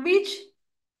 which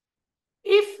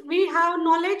if we have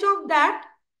knowledge of that,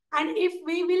 and if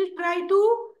we will try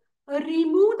to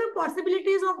remove the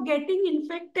possibilities of getting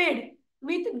infected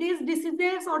with these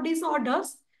diseases or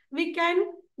disorders, we can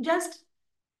just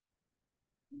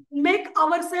make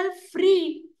ourselves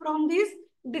free from these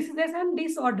diseases and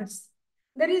disorders.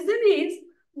 The reason is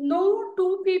no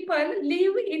two people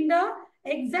live in the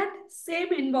exact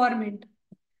same environment.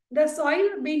 The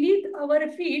soil beneath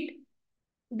our feet,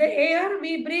 the air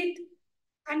we breathe,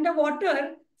 and the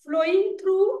water flowing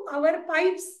through our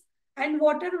pipes and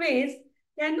waterways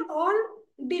can all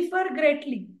differ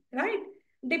greatly, right?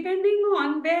 Depending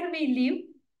on where we live.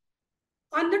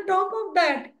 On the top of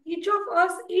that, each of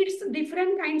us eats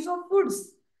different kinds of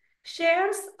foods,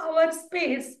 shares our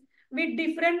space with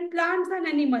different plants and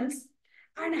animals,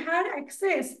 and had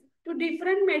access to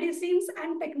different medicines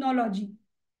and technology.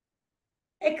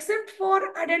 Except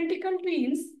for identical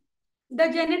twins, the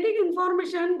genetic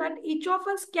information that each of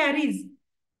us carries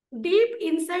deep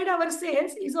inside our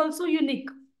cells is also unique.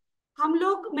 हम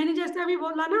लोग, मैंने जैसे अभी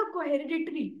बोला ना आपको,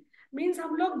 hereditary means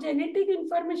हम लोग जेनेटिक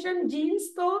इंफॉर्मेशन जीन्स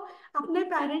तो अपने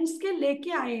पेरेंट्स के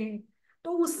लेके आए हैं,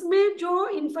 तो उसमें जो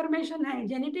इंफॉर्मेशन है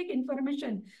genetic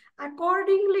information,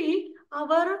 accordingly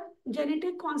our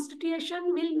genetic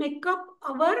constitution will make up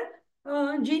our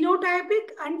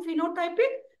genotypic and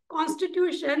phenotypic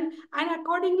constitution, and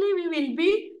accordingly we will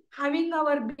be having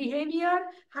our behavior,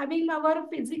 having our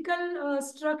physical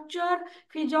structure,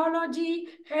 physiology,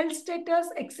 health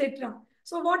status, etc.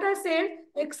 So what I said,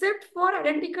 except for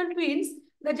identical twins,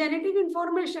 the genetic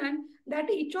information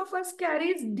that each of us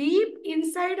carries deep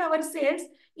inside our cells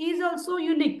is also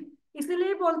unique.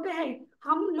 इसलिए बोलते हैं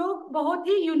हम लोग बहुत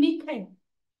ही unique है,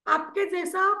 आपके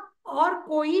जैसा और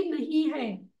कोई नहीं है.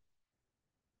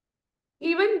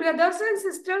 Even brothers and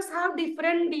sisters have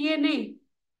different DNA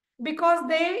because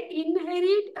they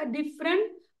inherit a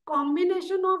different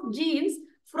combination of genes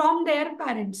from their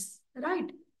parents,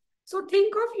 right? So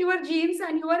think of your genes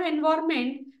and your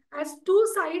environment as two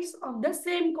sides of the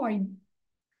same coin.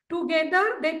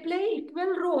 Together, they play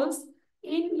equal roles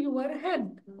in your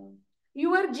health.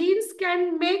 Your genes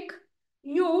can make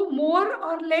you more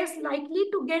or less likely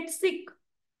to get sick.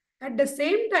 At the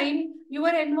same time,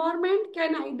 your environment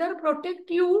can either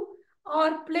protect you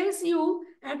or place you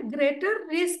at greater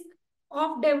risk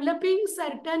of developing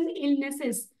certain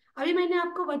illnesses. अभी मैंने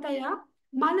आपको बताया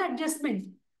माल adjustment.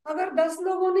 अगर 10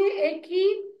 लोगों ने एक ही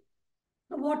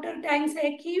water tank से,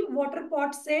 एक ही वाटर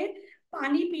पॉट से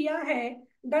पानी पिया है,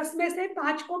 10 में से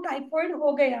 5 को टाइफाइड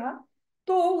हो गया,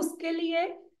 तो उसके लिए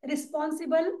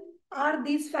responsible are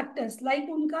these factors like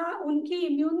उनकी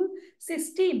immune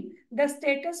system, the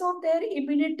status of their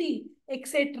immunity,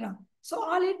 etc. So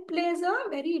all it plays a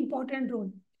very important role.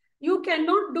 You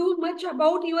cannot do much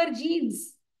about your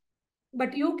genes,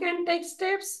 but you can take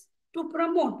steps to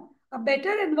promote a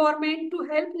better environment to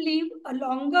help live a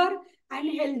longer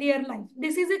and healthier life.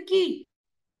 This is a key.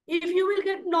 If you will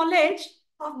get knowledge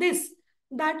of this,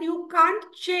 that you can't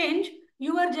change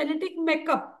your genetic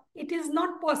makeup, it is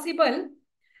not possible,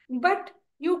 but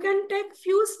you can take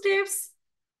few steps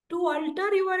to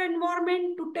alter your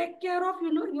environment, to take care of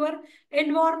your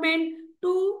environment,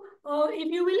 to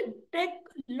if you will take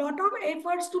lot of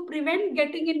efforts to prevent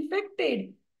getting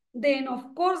infected, then of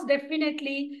course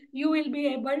definitely you will be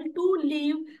able to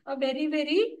live a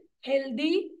very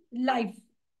healthy life.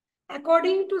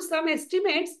 According to some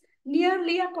estimates,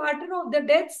 nearly a quarter of the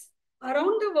deaths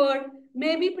around the world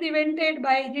may be prevented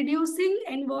by reducing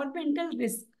environmental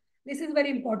risk. This is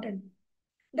very important.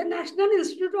 The National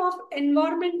Institute of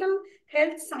Environmental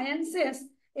Health Sciences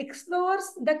explores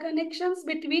the connections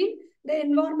between the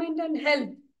environment and health.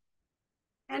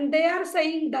 And they are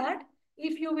saying that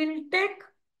if you will take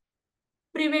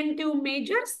preventive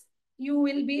measures, you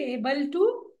will be able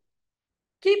to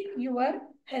keep your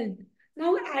health.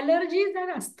 Now, allergies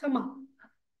and asthma.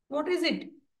 What is it?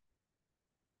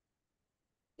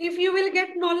 If you will get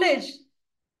knowledge,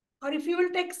 or if you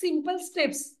will take simple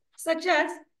steps such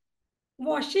as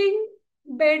washing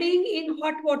bedding in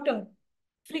hot water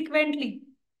frequently,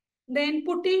 then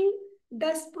putting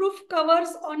dust-proof covers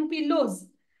on pillows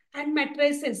and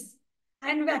mattresses,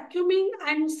 and vacuuming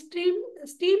and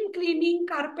steam cleaning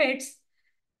carpets,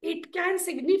 it can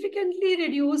significantly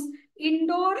reduce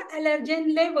indoor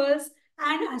allergen levels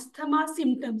and asthma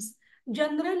symptoms.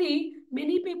 Generally,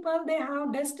 many people, they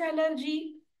have dust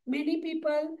allergy. Many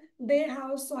people, they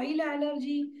have soil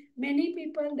allergy. Many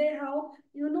people, they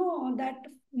have, that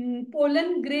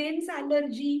pollen grains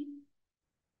allergy.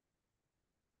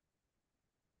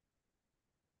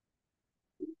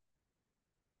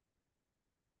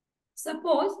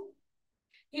 Suppose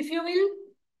if you will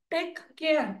take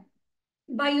care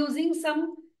by using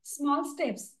some small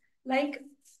steps like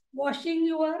washing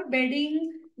your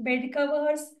bedding, bed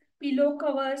covers, pillow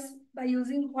covers by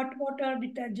using hot water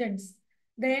detergents.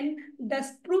 Then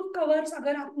dust-proof covers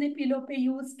अगर आपने pillow पे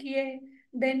use किए,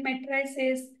 then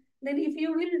mattresses. Then if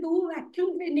you will do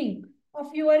vacuum cleaning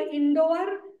of your indoor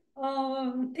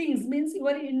things, means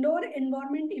your indoor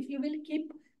environment, if you will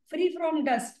keep free from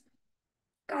dust,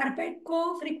 carpet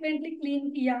को frequently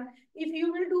clean किया. If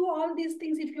you will do all these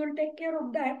things, if you will take care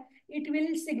of that, it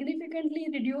will significantly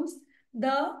reduce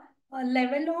the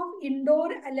level of indoor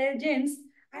allergens,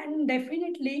 and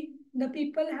definitely the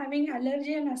people having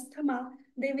allergy and asthma,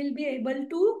 they will be able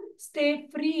to stay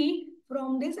free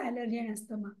from this allergy and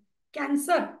asthma.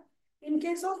 Cancer. In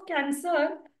case of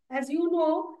cancer, as you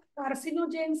know,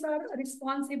 carcinogens are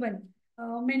responsible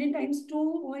many times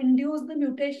to induce the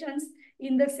mutations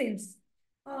in the cells.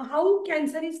 How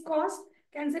cancer is caused?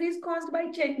 Cancer is caused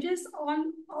by changes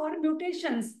on or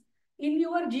mutations in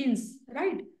your genes,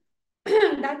 right?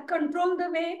 That control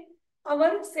the way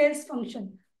our cells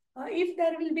function. If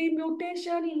there will be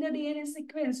mutation in the DNA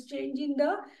sequence, change in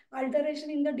the alteration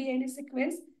in the DNA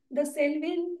sequence, the cell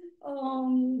will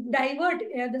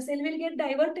the cell will get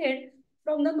diverted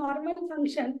from the normal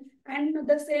function, and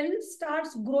the cell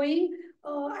starts growing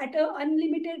at an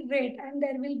unlimited rate, and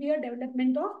there will be a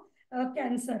development of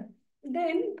cancer.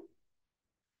 Then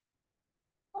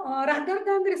rather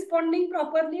than responding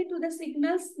properly to the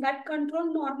signals that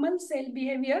control normal cell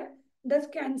behavior, the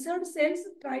cancer cells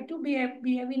try to behave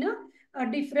in a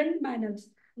different manner.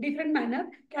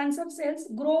 Cancer cells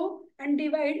grow and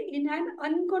divide in an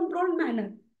uncontrolled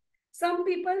manner. Some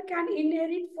people can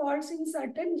inherit faults in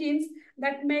certain genes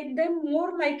that make them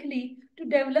more likely to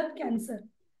develop cancer.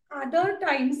 Other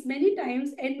times, many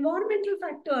times, environmental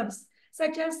factors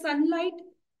such as sunlight,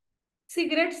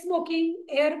 cigarette smoking,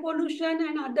 air pollution,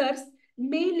 and others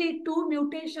may lead to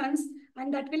mutations,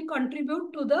 and that will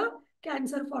contribute to the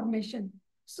cancer formation.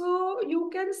 So you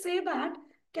can say that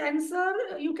cancer,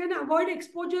 you can avoid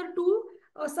exposure to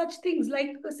such things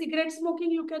like cigarette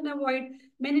smoking, you can avoid.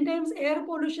 Many times air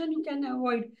pollution you can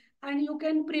avoid, and you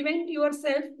can prevent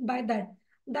yourself by that.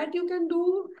 That you can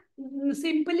do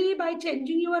simply by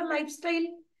changing your lifestyle,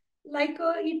 like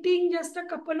eating just a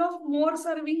couple of more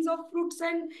servings of fruits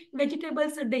and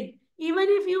vegetables a day. Even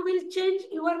if you will change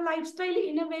your lifestyle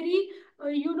in a very,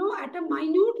 at a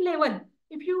minute level,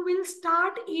 if you will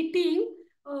start eating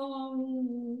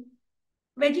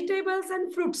vegetables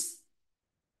and fruits,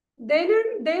 then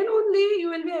only you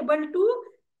will be able to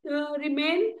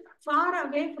remain far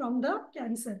away from the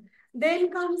cancer.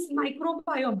 Then comes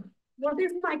microbiome. What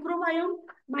is microbiome?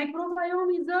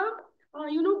 Microbiome is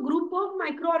a group of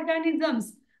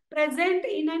microorganisms present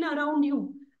in and around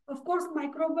you. Of course,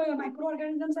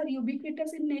 microorganisms are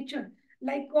ubiquitous in nature.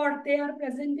 Like God, they are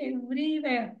present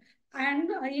everywhere and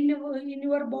in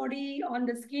your body, on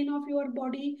the skin of your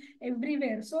body,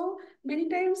 everywhere. So many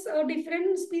times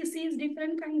different species,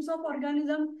 different kinds of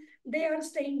organisms, they are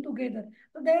staying together.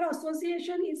 So their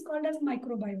association is called as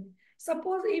microbiome.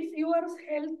 Suppose if your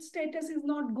health status is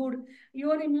not good,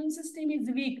 your immune system is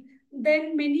weak,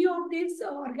 then many of these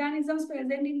organisms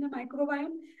present in the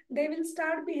microbiome, they will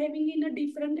start behaving in a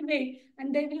different way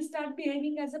and they will start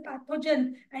behaving as a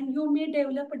pathogen and you may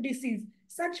develop a disease.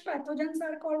 Such pathogens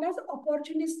are called as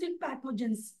opportunistic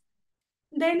pathogens.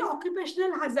 Then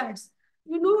occupational hazards.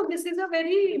 You know, this is a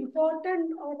very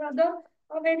important or rather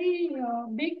a very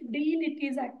big deal it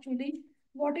is actually.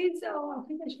 What is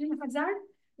occupational hazard?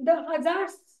 The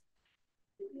hazards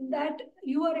that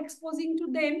you are exposing to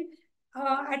them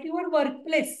at your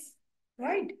workplace,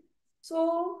 right?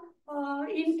 So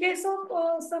in case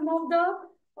of some of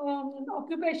the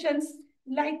occupations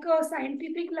like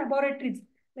scientific laboratories,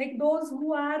 like those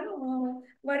who are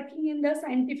working in the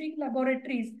scientific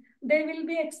laboratories, they will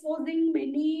be exposing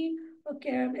many,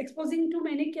 exposing to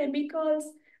many chemicals,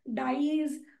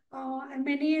 dyes, and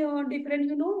many different,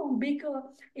 you know, big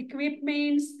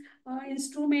equipments,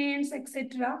 instruments,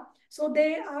 etc. So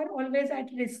they are always at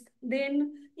risk.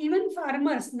 Then even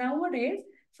farmers nowadays,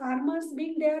 farmers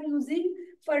being they are using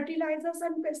fertilizers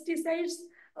and pesticides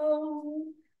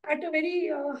at a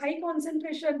very high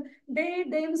concentration. They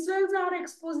themselves are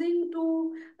exposing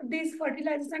to these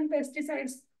fertilizers and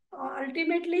pesticides.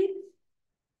 Ultimately,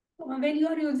 when you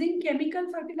are using chemical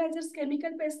fertilizers,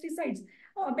 chemical pesticides,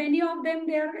 many of them,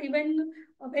 they are even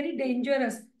very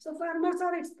dangerous. So farmers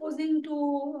are exposing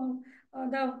to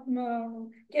the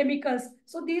chemicals.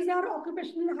 So these are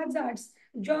occupational hazards,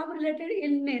 job related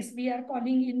illness, we are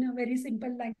calling in a very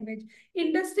simple language.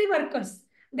 Industry workers,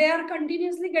 they are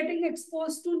continuously getting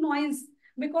exposed to noise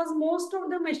because most of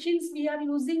the machines we are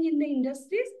using in the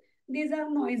industries, these are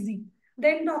noisy.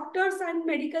 Then doctors and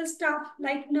medical staff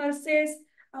like nurses,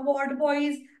 ward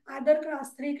boys, other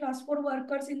class 3, class 4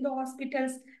 workers in the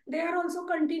hospitals, they are also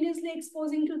continuously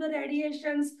exposing to the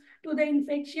radiations, to the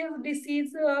infectious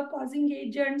disease causing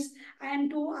agents, and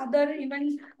to other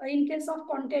even in case of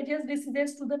contagious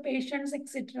diseases to the patients,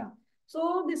 etc.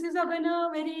 So this is again a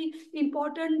very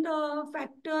important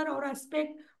factor or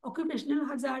aspect, occupational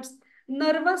hazards.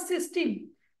 Nervous system.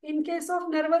 In case of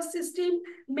nervous system,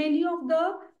 many of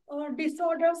the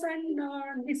disorders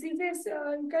and diseases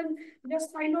you can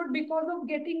just find out because of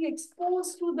getting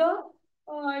exposed to the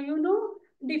you know,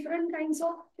 different kinds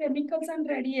of chemicals and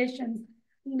radiations.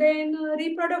 Then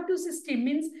reproductive system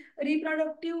means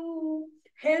reproductive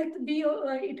health be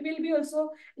it will be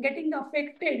also getting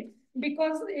affected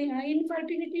because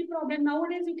infertility problem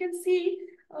nowadays you can see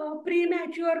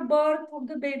premature birth of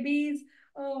the babies,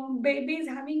 babies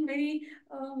having very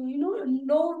you know,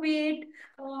 low weight,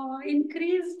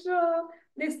 increased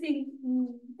this thing,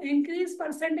 increased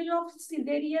percentage of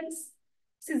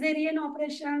cesarean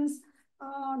operations,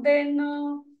 then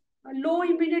low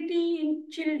immunity in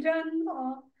children,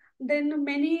 then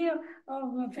many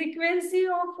frequency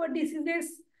of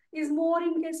diseases is more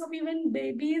in case of even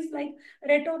babies, like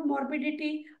rate of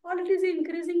morbidity, all it is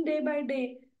increasing day by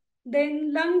day.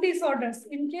 Then lung disorders.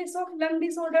 In case of lung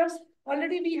disorders,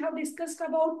 already we have discussed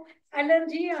about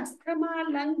allergy, asthma,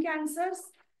 lung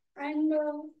cancers, and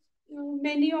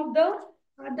many of the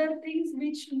other things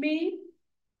which may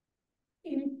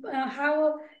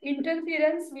have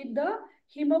interference with the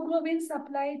hemoglobin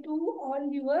supply to all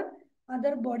your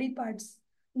other body parts.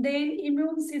 Then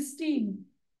immune system.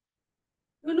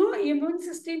 You know, immune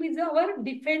system is our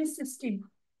defense system.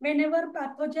 Whenever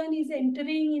pathogen is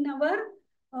entering in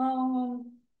our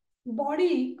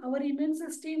body, our immune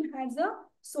system has a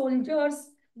soldiers,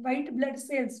 white blood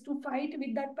cells to fight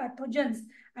with that pathogens.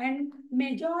 And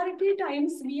majority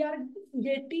times we are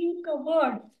getting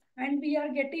covered and we are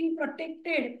getting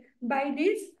protected by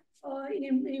these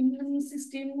immune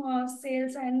system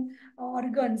cells and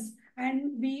organs,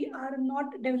 and we are not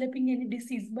developing any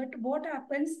disease. But what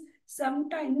happens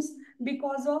sometimes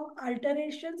because of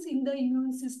alterations in the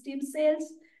immune system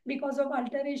cells, because of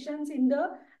alterations in the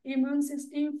immune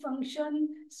system function,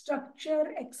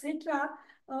 structure, etc.,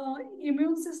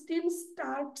 immune system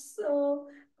starts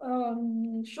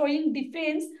showing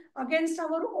defense against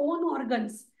our own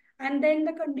organs, and then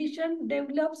the condition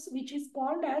develops which is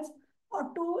called as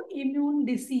autoimmune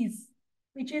disease,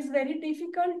 which is very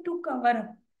difficult to cover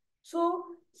up. So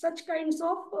such kinds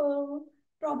of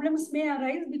problems may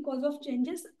arise because of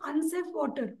changes. Unsafe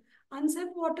water.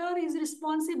 Unsafe water is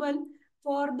responsible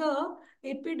for the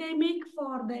epidemic,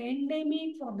 for the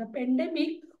endemic, for the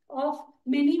pandemic of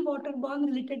many waterborne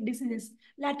related diseases.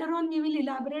 Later on, we will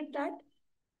elaborate that.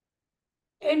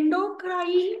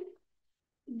 Endocrine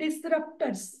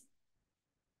disruptors.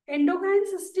 Endocrine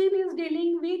system is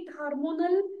dealing with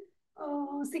hormonal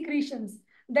secretions.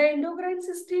 The endocrine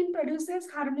system produces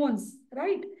hormones,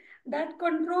 right, that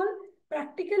control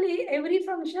practically every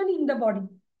function in the body,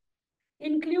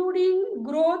 including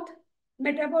growth,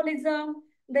 metabolism,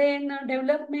 then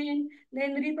development,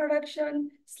 then reproduction,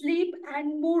 sleep,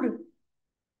 and mood.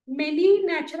 Many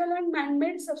natural and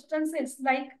man-made substances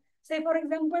like, say for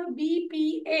example,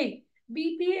 BPA.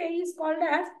 BPA is called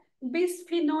as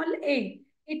bisphenol A.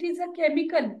 It is a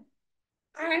chemical,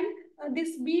 and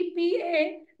this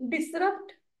BPA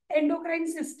disrupt endocrine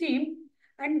system,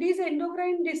 and these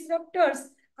endocrine disruptors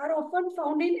are often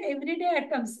found in everyday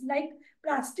items like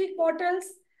plastic bottles,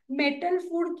 metal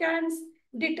food cans,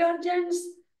 detergents,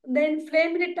 then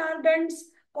flame retardants,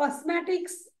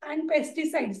 cosmetics, and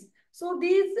pesticides. So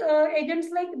these agents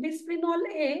like bisphenol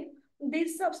A,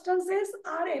 these substances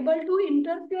are able to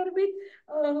interfere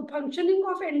with functioning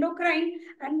of endocrine,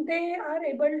 and they are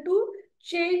able to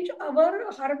change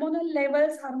our hormonal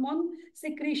levels, hormone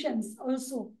secretions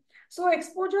also. So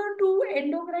exposure to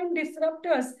endocrine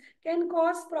disruptors can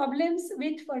cause problems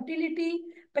with fertility,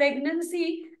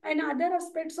 pregnancy, and other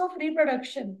aspects of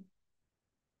reproduction.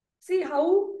 See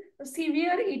how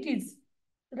severe it is,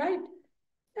 right?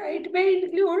 It may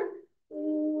include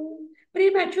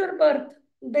premature birth,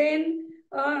 then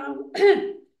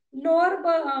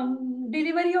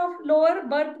delivery of lower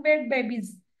birth weight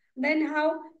babies, then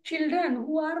have children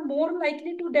who are more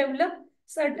likely to develop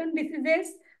certain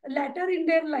diseases later in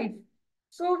their life.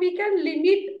 So we can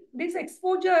limit this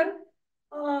exposure.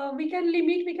 We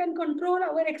can control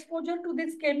our exposure to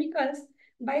these chemicals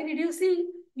by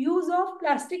reducing use of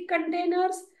plastic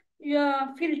containers,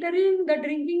 filtering the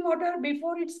drinking water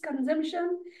before its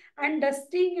consumption, and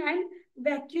dusting and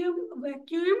vacuum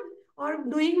or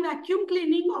doing vacuum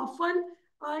cleaning often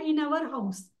in our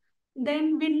house.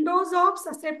 Then windows of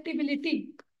susceptibility.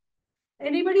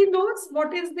 Anybody knows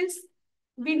what is this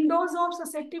windows of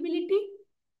susceptibility?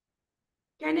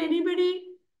 Can anybody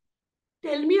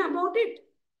tell me about it?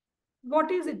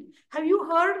 What is it? Have you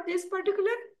heard this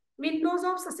particular windows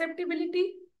of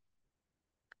susceptibility?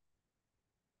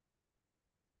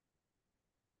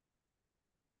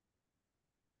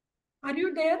 Are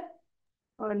you there?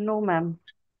 No, ma'am.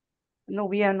 No,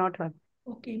 we are not heard.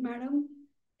 Okay, madam.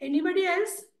 Anybody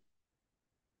else?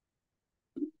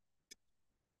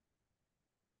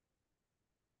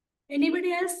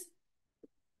 Anybody else?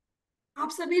 आप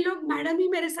सभी लोग madam ही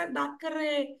मेरे साथ बात कर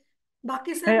रहे हैं,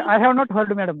 बाकी Hey, सब I have not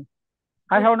heard, madam.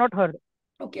 I have not heard.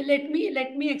 Okay, let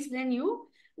me explain you.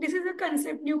 This is a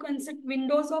concept, new concept,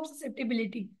 windows of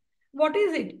susceptibility. What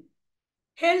is it?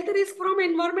 Health risk from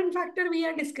environment factor we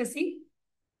are discussing,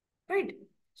 right?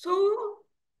 So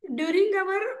during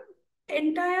our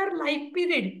entire life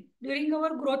period, during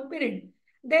our growth period,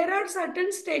 there are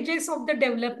certain stages of the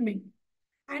development,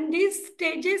 and these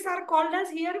stages are called as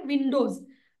here windows,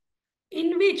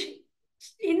 in which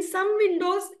in some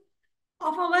windows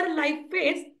of our life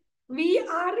phase, we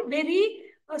are very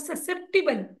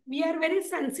susceptible, we are very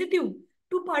sensitive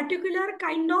to particular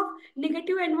kind of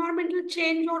negative environmental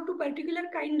change or to particular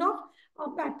kind of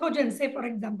pathogens. Say for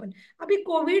example, अभी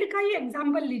Covid का ही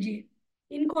example लीजिए.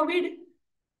 इन Covid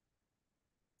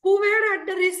who were at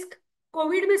the risk?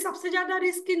 Covid में सबसे ज्यादा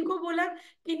risk किनको बोला,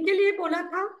 किनके लिए बोला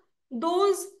था?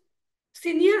 Those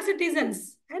सीनियर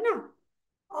सिटीजन्स, है ना,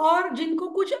 और जिनको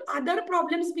कुछ अदर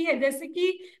प्रॉब्लम्स भी है, जैसे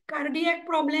कि कार्डियक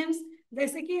प्रॉब्लम्स,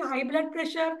 जैसे कि हाई ब्लड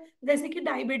प्रेशर, जैसे कि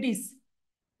diabetes,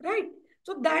 right?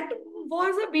 So that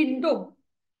was a window.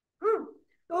 हाँ,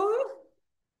 तो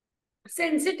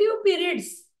sensitive periods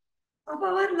of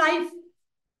our life,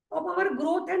 of our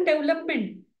growth and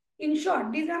development, in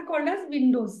short, these are called as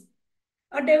windows.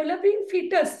 A developing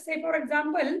fetus, say for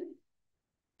example,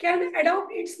 can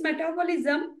adopt its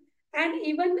metabolism and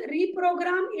even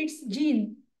reprogram its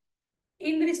gene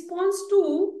in response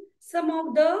to some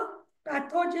of the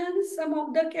pathogens, some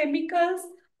of the chemicals,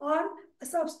 or a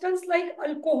substance like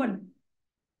alcohol.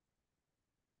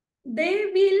 They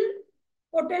will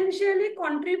potentially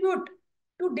contribute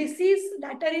to disease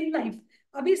later in life.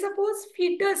 अभी suppose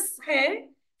foetus है,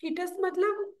 foetus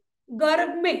मतलब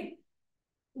गर्भ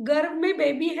में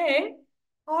baby है,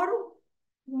 और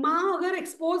माँ अगर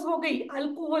expose हो गई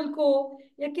अल्कोहल को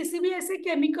या किसी भी ऐसे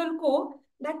केमिकल को,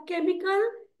 that chemical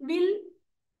will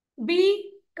be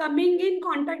coming in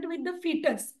contact with the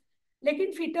foetus.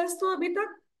 लेकिन फीटस तो अभी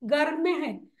तक गर्भ में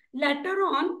है. Later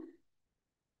on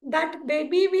that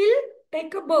baby will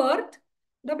take a birth,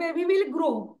 the baby will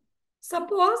grow.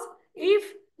 Suppose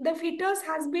if the fetus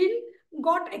has been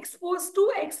got exposed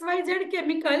to XYZ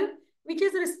chemical which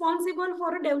is responsible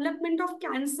for a development of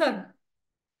cancer.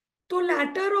 तो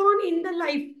later on in the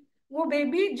life वो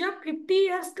baby जब 50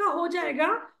 years का हो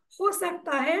जाएगा, हो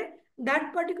सकता है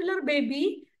that particular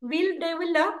baby will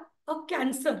develop a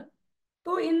cancer.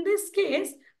 So in this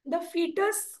case, the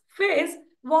fetus phase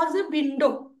was a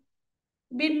window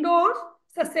of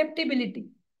susceptibility.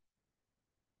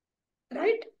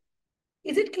 Right?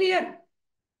 Is it clear?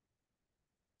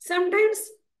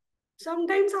 Sometimes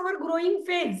our growing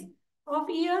phase of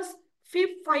years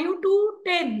 5 to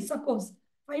 10, suppose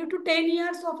 5 to 10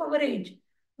 years of our age,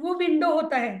 वो window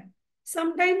होता है.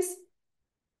 Sometimes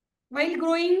while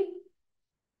growing,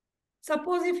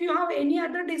 suppose if you have any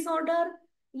other disorder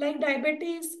like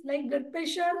diabetes, like blood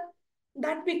pressure,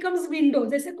 that becomes window.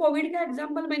 जैसे Covid का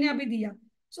example मैंने अभी दिया.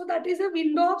 So that is a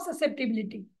window of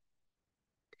susceptibility.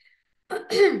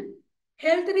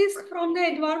 Health risk from the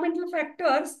environmental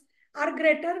factors are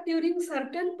greater during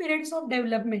certain periods of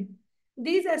development.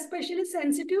 These especially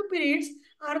sensitive periods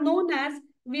are known as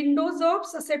windows of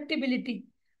susceptibility.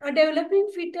 A developing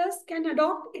fetus can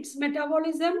adopt its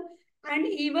metabolism and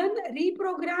even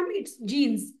reprogram its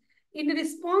genes in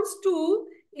response to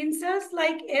insults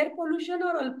like air pollution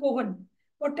or alcohol,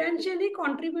 potentially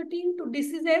contributing to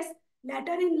diseases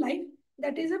later in life.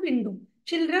 That is a window.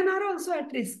 Children are also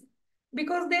at risk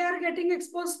because they are getting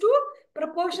exposed to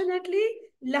proportionately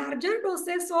larger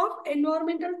doses of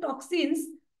environmental toxins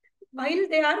while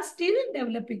they are still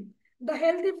developing. The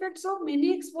health effects of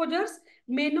many exposures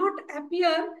may not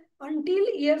appear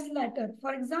until years later.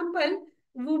 For example,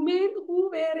 women who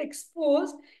were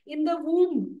exposed in the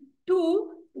womb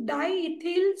to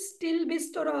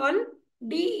diethylstilbestrol,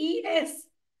 DES,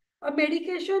 a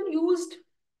medication used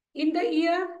in the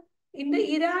era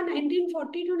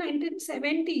 1940 to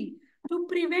 1970 to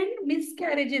prevent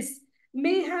miscarriages,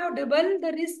 may have double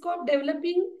the risk of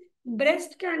developing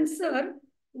breast cancer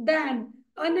than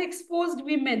unexposed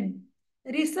women.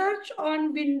 Research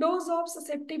on windows of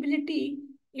susceptibility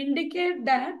indicate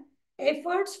that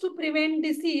efforts to prevent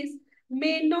disease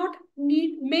may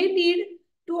need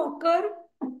to occur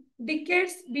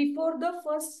decades before the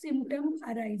first symptom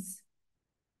arise.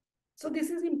 So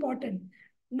this is important.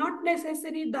 Not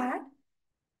necessary that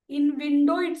in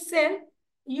window itself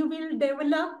you will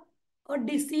develop a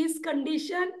disease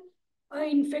condition, an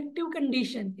infective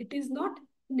condition. It is not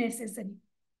necessary.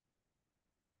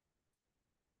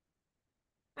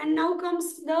 And now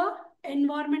comes the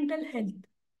environmental health.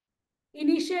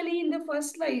 Initially in the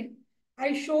first slide,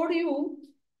 I showed you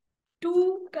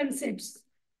two concepts,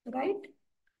 right?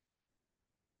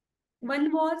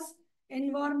 One was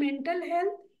environmental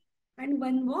health and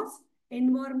one was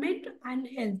environment and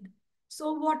health.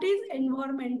 So what is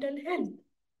environmental health?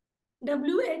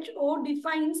 WHO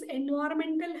defines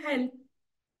environmental health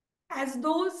as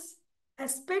those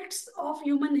aspects of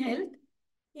human health,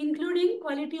 including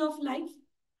quality of life,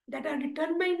 that are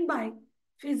determined by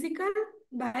physical,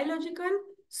 biological,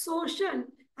 social,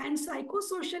 and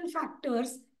psychosocial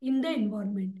factors in the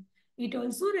environment. It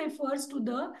also refers to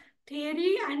the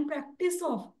theory and practice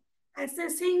of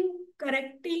assessing,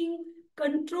 correcting,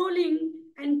 controlling,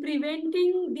 and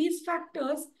preventing these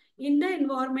factors in the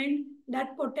environment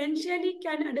that potentially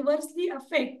can adversely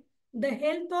affect the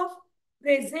health of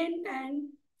present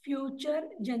and future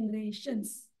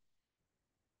generations.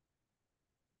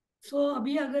 So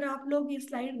अभी अगर आप लोग ये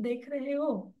slide देख रहे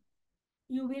हो,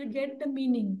 you will get the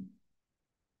meaning.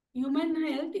 Human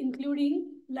health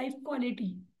including life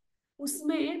quality.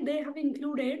 उसमें they have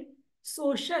included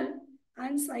social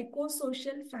and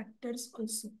psychosocial factors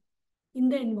also in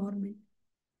the environment.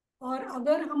 और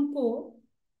अगर हमको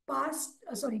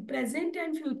present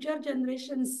and future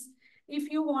generations,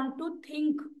 if you want to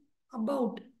think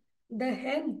about the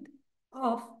health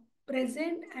of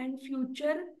present and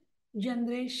future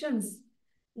generations,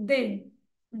 then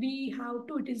we have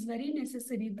to, it is very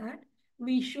necessary that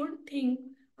we should think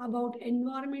about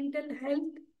environmental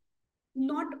health,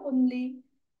 not only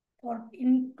for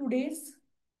in today's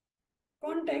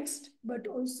context, but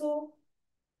also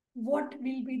what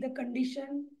will be the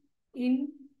condition in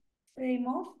frame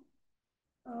of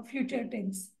future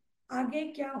tense. आगे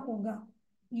क्या होगा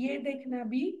ये देखना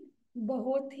भी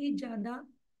बहुत ही ज्यादा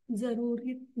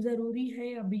जरूरी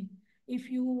है अभी. If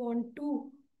you want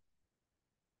to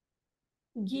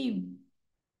give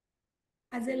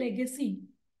as a legacy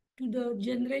to the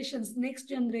generations, next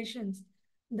generations,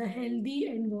 the healthy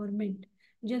environment.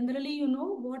 Generally, you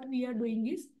know, what we are doing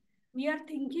is, we are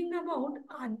thinking about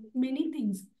many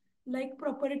things like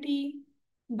property,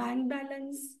 bank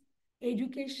balance,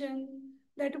 education,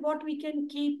 that what we can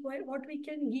keep, what we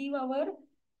can give our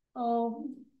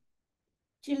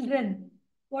children,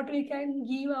 what we can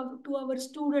give to our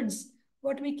students,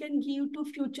 what we can give to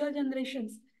future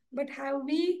generations. But have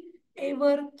we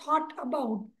ever thought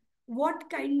about what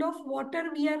kind of water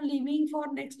we are leaving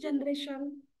for next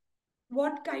generation?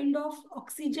 What kind of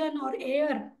oxygen or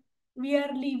air we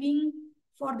are leaving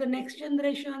for the next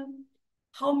generation?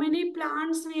 How many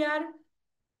plants we are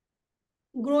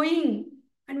growing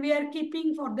and we are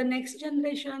keeping for the next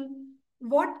generation?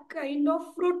 What kind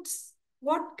of fruits,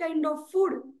 what kind of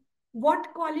food,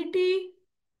 what quality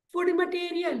food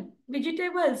material,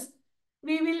 vegetables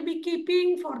we will be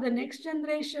keeping for the next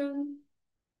generation?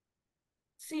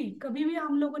 See, कभी भी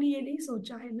हम लोगों ने ये नहीं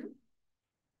सोचा है ना.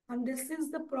 And this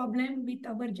is the problem with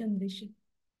our generation.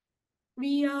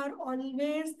 We are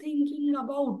always thinking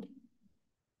about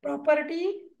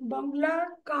property, bungalow,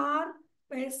 car,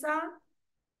 पैसा,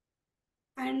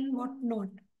 and what not.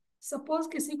 Suppose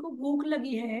किसी को भूख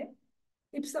लगी है,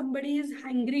 if somebody is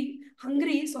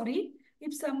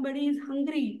if somebody is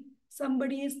hungry,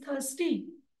 somebody is thirsty,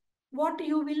 what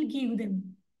you will give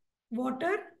them?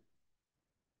 Water,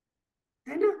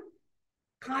 है ना?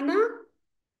 खाना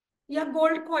या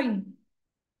गोल्ड कॉइन?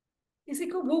 किसी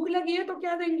को भूख लगी है तो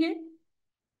क्या देंगे?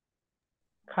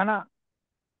 खाना.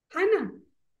 है ना?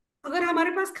 अगर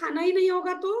हमारे पास खाना ही नहीं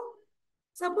होगा तो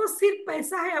सपोज सिर्फ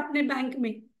पैसा है अपने बैंक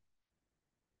में,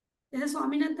 जैसे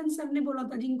स्वामीनाथन सर ने बोला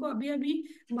था, जिनको अभी अभी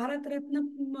भारत रत्न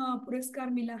पुरस्कार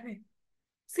मिला है.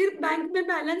 सिर्फ बैंक में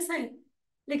बैलेंस है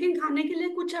लेकिन खाने के लिए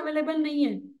कुछ अवेलेबल नहीं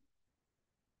है,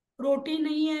 रोटी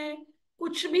नहीं है,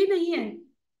 कुछ भी नहीं है,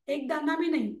 एक दाना भी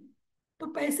नहीं, तो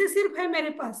पैसे सिर्फ है मेरे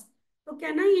पास, तो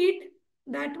can I eat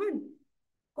that one?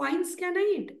 Coins can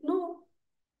I eat? No.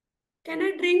 Can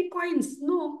I drink coins?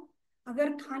 No.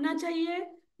 अगर खाना चाहिए,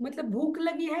 मतलब भूख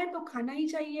लगी है तो खाना ही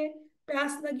चाहिए,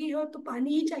 प्यास लगी हो तो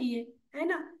पानी ही चाहिए, है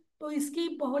ना? तो इसकी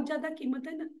बहुत ज्यादा कीमत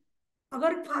है ना.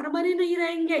 अगर फार्मर ही नहीं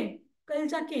रहेंगे कल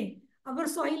जाके, अगर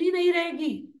सॉइल ही नहीं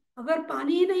रहेगी, अगर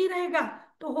पानी ही नहीं रहेगा,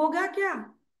 तो होगा क्या?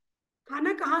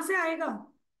 खाना कहाँ से आएगा?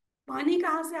 पानी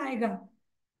कहाँ से आएगा?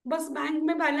 बस बैंक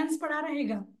में बैलेंस पड़ा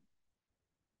रहेगा.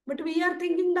 But we are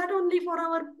thinking that only for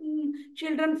our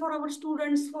children, for our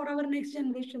students, for our next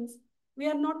generations. We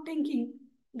are not thinking.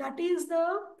 That is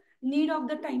the need of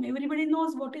the time. Everybody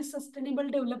knows what is sustainable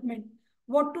development,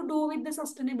 what to do with the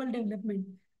sustainable development.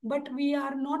 But we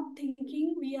are not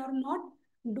thinking, we are not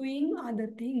doing other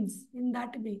things in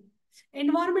that way.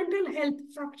 Environmental health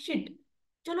fact sheet.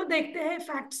 चलो देखते हैं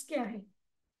facts क्या है.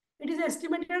 It is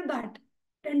estimated that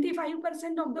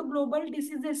 25% of the global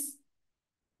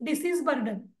disease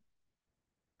burden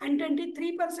and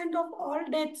 23% of all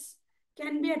deaths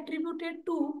can be attributed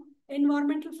to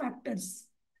environmental factors.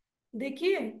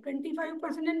 देखिए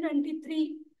 25% and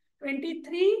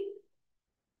 23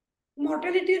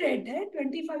 mortality rate है,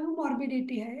 25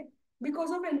 morbidity है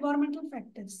because of environmental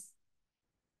factors.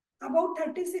 About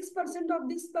 36% of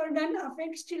this burden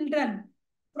affects children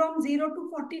from 0 to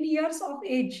 14 years of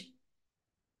age.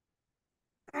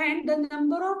 And the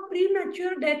number of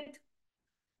premature death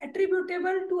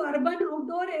attributable to urban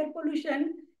outdoor air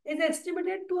pollution is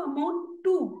estimated to amount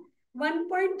to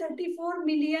 1.34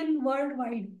 million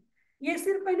worldwide. ये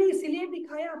सिर्फ मैंने इसीलिए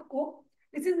दिखाया आपको.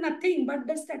 This is nothing but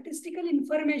the statistical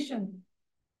information.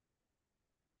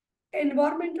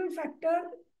 Environmental factor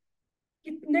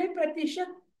कितने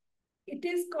प्रतिशत it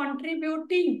is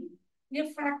contributing, ये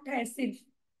fact है सिर्फ.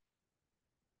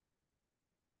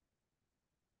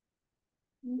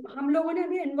 हम लोगों ने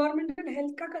अभी environmental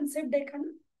health का concept देखा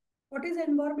ना. What is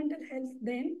environmental health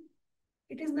then?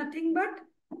 It is nothing but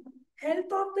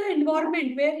health of the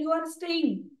environment where you are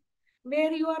staying,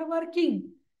 where you are working,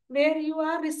 where you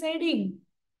are residing.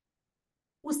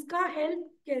 उसका health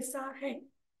कैसा है?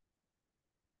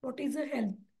 What is the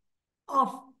health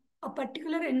of a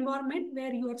particular environment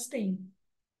where you are staying?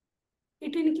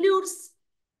 It includes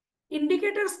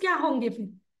indicators. क्या होंगे फिर?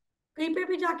 कहीं पे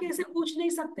भी जाके ऐसे पूछ नहीं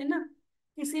सकते ना.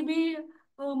 किसी भी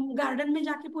गार्डन में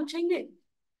जाके पूछेंगे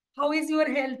how is your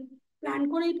health, plant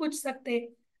को नहीं पूछ सकते,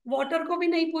 वाटर को भी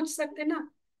नहीं पूछ सकते ना.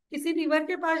 किसी रिवर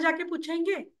के पास जाके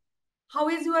पूछेंगे how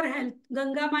is your health,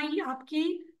 Ganga माई आपकी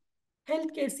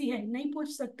हेल्थ कैसी है, नहीं पूछ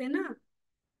सकते ना.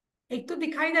 एक तो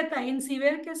दिखाई देता है, in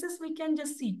severe cases we can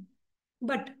just see,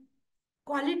 but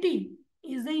quality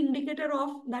is the indicator of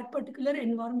that particular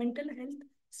environmental health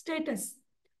status.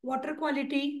 Water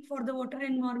quality for the water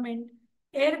environment,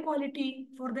 air quality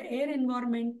for the air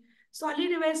environment,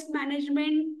 solid waste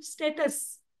management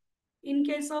status in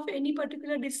case of any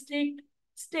particular district,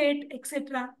 state,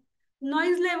 etc.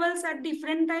 Noise levels at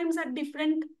different times at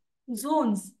different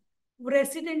zones,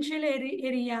 residential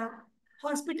area,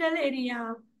 hospital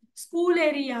area, school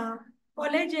area,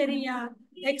 college area,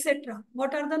 etc.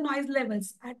 What are the noise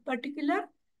levels at particular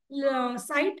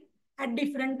site at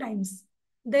different times?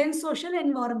 Then social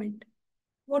environment.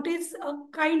 What is a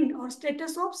kind or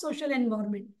status of social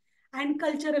environment and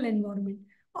cultural environment?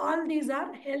 All these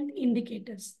are health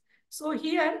indicators. So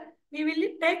here we will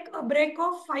take a break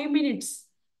of 5 minutes.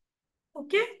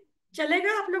 Okay?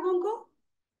 चलेगा आप लोगों को?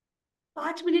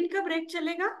 5 minute का break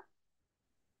चलेगा?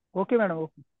 Okay madam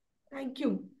okay. Thank you.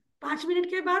 5 minute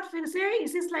के बाद फिर से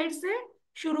इसी स्लाइड से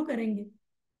शुरू करेंगे।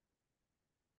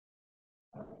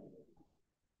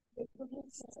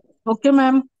 Okay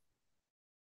ma'am.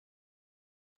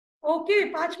 ओके,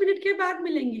 5 मिनट के बाद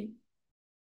मिलेंगे।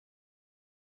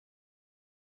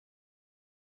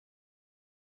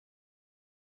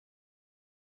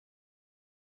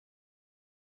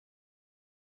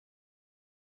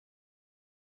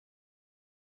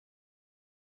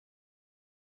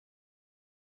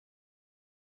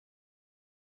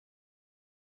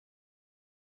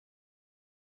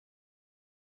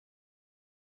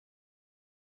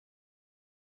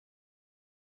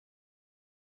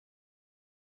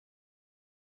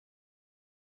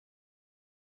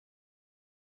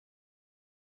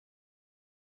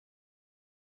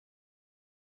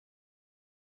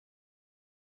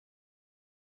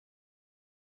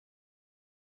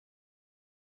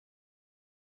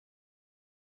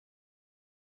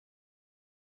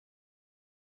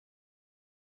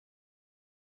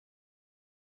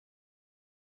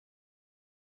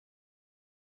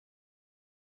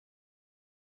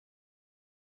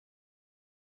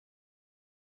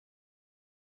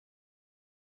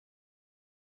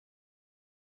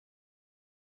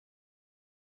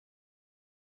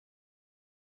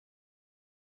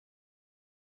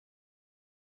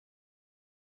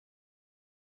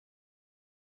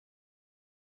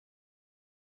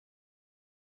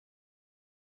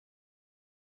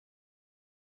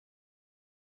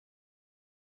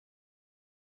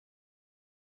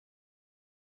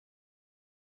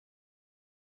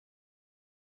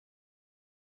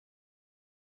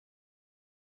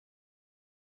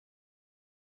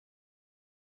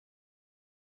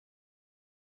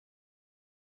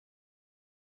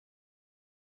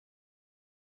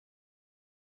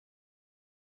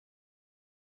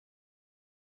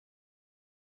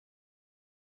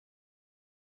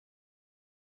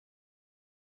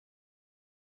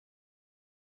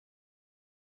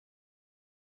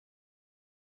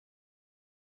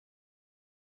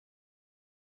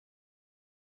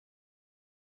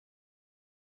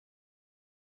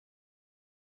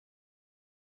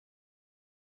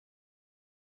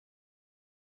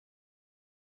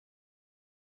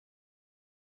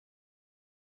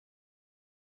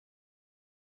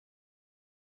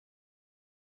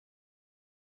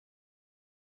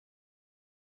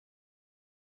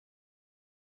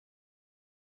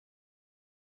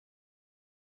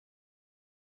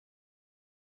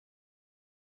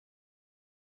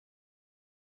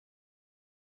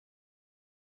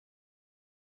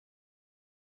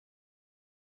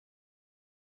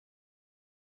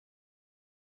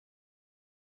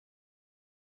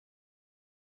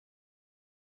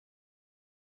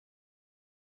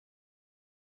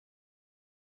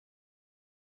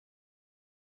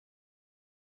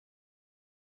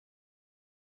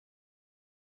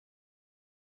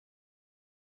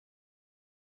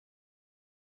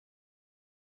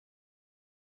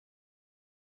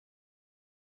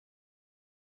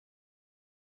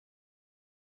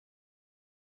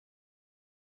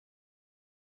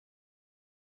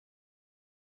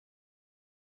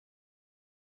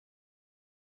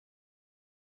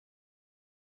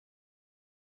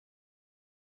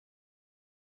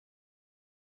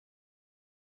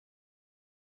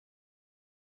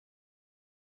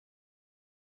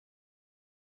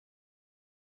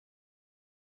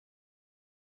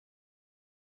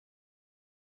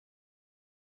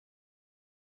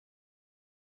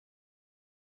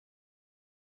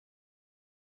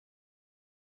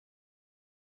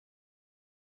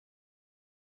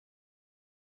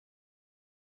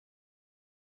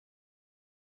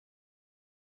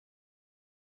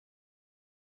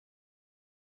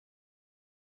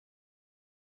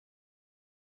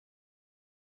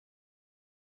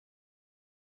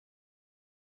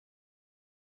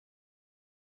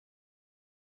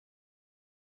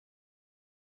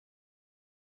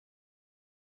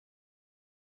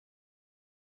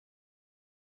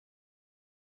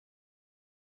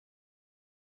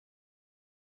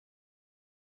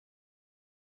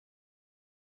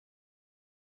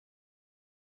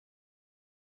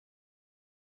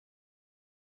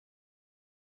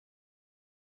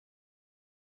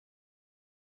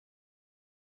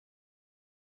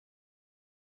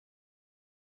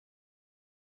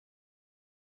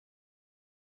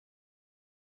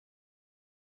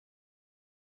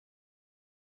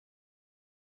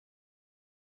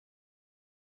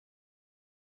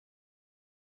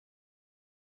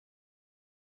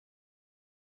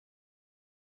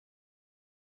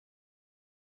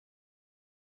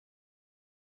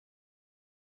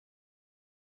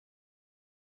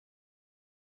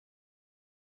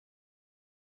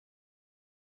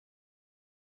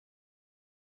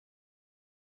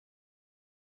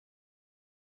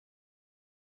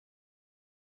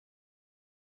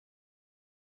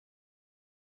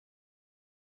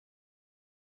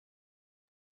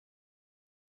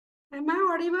 Am I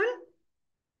audible?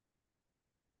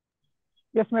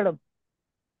 Yes, madam.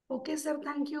 Okay, sir.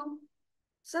 Thank you.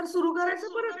 Sir, सुरू करायचं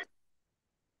परत?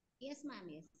 Yes, ma'am.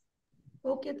 Yes.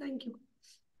 Okay, thank you.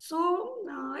 So,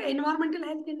 environmental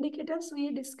health indicators we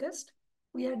had discussed.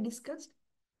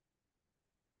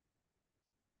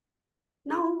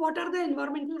 Now, what are the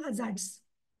environmental hazards?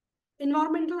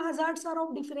 Environmental hazards are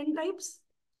of different types: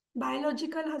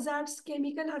 biological hazards,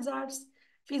 chemical hazards,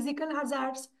 physical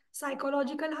hazards,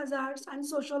 psychological hazards, and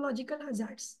sociological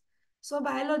hazards. So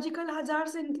biological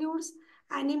hazards includes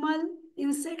animal,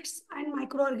 insects, and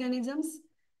microorganisms.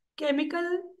 Chemical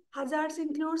hazards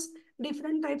includes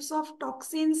different types of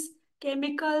toxins,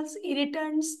 chemicals,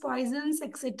 irritants, poisons,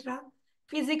 etc.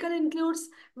 Physical includes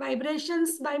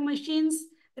vibrations by machines,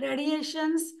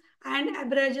 radiations, and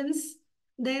abrasions.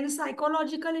 Then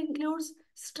psychological includes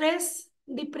stress,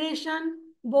 depression,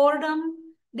 boredom,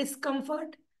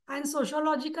 discomfort, and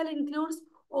sociological includes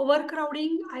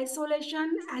overcrowding,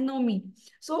 isolation, anomie.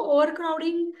 So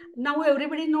overcrowding, now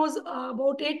everybody knows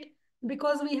about it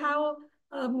because we have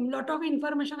a lot of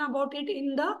information about it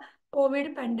in the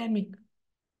COVID pandemic.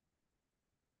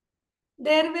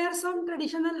 There were some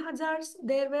traditional hazards,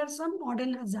 there were some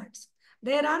modern hazards.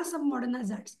 There are some modern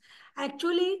hazards.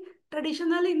 Actually,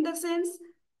 traditional in the sense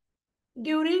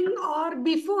during or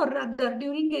before, rather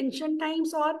during ancient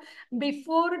times or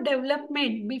before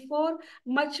development, before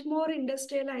much more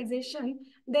industrialization,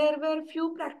 there were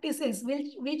few practices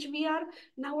which we are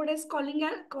nowadays calling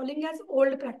as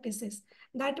old practices,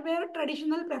 that were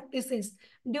traditional practices.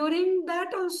 During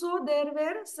that also there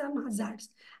were some hazards,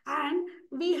 and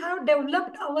we have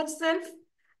developed ourselves,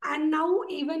 and now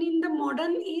even in the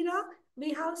modern era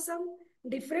we have some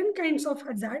different kinds of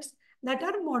hazards that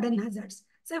are modern hazards.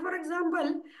 Say, for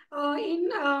example, in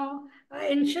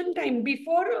ancient time,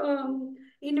 before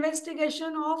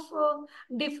investigation of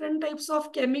different types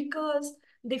of chemicals,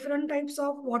 different types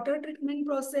of water treatment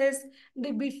process,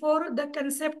 before the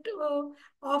concept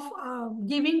of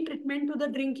giving treatment to the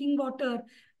drinking water,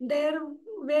 there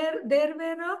were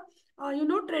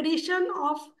a tradition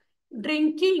of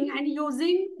drinking and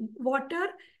using water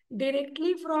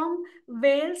directly from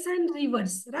wells and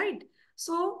rivers, right?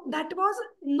 So that was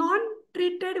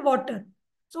non-treated water.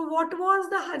 So what was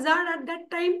the hazard at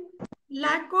that time?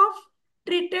 Lack of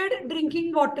treated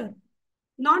drinking water.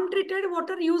 Non-treated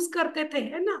water use करते थे,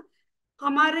 है ना?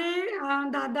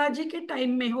 हमारे दादाजी के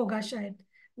time में होगा शायद,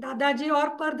 दादाजी और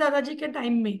पर दादाजी के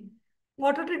टाइम में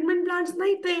वाटर ट्रीटमेंट प्लांट्स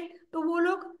नहीं थे, तो वो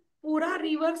लोग पूरा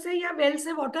रिवर से या वेल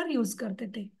से वाटर यूज करते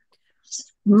थे.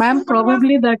 Ma'am,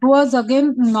 probably that was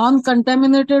again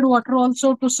non-contaminated water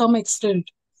also to some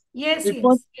extent. Yes, It yes,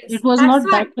 was yes. it was That's not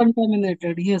why. that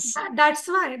contaminated. Yes. That's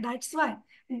why.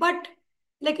 But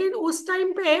लेकिन उस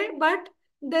time पे, but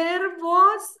there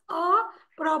was a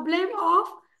problem of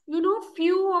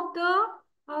few of the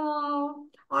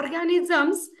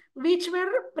organisms which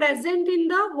were present in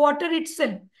the water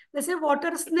itself. जैसे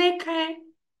water snake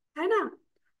है ना?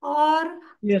 और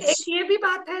एक Yes. ये भी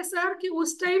बात है सर कि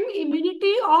उस time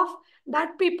immunity of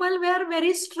that people were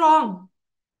very strong.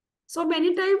 So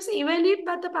many times, even if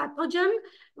the pathogen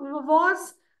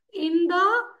was in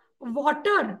the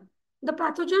water, the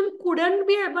pathogen couldn't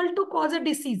be able to cause a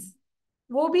disease.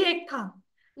 वो भी एक था.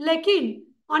 लेकिन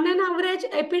on an average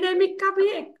epidemic का भी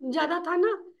एक ज्यादा था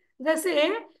ना. जैसे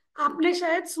आपने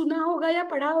शायद सुना होगा या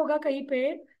पढ़ा होगा कहीं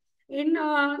पे, in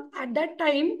at that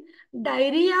time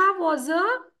diarrhea was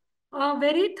a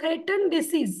very threatened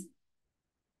disease.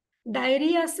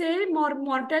 Diarrhea से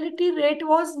mortality rate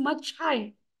was much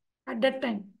high at that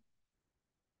time.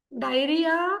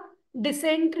 Diarrhea,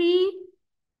 dysentery,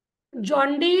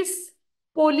 jaundice,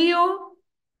 polio.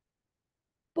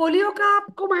 Polio का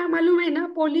आपको मालूम है ना?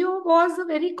 Polio was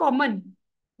very common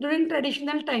during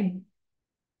traditional time.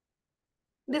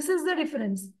 This is the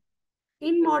difference.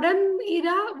 In modern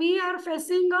era, we are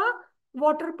facing a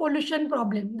water pollution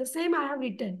problem. The same I have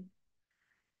written.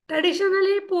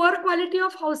 Traditionally, poor quality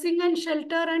of housing and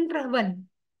shelter and travel.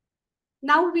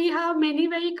 Now we have many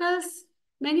vehicles,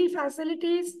 many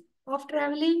facilities of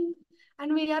traveling,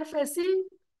 and we are facing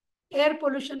air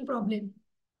pollution problem.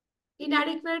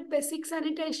 Inadequate basic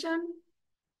sanitation.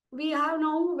 We have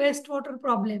now wastewater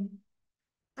problem.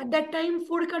 At that time,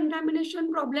 food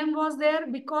contamination problem was there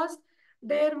because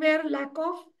there were lack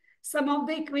of some of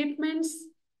the equipments,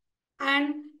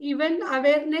 and even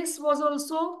awareness was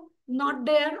also not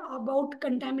there about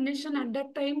contamination at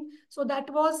that time. So that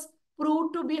was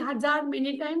proved to be hazard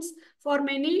many times for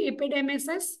many epidemics.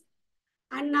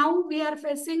 And now we are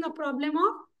facing a problem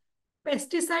of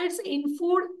pesticides in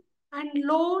food and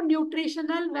low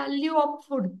nutritional value of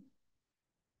food.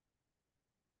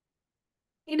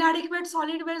 inadequate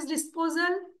solid waste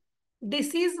disposal,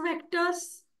 disease vectors,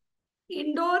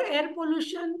 indoor air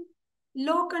pollution,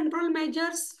 low control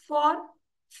measures for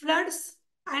floods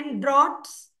and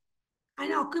droughts,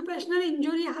 and occupational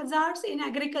injury hazards in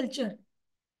agriculture.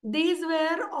 These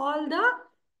were all the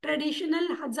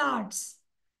traditional hazards.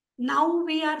 Now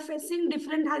we are facing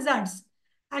different hazards.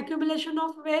 Accumulation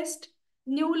of waste,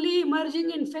 newly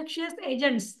emerging infectious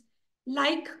agents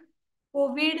like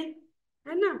COVID,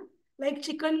 like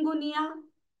chikungunya,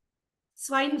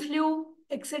 swine flu,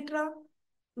 etc.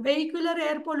 Vehicular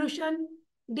air pollution,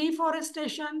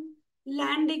 deforestation,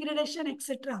 land degradation,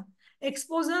 etc.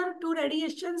 Exposure to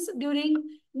radiations during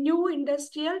new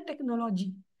industrial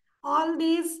technology. All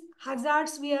these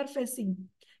hazards we are facing.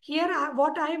 Here,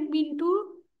 what I mean to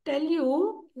tell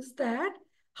you is that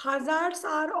hazards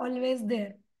are always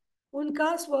there.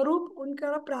 उनका स्वरूप,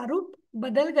 उनका प्रारूप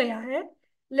बदल गया है,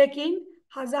 लेकिन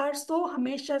hazards तो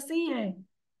हमेशा से ही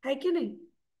है कि नहीं?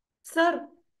 Sir,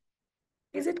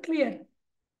 is it clear?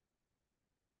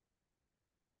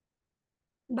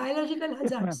 Biological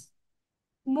hazards.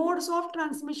 Modes of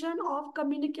transmission of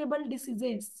communicable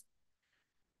diseases.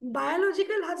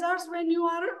 Biological hazards, when you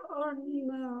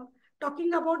are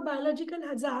talking about biological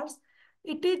hazards,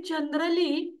 it is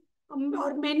generally,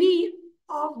 or many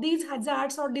of these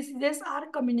hazards or diseases are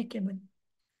communicable.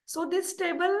 So this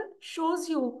table shows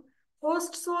you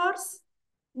host source,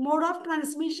 mode of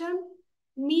transmission,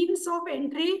 means of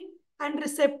entry, and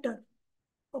receptor.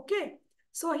 Okay.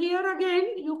 So here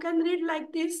again, you can read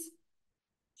like this.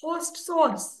 Host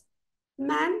source,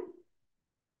 man.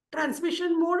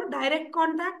 Transmission mode, direct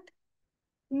contact.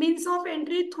 Means of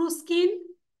entry through skin.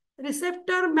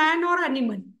 Receptor, man or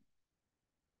animal.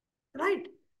 Right.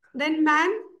 Then man,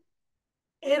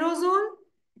 aerosol.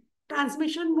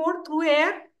 Transmission mode through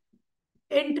air.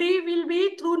 Entry will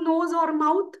be through nose or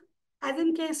mouth, as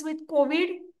in case with COVID.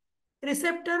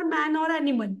 Receptor, man or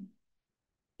animal.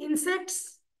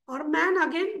 Insects or man,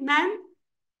 again, man.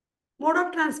 Mode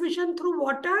of transmission through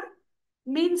water.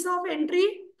 Means of entry,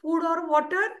 food or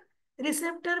water.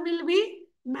 Receptor will be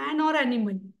man or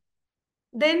animal.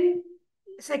 Then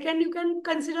second, you can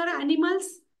consider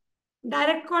animals.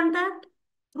 Direct contact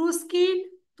through skin,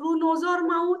 through nose or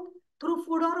mouth, through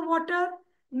food or water,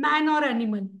 man or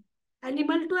animal.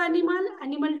 Animal to animal,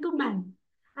 animal to man.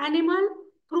 Animal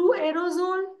through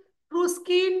aerosol, through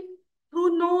skin,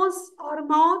 through nose or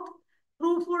mouth,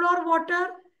 through food or water,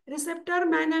 receptor,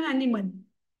 man and animal.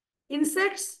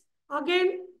 Insects,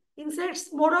 again, insects,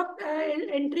 mode of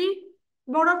entry,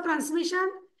 mode of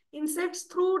transmission, insects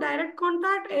through direct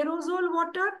contact, aerosol,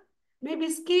 water, maybe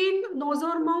skin, nose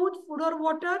or mouth, food or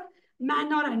water,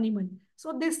 man or animal.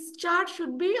 So this chart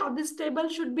should be, or this table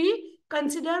should be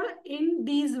considered in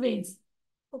these ways.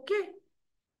 Okay.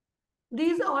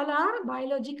 These all are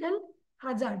biological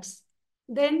hazards.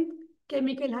 Then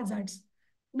chemical hazards.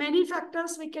 Many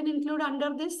factors we can include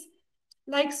under this,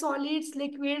 like solids,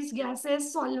 liquids,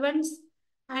 gases, solvents,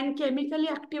 and chemically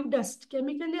active dust.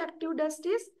 Chemically active dust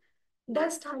is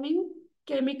dust having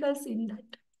chemicals in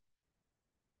that.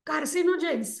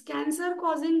 Carcinogens,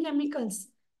 cancer-causing chemicals,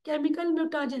 chemical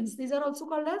mutagens. These are also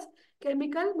called as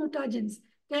chemical mutagens.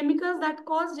 Chemicals that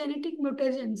cause genetic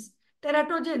mutagens.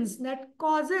 Teratogens that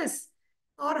causes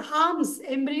or harms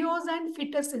embryos and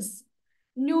fetuses.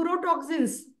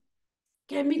 Neurotoxins,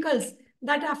 chemicals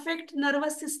that affect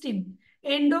nervous system.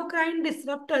 Endocrine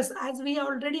disruptors, as we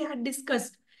already had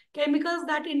discussed. Chemicals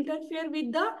that interfere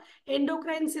with the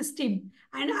endocrine system.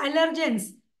 And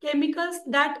allergens, chemicals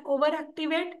that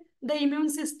overactivate the immune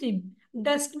system.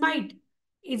 Dust mite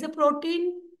is a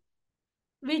protein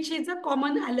which is a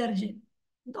common allergen.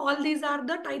 All these are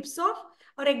the types of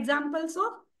or examples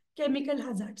of chemical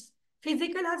hazards.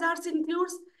 Physical hazards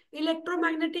includes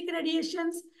electromagnetic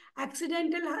radiations,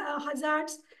 accidental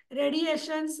hazards,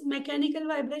 radiations, mechanical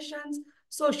vibrations,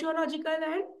 sociological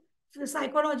and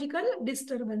psychological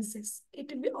disturbances.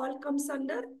 It all comes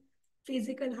under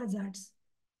physical hazards.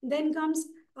 Then comes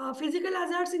physical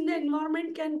hazards in the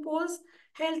environment can pose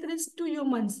health risks to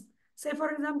humans. Say,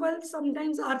 for example,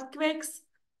 sometimes earthquakes,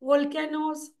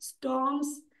 volcanoes,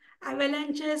 storms,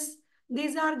 avalanches.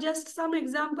 These are just some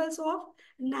examples of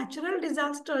natural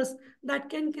disasters that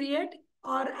can create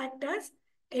or act as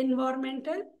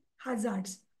environmental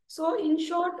hazards. So in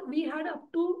short, we had up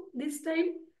to this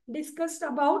time discussed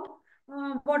about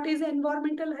what is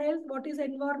environmental health, what is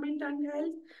environment and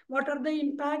health, what are the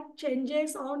impact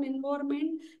changes on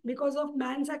environment because of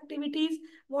man's activities,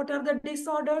 what are the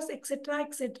disorders, etc.,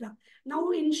 etc.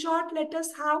 Now, in short, let us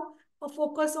have a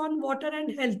focus on water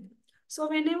and health. So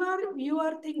whenever you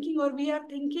are thinking or we are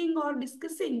thinking or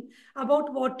discussing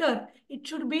about water, it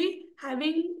should be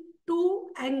having two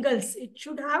angles. It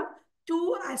should have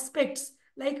two aspects.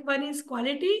 Like one is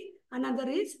quality, another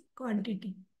is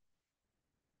quantity.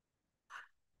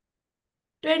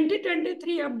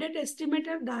 2023 update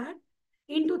estimated that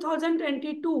in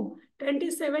 2022,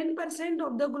 27%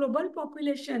 of the global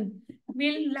population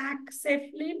will lack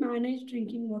safely managed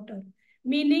drinking water.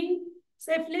 Meaning,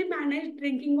 safely managed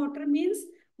drinking water means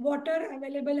water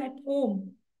available at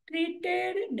home.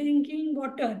 Treated drinking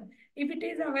water. If it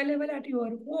is available at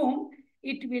your home,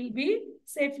 it will be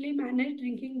safely managed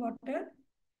drinking water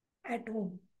at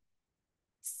home.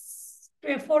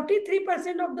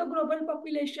 43% of the global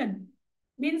population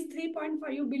means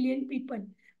 3.5 billion people.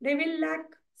 They will lack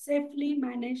safely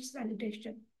managed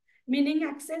sanitation, meaning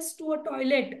access to a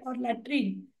toilet or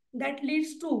latrine that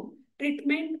leads to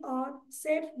treatment or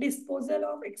safe disposal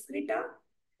of excreta,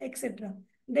 etc.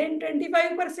 Then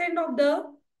 25% of the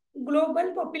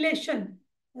global population,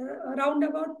 around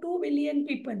about 2 billion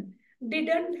people,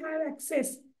 didn't have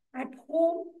access at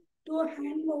home to a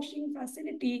hand washing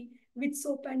facility with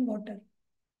soap and water.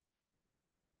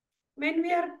 When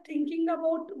we are thinking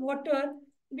about water,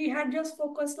 we had just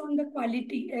focused on the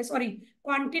quantity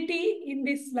in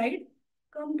this slide.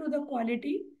 Come to the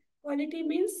quality. Quality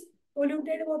means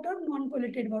polluted water,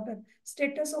 non-polluted water.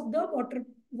 Status of the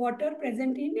water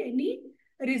present in any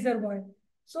reservoir.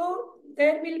 So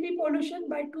there will be pollution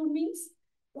by two means.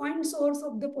 Point source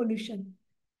of the pollution,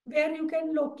 where you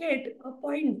can locate a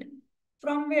point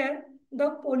from where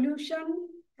the pollution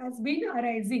has been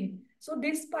arising. So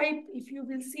this pipe, if you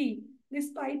will see,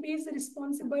 this pipe is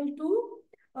responsible to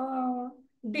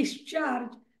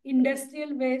discharge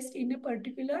industrial waste in a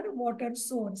particular water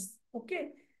source.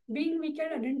 Okay. Being we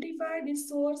can identify this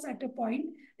source at a point,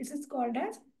 this is called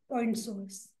as point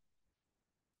source.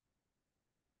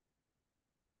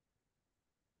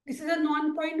 This is a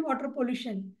non-point water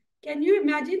pollution. Can you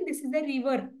imagine this is a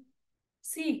river?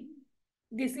 See,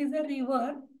 this is a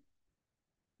river.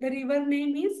 The river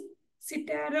name is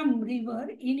Citarum River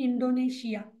in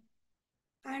Indonesia.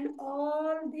 And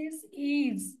all this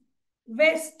is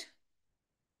waste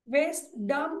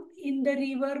dumped in the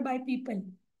river by people.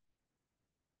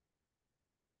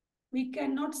 We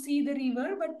cannot see the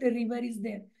river, but the river is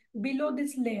there below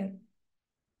this layer.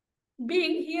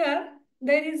 Being here,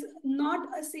 there is not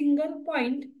a single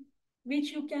point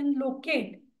which you can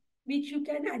locate, which you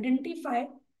can identify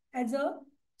as a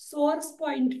source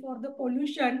point for the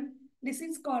pollution. This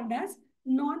is called as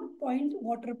non-point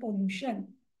water pollution.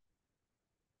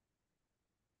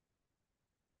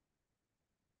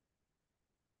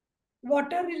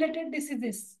 Water-related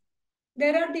diseases.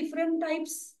 There are different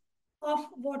types of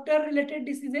water-related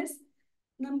diseases.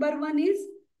 Number one is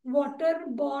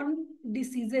waterborne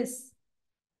diseases.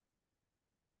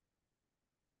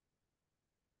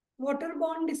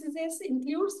 Waterborne diseases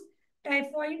includes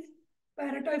typhoid,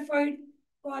 paratyphoid,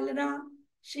 cholera,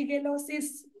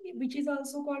 shigellosis, which is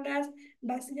also called as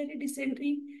bacillary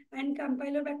dysentery, and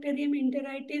Campylobacterium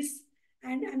enteritis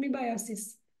and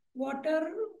amoebiasis.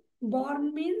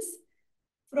 Waterborne means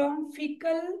from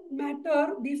fecal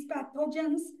matter, these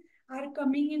pathogens are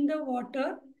coming in the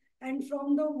water, and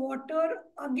from the water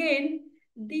again,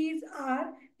 these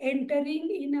are entering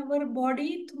in our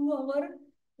body through our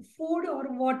food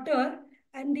or water,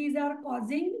 and these are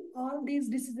causing all these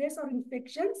diseases or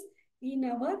infections in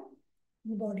our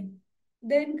body.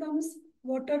 Then comes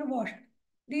water wash.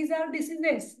 These are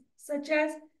diseases such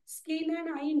as skin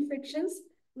and eye infections,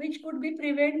 which could be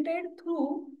prevented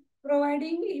through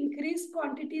providing increased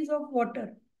quantities of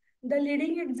water. The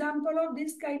leading example of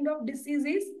this kind of disease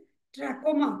is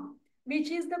trachoma, which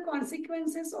is the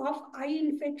consequences of eye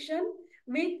infection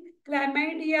with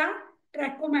chlamydia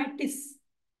trachomatis.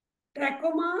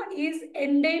 Trachoma is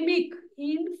endemic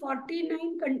in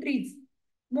 49 countries,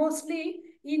 mostly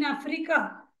in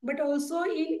Africa, but also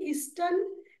in Eastern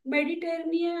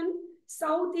Mediterranean,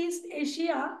 Southeast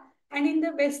Asia, and in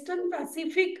the Western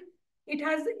Pacific.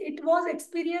 It was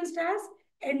experienced as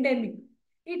endemic.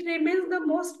 It remains the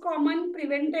most common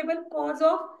preventable cause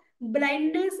of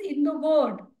blindness in the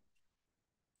world.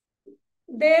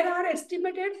 There are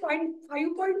estimated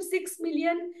 5.6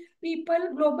 million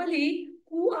people globally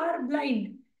who are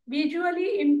blind,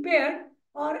 visually impaired,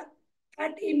 or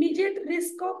at immediate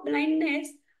risk of blindness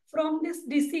from this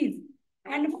disease.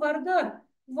 And further,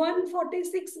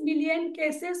 146 million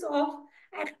cases of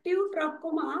active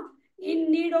trachoma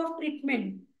in need of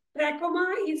treatment.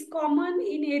 Trachoma is common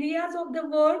in areas of the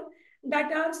world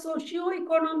that are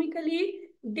socio-economically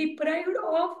deprived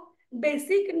of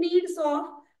basic needs of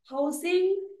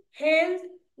housing, health,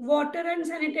 water and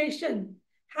sanitation,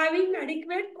 having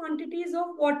adequate quantities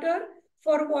of water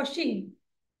for washing,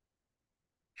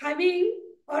 having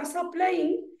or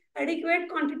supplying adequate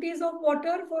quantities of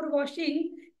water for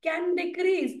washing can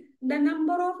decrease the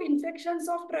number of infections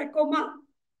of trachoma.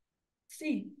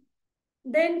 C.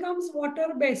 Then comes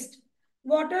water-based.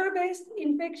 Water-based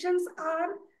infections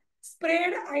are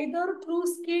spread either through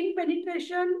skin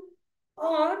penetration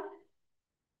or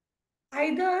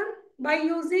either by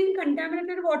using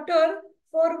contaminated water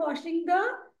for washing the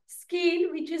skin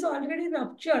which is already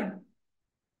ruptured.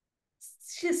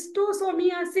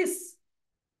 Schistosomiasis,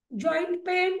 joint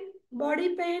pain,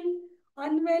 body pain,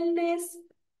 unwellness,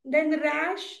 then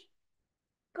rash,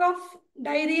 cough,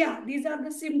 diarrhea. These are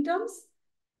the symptoms.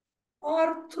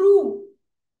 Or through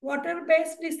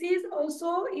water-based disease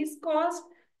also is caused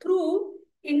through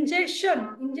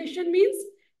ingestion. Ingestion means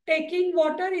taking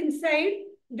water inside,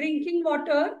 drinking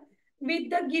water with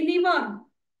the guinea worm.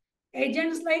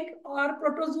 Agents like or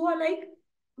protozoa like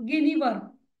guinea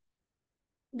worm.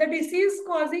 The disease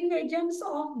causing agents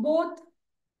of both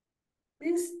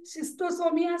means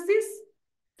schistosomiasis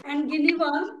and guinea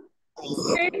worm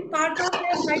spend part of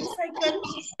their life cycle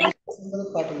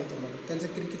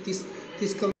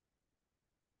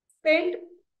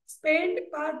spend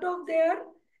part of their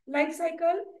life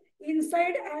cycle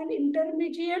inside an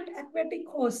intermediate aquatic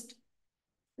host.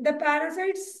 The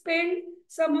parasites spend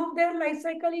some of their life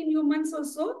cycle in humans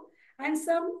also, and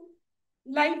some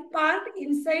life part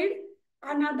inside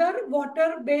another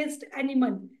water-based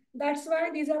animal. That's why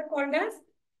these are called as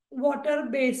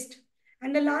water-based.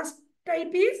 And the last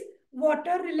type is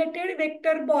water-related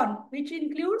vector-borne, which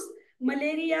includes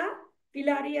malaria,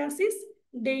 filariasis,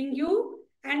 dengue,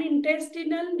 and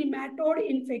intestinal nematode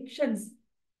infections.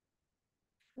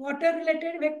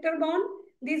 Water-related vector-borne,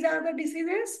 these are the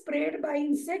diseases spread by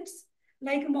insects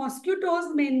like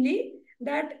mosquitoes mainly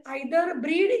that either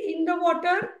breed in the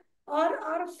water or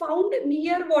are found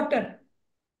near water.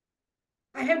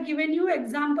 I have given you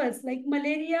examples like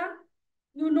malaria.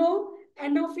 You know,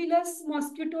 Anopheles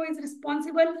mosquito is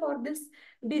responsible for this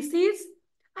disease,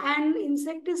 and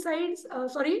insecticides,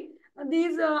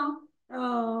 these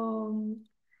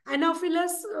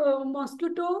Anopheles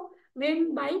mosquito,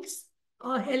 when bites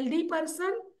a healthy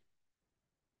person,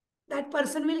 that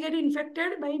person will get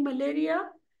infected by malaria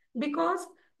because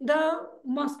the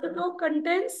mosquito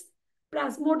contains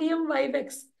Plasmodium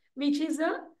vivax, which is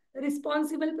a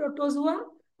responsible protozoa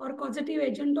or causative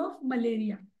agent of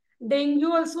malaria. Dengue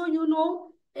also, you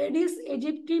know, Aedes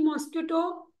aegypti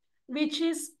mosquito, which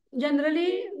is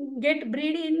generally get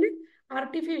breed in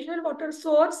artificial water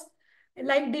source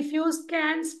like diffuse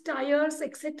cans, tires,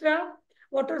 etc.,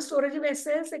 water storage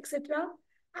vessels, etc.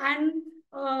 And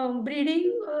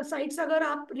breeding sites अगर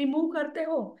आप remove करते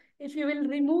हो, if you will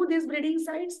remove these breeding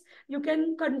sites, you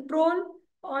can control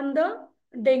on the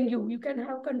dengue. You can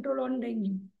have control on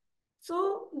dengue.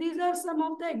 So these are some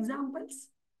of the examples.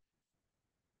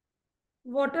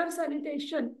 Water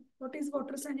sanitation. What is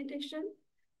water sanitation?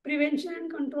 Prevention and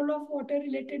control of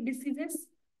water-related diseases.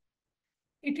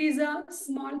 It is a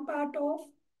small part of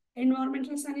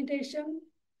environmental sanitation.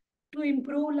 To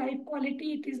improve life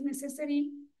quality, it is necessary.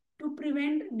 To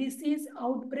prevent disease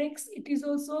outbreaks, it is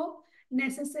also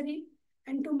necessary.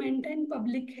 And to maintain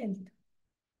public health.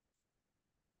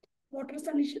 Water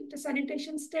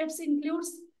sanitation steps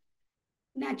includes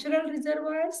natural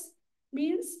reservoirs,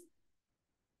 means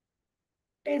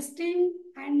testing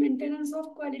and maintenance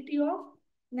of quality of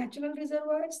natural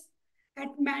reservoirs.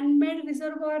 At man-made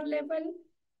reservoir level,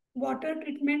 water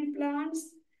treatment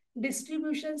plants,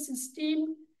 distribution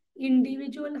system,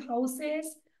 individual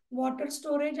houses, water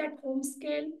storage at home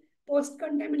scale,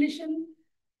 post-contamination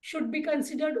should be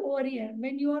considered over here.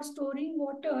 When you are storing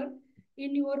water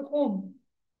in your home,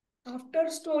 after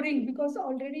storing, because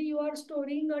already you are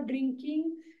storing a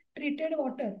drinking treated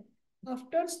water.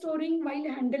 After storing, while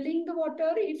handling the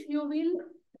water, if you will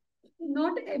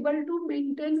not able to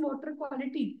maintain water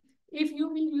quality, if you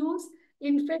will use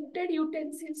infected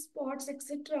utensils, pots,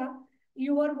 etc.,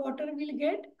 your water will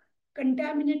get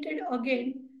contaminated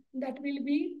again. That will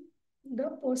be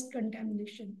the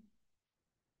post-contamination.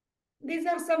 These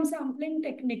are some sampling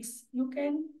techniques. You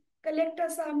can collect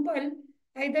a sample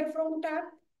either from tap,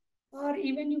 or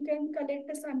even you can collect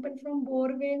a sample from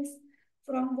bore wells,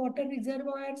 from water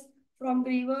reservoirs, from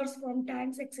rivers, from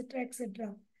tanks, etc.,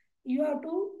 etc. You have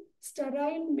to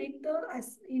sterile, make the,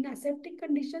 in aseptic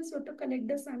conditions, you have to collect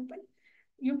the sample.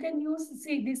 You can use,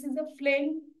 see, this is a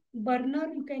flame burner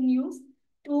you can use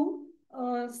to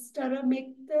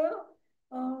make the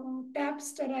tap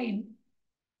sterile,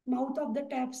 mouth of the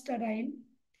tap sterile.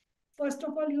 First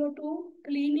of all, you have to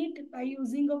clean it by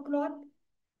using a cloth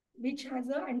which has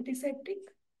an antiseptic.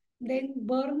 Then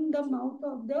burn the mouth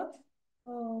of the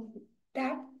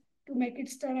tap to make it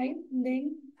sterile.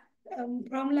 Then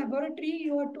from laboratory,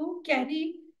 you have to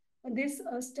carry this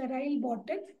sterile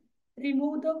bottle,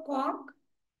 remove the cork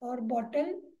or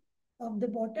bottle of the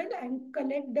bottle and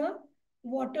collect the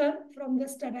water from the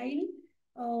sterile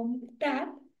tap.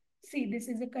 See, this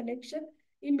is a collection.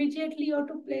 Immediately you have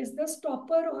to place the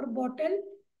stopper or bottle,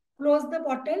 close the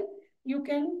bottle. You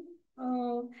can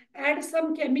add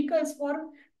some chemicals for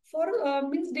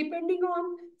means depending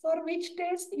on for which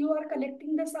test you are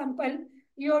collecting the sample,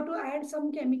 you have to add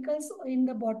some chemicals in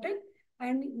the bottle,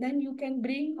 and then you can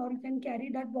bring or you can carry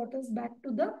that bottles back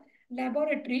to the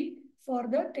laboratory for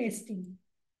the testing.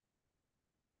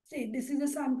 See, this is a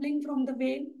sampling from the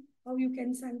well, how you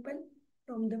can sample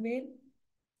from the well.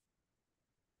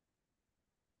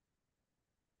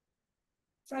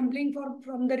 Sampling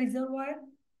from the reservoir,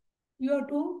 you have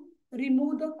to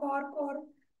remove the cork or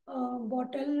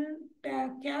bottle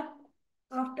cap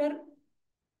after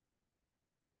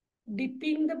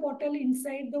dipping the bottle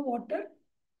inside the water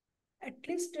at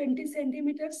least 20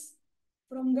 centimeters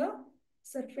from the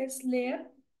surface layer,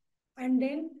 and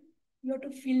then you have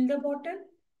to fill the bottle,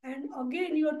 and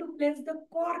again you have to place the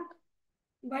cork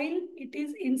while it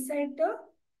is inside the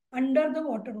under the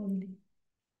water only.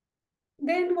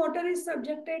 Then water is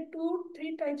subjected to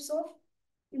 3 types of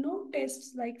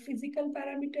tests like physical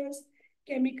parameters,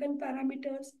 chemical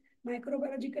parameters,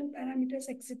 microbiological parameters,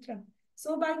 etc.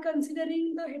 So by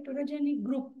considering the heterogeneous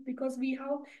group, because we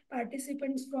have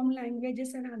participants from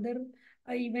languages and other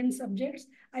even subjects,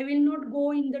 I will not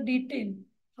go in the detail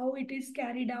how it is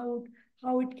carried out,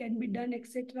 how it can be done,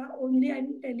 etc. Only I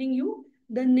am telling you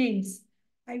the names.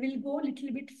 I will go a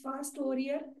little bit fast over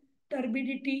here.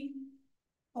 Turbidity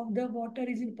of the water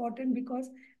is important because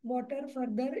water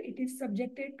further it is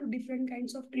subjected to different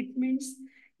kinds of treatments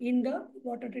in the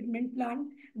water treatment plant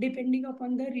depending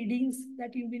upon the readings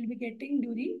that you will be getting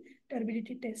during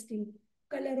turbidity testing.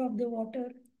 Color of the water,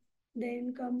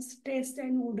 then comes taste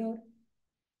and odor.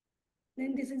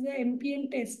 Then this is the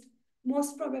MPN test,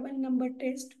 most probable number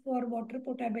test for water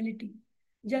potability.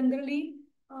 Generally,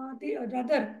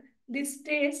 this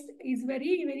test is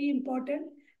very, very important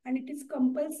and it is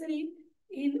compulsory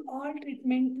in all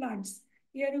treatment plants.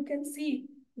 Here you can see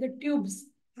the tubes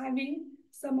having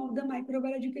some of the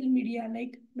microbiological media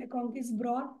like McConkey's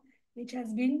broth, which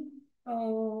has been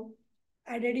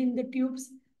added in the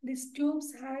tubes. These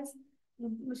tubes has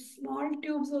small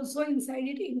tubes also inside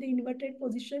it in the inverted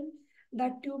position.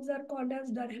 That tubes are called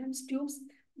as Durham's tubes.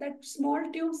 That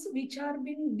small tubes which are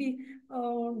being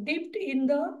dipped in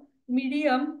the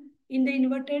medium in the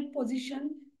inverted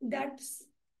position, that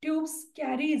tubes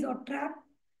carries or trap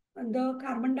the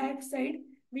carbon dioxide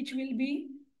which will be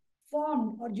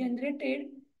formed or generated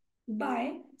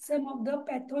by some of the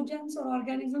pathogens or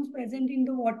organisms present in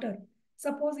the water.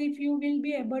 Suppose if you will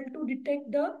be able to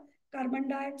detect the carbon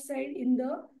dioxide in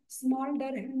the small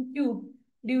Durham tube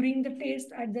during the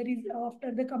test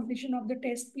after the completion of the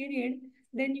test period,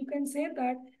 then you can say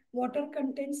that water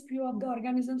contains few of the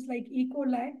organisms like E.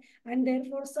 coli, and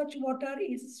therefore such water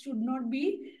should not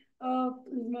be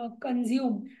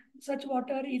consumed. Such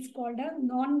water is called a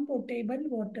non-potable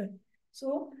water.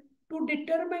 So to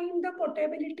determine the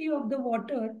potability of the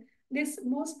water, this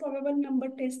most probable number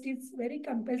test is very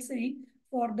compulsory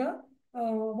for the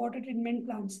water treatment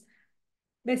plants.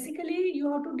 Basically,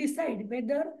 you have to decide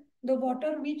whether the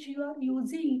water which you are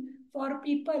using for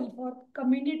people, for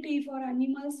community, for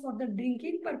animals, for the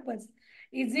drinking purpose,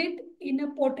 is it in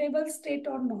a potable state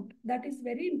or not? That is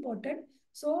very important.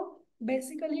 So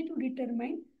basically to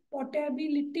determine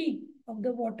potability of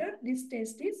the water, this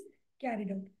test is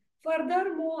carried out.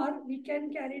 Furthermore, we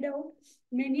can carry out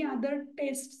many other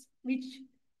tests which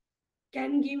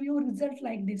can give you results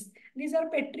like this. These are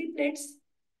Petri plates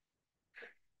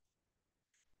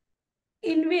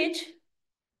in which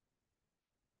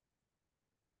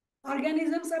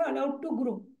organisms are allowed to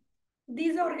grow.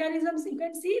 These organisms, you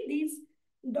can see these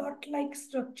dot-like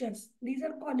structures. These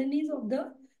are colonies of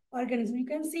the organism. You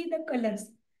can see the colors.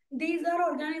 These are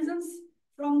organisms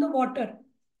from the water.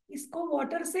 इसको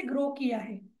water से grow किया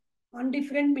है on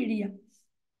different media.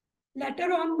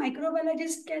 Later on,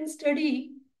 microbiologists can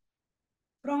study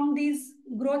from these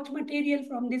growth material,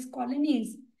 from these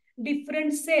colonies,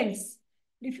 different cells,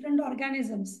 different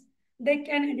organisms. They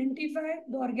can identify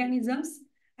the organisms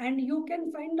and you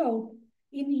can find out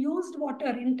in used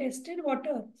water, in tested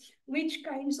water, which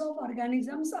kinds of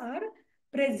organisms are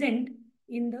present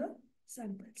in the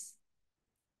samples.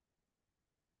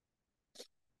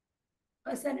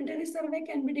 A sanitary survey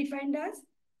can be defined as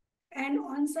an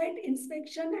on-site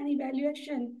inspection and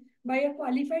evaluation by a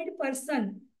qualified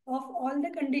person of all the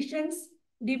conditions,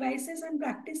 devices, and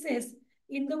practices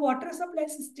in the water supply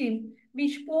system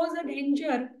which pose a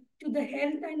danger to the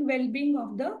health and well-being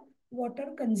of the water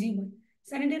consumer.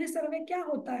 Sanitary survey क्या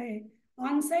होता है?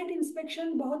 On-site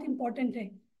inspection बहुत important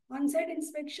है. On-site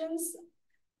inspections,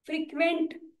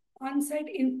 frequent on-site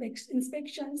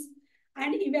inspections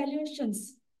and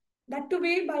evaluations, that to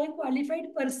be by a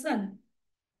qualified person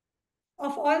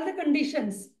of all the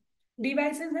conditions,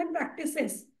 devices and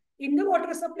practices in the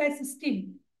water supply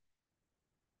system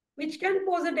which can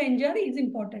pose a danger is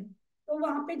important. तो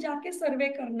वहां पे जाके सर्वे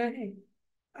करना है.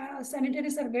 Sanitary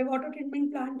सर्वे, water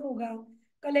treatment plant होगा,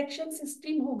 collection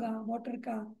system होगा water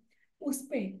का उस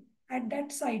पे at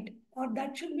that site, or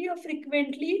that should be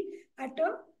frequently at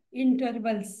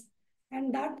intervals,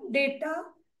 and that data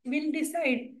will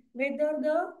decide whether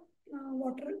the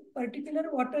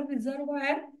particular water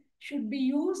reservoir should be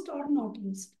used or not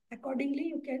used. Accordingly,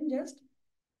 you can just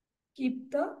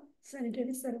keep the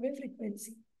sanitary survey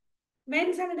frequency.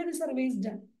 When sanitary survey is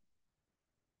done,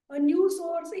 a new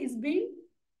source is being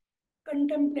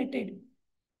contemplated.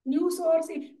 New source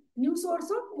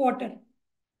of water.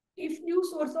 If new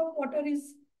source of water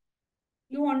is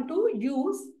you want to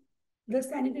use, the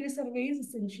sanitary survey is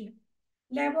essential.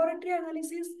 Laboratory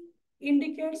analysis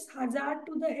indicates hazard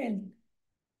to the health.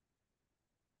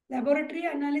 Laboratory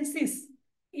analysis,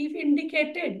 if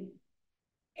indicated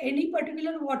any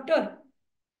particular water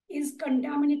is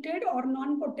contaminated or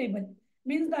non-potable,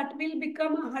 means that will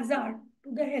become a hazard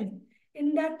to the health.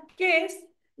 In that case,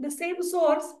 the same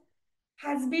source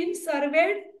has been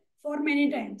surveyed for many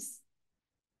times.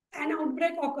 An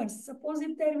outbreak occurs. Suppose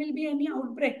if there will be any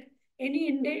outbreak, any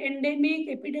endemic,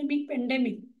 epidemic,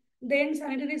 pandemic, then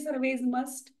sanitary surveys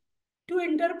must to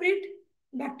interpret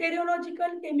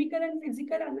bacteriological, chemical and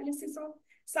physical analysis of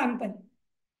sample.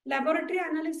 Laboratory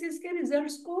analysis के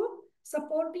results को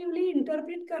supportively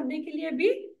interpret करने के लिए भी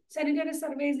sanitary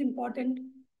survey is important.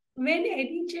 When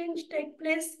any change take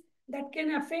place that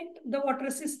can affect the water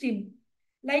system,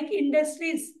 like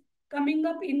industries coming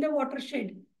up in the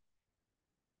watershed.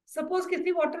 Suppose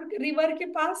किसी water river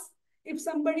के पास, if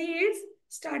somebody is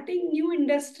starting new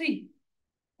industry,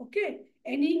 okay,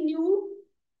 any new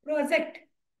project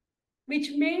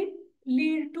which may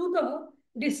lead to the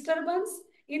disturbance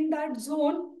in that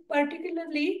zone,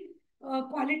 particularly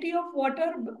quality of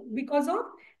water because of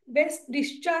waste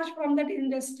discharge from that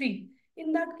industry.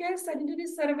 In that case, sanitary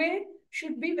survey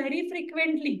should be very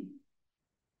frequently.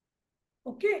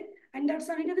 Okay, and that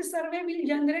sanitary survey will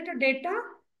generate a data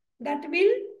that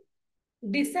will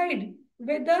decide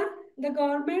whether the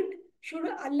government should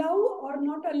allow or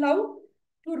not allow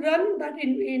to run that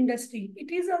industry.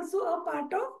 It is also a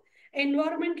part of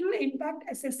environmental impact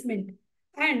assessment.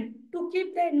 And to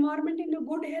keep the environment in a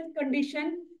good health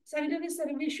condition, sanitary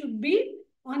survey should be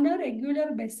on a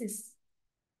regular basis.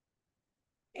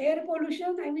 Air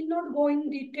pollution, I will not go in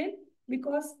detail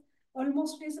because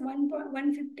almost is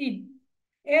 115.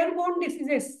 Airborne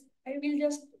diseases, I will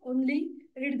just only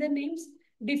read the names: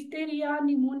 diphtheria,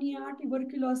 pneumonia,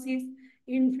 tuberculosis,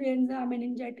 influenza,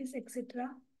 meningitis, etc.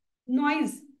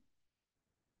 Noise,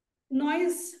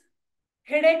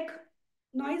 headache,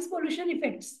 noise pollution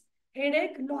effects,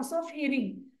 headache, loss of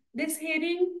hearing. This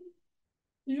hearing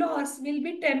loss will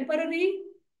be temporary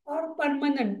or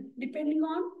permanent depending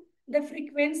on the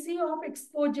frequency of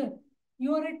exposure,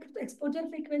 your exposure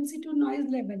frequency to noise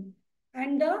level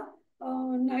and the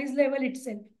noise level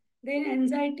itself. Then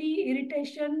anxiety,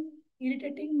 irritation,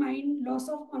 irritating mind, loss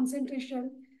of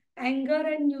concentration, anger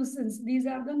and nuisance. These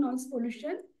are the noise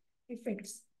pollution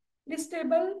effects. This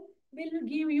table will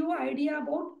give you idea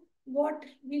about what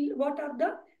are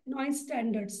the noise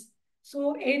standards.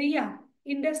 So area,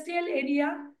 industrial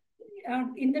area,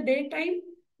 in the daytime,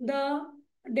 the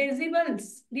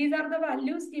decibels, these are the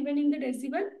values given in the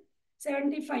decibel,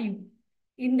 75.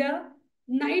 In the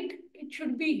night, it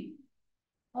should be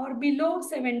or below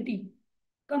 70.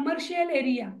 Commercial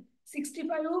area,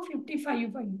 65 or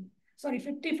 55. Sorry,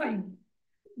 55.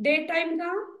 Daytime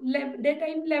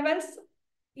levels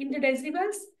in the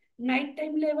decibels,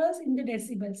 nighttime levels in the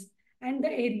decibels, and the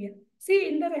area. See,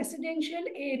 in the residential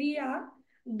area,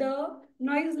 the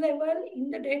noise level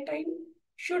in the daytime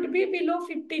should be below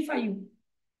 55,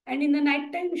 and in the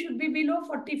nighttime should be below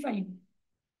 45.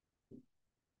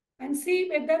 And see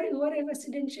whether your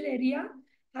residential area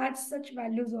has such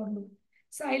values or not.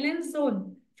 Silence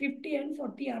zone, 50 and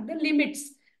 40 are the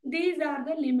limits. These are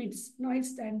the limits, noise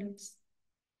standards.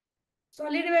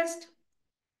 Solid waste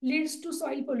leads to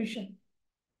soil pollution.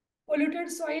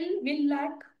 Polluted soil will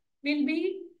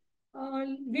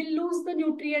lose the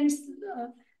nutrients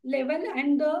level,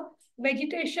 and the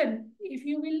vegetation, if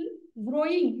you will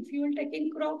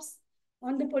taking crops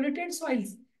on the polluted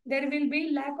soils, there will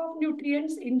be lack of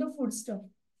nutrients in the foodstuff.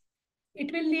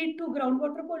 It will lead to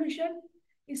groundwater pollution.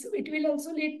 It will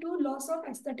also lead to loss of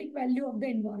aesthetic value of the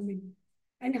environment.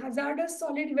 And hazardous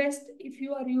solid waste, if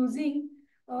you are using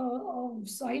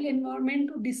soil environment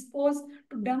to dispose,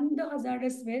 to dump the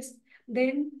hazardous waste,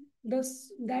 then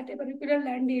that particular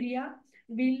land area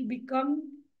will become,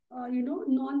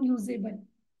 non-usable.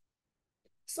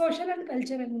 Social and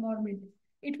cultural environment.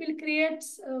 It will create,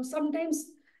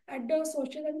 sometimes at the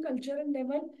social and cultural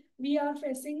level, we are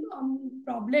facing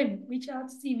problem which are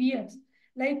severe.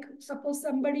 Like suppose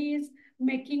somebody is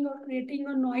making or creating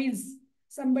a noise,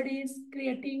 somebody is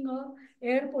creating a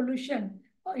air pollution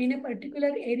in a particular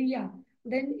area,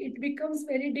 then it becomes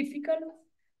very difficult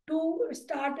to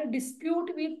start a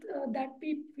dispute with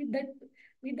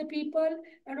with the people,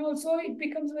 and also it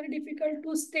becomes very difficult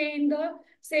to stay in the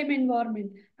same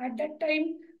environment. At that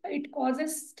time, it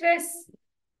causes stress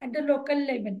at the local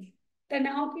level.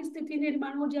 तनाव की स्थिति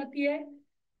निर्माण हो जाती है.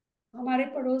 हमारे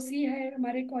पड़ोसी है,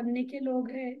 हमारे कॉलोनी के लोग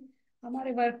हैं,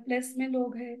 हमारे वर्क प्लेस में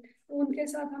लोग हैं, तो उनके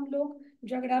साथ हम लोग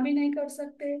झगड़ा भी नहीं कर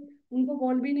सकते, उनको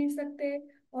बोल भी नहीं सकते.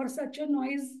 और such a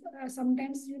noise,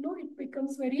 sometimes it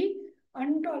becomes very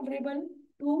intolerable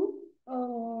to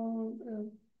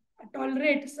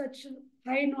tolerate such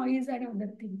high noise and other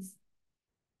things.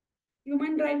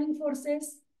 Human driving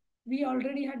forces, we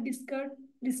already had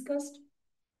discussed.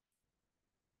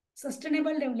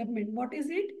 Sustainable development, what is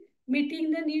it?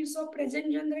 Meeting the needs of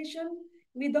present generation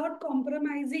without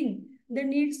compromising the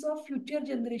needs of future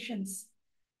generations.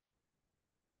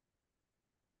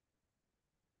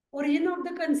 Origin of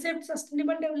the concept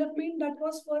sustainable development, that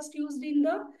was first used in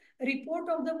the report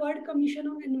of the World Commission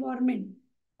on Environment,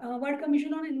 World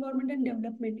Commission on Environment and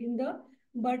Development, in the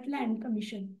Birtland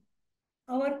Commission.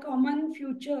 Our common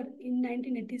future in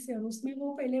 1987, उसमें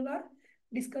वो पहले बार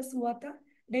discuss हुआ था.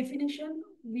 Definition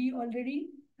we already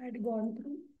had gone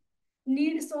through.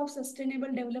 Needs of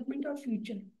sustainable development or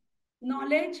future.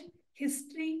 Knowledge,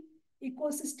 history,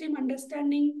 ecosystem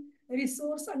understanding,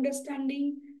 resource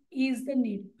understanding is the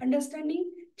need. Understanding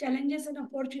challenges and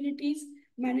opportunities,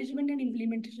 management and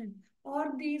implementation.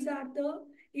 All these are the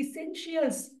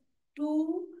essentials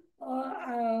to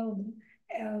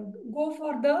go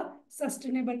for the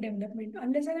sustainable development.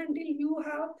 Unless and until you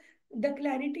have the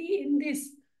clarity in this,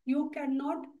 you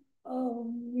cannot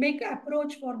make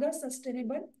approach for the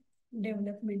sustainable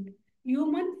development.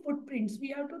 Human footprints, we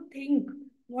have to think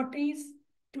what is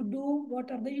to do, what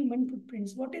are the human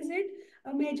footprints. What is it?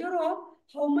 A measure of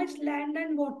how much land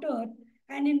and water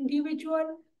an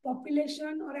individual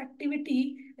population or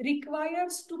activity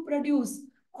requires to produce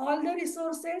all the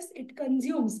resources it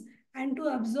consumes and to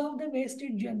absorb the waste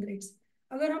it generates.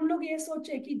 अगर हम लोग ये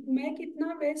सोचे कि मैं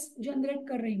कितना waste generate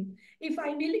कर रही हूँ, if I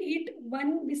will eat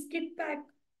one biscuit pack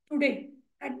today,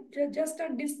 just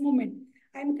at this moment,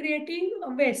 I am creating a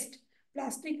waste,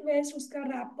 plastic waste, उसका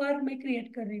wrapper मैं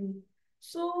create कर रही हूँ.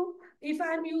 So if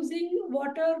I am using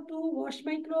water to wash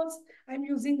my clothes, I am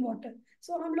using water.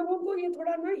 So हम लोगों को ये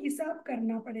थोड़ा ना हिसाब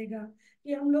करना पड़ेगा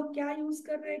कि हम लोग क्या यूज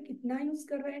कर रहे हैं, कितना यूज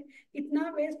कर रहे हैं, कितना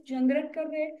वेस्ट जनरेट कर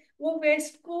रहे हैं. वो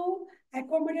वेस्ट को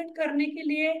accommodate करने के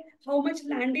लिए how much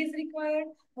land is required,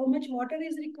 how much water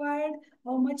is required,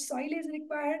 how much soil is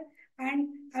required, and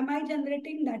am I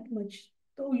generating that much?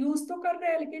 तो यूज तो कर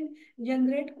रहे हैं लेकिन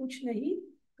जनरेट कुछ नहीं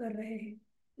कर रहे हैं.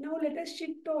 Now let us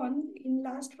shift on in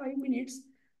last 5 minutes.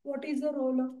 What is the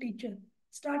role of teacher?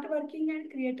 Start working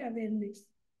and create awareness.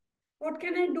 What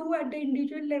can I do at the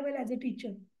individual level as a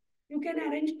teacher? You can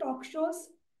arrange talk shows.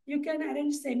 You can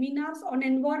arrange seminars on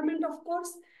environment, of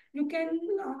course. You can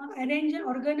arrange and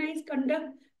organize,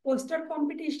 conduct poster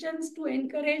competitions to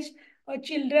encourage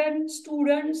children,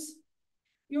 students.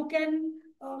 You can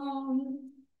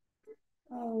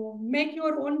make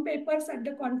your own papers at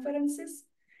the conferences.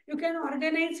 You can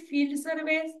organize field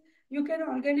surveys. You can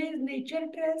organize nature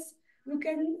trails. You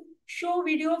can show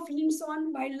video films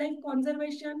on wildlife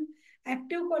conservation,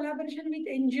 active collaboration with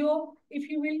NGO. If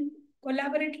you will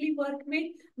collaboratively work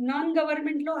with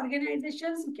non-governmental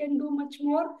organizations, you can do much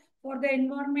more for the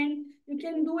environment. You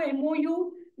can do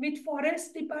MOU with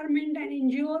forest department and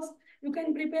NGOs. You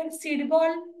can prepare seed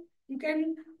ball. You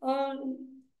can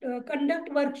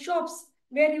conduct workshops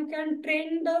where you can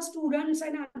train the students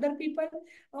and other people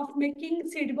of making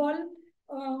seed ball,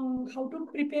 how to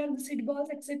prepare the seed balls,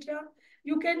 etc.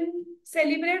 You can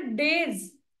celebrate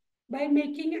days by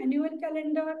making annual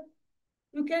calendar.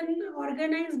 You can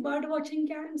organize bird watching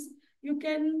camps. You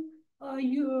can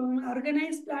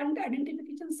organize plant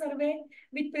identification survey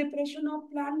with preparation of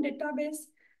plant database.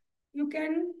 You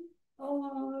can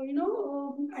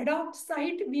adopt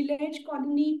site, village,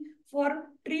 colony for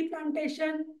tree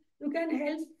plantation. You can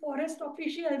help forest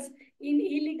officials in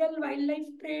illegal wildlife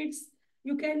trades.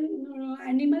 You can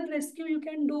animal rescue. You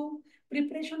can do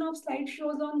preparation of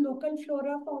slideshows on local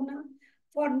flora fauna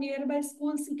for nearby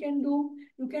schools. You can do.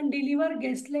 You can deliver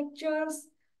guest lectures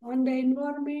on the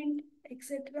environment,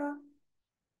 etc.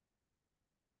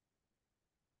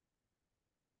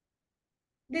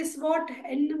 This what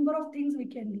n number of things we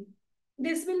can do.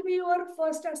 This will be your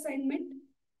first assignment,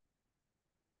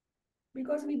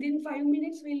 because within 5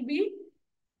 minutes we'll be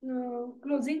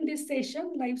closing this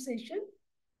session, live session.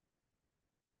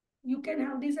 You can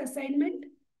have this assignment.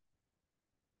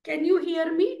 Can you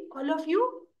hear me, all of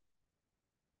you?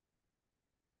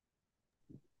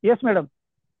 Yes, madam.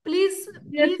 Please,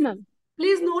 Yes, ma'am.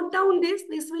 please note down this.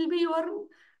 This will be your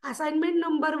assignment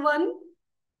number 1.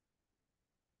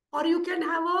 Or you can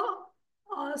have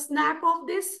a snap of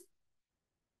this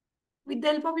with the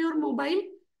help of your mobile.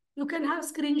 You can have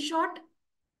screenshot.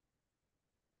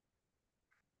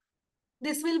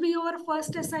 This will be your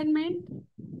first assignment.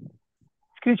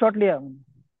 Screenshot लिया.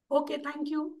 Okay, thank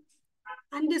you.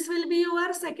 And this will be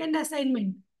your second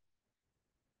assignment.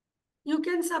 You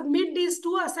can submit these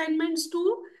 2 assignments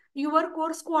to your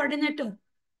course coordinator.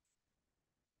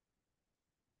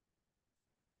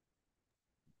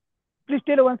 Please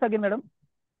tell once again, madam.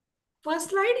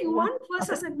 First slide, you want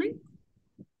first assignment?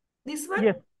 This one?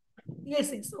 Yes.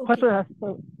 Yes, yes. First, Okay.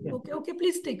 yes. Okay, okay.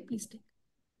 Please take, please take.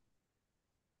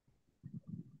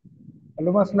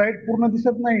 Hello mug slide पूर्ण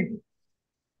दिसत नाही.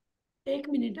 1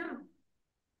 minute हा.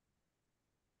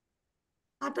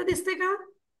 आता दिसते का?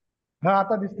 हा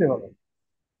आता दिसते बघा.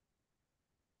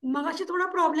 मगाशी थोडा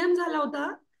प्रॉब्लेम झाला होता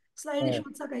स्लाइड हा.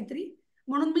 शोचा काहीतरी,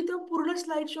 म्हणून मी तो पूर्ण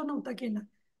स्लाइड शो नव्हता केला.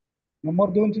 नंबर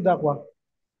 2 ची दाखवा.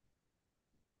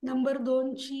 नंबर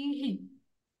 2 ची ही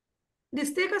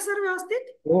दिसते का सर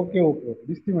व्यवस्थित? ओके ओके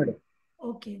दिसते मॅडम.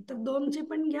 ओके, तर 2 ची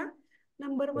पण घ्या.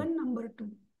 Number 1, number 2.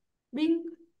 Bing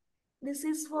this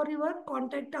is for your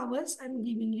contact hours I am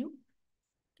giving you,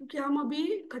 क्योंकि हम अभी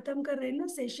खत्म कर रहे हैं ना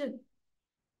सेशन.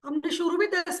 हमने शुरू भी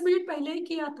 10 मिनट पहले ही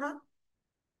किया था.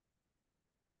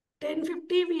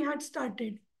 10:50 we had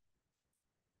started.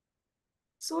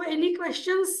 So any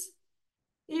questions?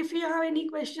 If you have any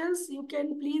questions, you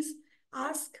can please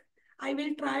ask. I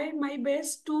will try my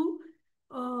best to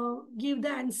give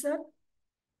the answer.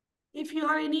 If you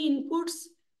have any inputs,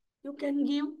 you can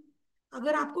give.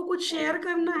 अगर आपको कुछ share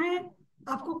करना है,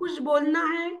 आपको कुछ बोलना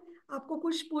है, आपको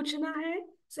कुछ पूछना है,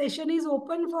 session is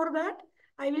open for that.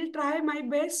 I will try my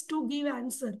best to give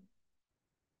answer.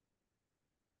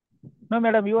 No,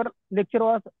 madam, your lecture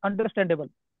was understandable.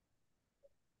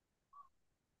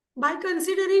 By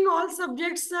considering all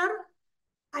subjects, sir,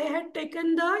 I had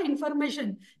taken the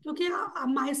information. क्योंकि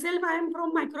myself I am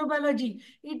from microbiology.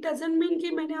 It doesn't mean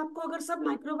कि मैंने आपको अगर सब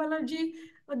microbiology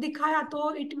दिखाया तो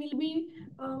it will be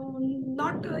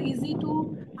not easy to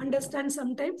understand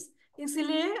sometimes.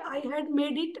 इसलिए I had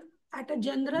made it at a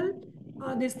general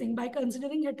this thing by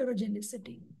considering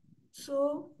heterogeneity.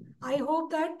 So I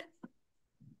hope that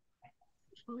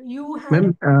you had.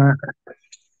 Ma'am,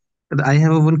 I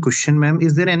have one question, ma'am.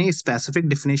 Is there any specific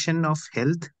definition of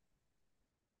health?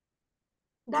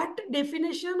 That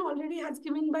definition already has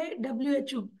given by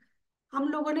WHO. हम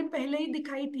लोगों ने पहले ही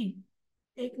दिखाई थी.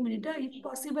 1 minute. If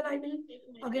possible, I will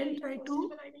again try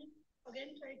to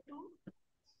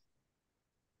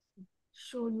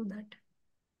show you that.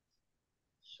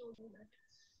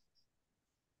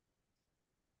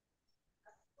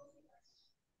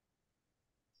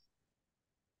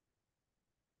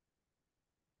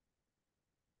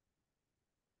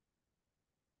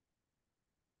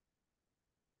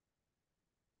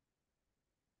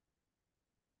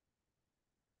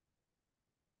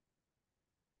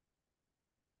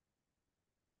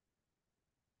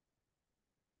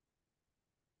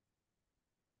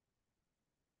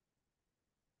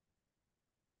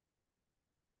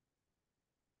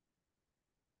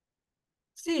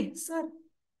 See, sir,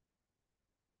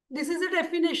 this is a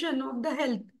definition of the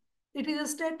health. It is a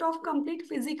state of complete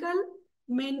physical,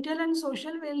 mental, and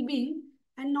social well-being,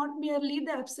 and not merely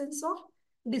the absence of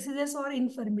diseases or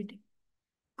infirmity.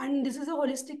 And this is a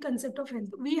holistic concept of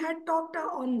health. We had talked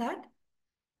on that.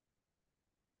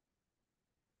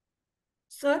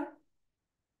 Sir?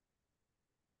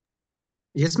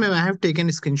 Yes, ma'am. I have taken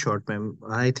a screenshot, ma'am.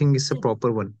 I think it's a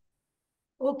proper one.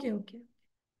 Okay, okay.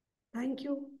 Thank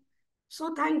you. So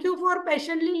thank you for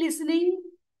patiently listening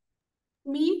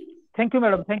me. Thank you,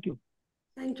 madam. Thank you.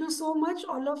 Thank you so much,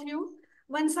 all of you.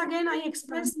 Once again, I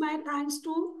express my thanks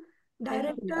to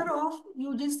Director of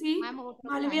UGC,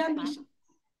 Malviya Mission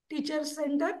Teacher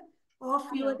Center of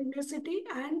your university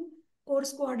and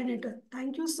course coordinator.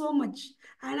 Thank you so much.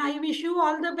 And I wish you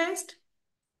all the best.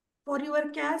 for your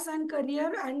CAS and career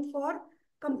and for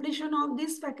completion of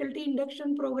this faculty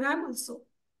induction program also.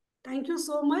 Thank you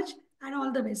so much and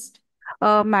all the best.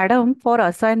 Madam, for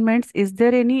assignments, is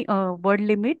there any word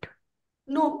limit?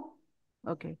 No.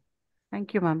 Okay.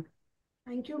 Thank you, ma'am.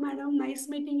 Thank you madam, nice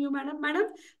meeting you madam. Madam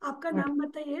आपका नाम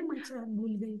बताइए, मैं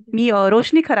भूल गई थी. मी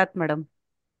रोशनी Kharat madam.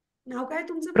 नाव काय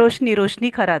तुमचं? रोशनी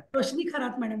खरात. रोशनी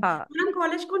Kharat madam. हा. मॅडम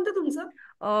कॉलेज कोणतं तुमचं?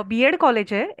 बीएड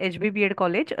कॉलेज आहे, HB BEd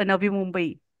college, Navi Mumbai,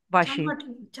 छान वाशी.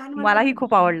 वाटलं, छान वाटलं. मलाही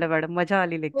खूप आवडलं मॅडम, मजा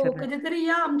आली हो, लेक्चर. कधीतरी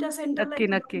या आमच्या सेंटरला नक्की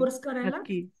नक्की कोर्स करायला,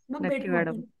 नक्की मग नक्की भेटू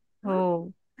मॅडम. आपण.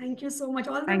 हो, thank you so much,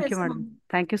 all the thank you best madam. Ma'am.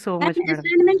 Thank you so much ma'am madam.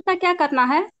 Assignment का क्या करना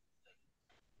है?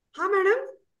 हाँ मैडम,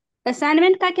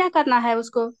 असाइनमेंट का क्या करना है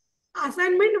उसको?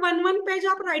 असाइनमेंट 1 पेज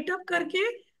आप राइट अप करके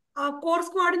कोर्स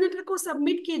कोऑर्डिनेटर को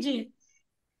सबमिट कीजिए.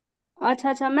 अच्छा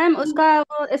अच्छा मैम, उसका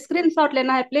वो स्क्रीनशॉट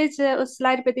लेना है, प्लीज उस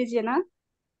स्लाइड पे दीजिए ना.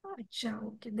 अच्छा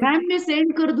ओके. मैम मैं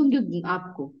सेंड कर दूंगी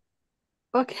आपको.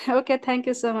 Okay okay, thank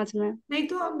you so much ma'am. नहीं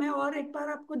तो मैं और एक बार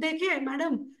आपको देखिए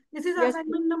madam, this is yes.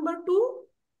 Assignment number 2.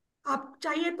 आप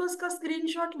चाहिए तो इसका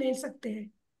स्क्रीनशॉट ले सकते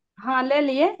हैं. हाँ ले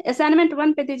लिए. असाइनमेंट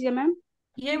 1 पे दीजिए मैम.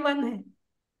 ये 1 है.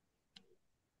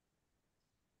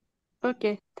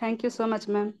 Okay, thank you so much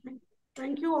ma'am.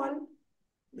 Thank you all.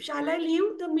 Shell I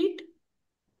leave the meat?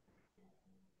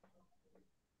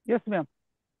 Yes, ma'am.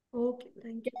 Okay,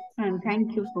 thank you. Ma'am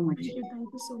thank you so much.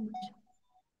 Thank you so much.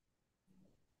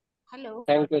 Hello.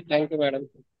 Thank you madam.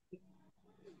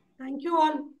 Thank you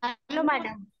all. Hello,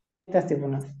 madam.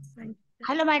 Thank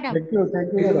Hello, madam. You.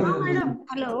 हाँ madam.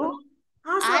 Hello.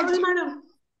 हाँ आज Saroj madam.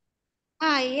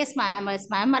 Yes ma'am, yes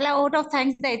ma'am, मला vote of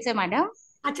thanks द्यायचं madam.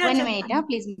 अच्छा 1 अच्छा minute अच्छा.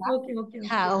 Please ma'am. Okay okay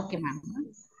हाँ, okay. Okay ma'am.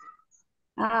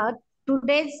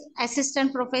 Today's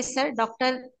assistant professor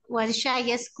doctor वर्षा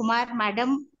yes Kumar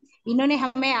madam, इन्होंने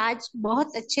हमें आज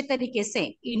बहुत अच्छे तरीके से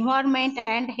environment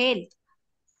and health,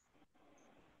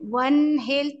 one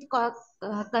health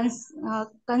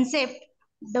concept,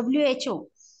 WHO,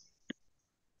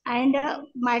 and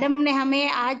madam ने हमें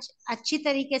आज अच्छी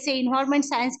तरीके से इन्वायरमेंट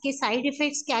साइंस के साइड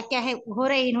इफेक्ट्स क्या क्या है हो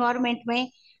रहे इन्वायरमेंट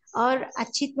में, और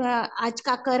आज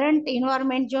का करंट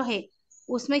इन्वायरमेंट जो है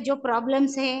उसमें जो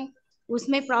प्रॉब्लम्स है,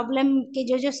 उसमें प्रॉब्लम के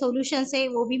जो सॉल्यूशंस है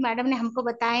वो भी मैडम ने हमको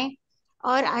बताए.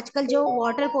 और आजकल जो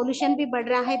वाटर पोल्यूशन भी बढ़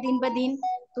रहा है दिन ब दिन,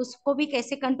 तो उसको भी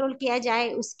कैसे कंट्रोल किया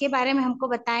जाए उसके बारे में हमको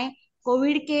बताएं.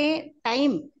 कोविड के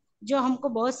टाइम जो हमको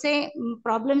बहुत से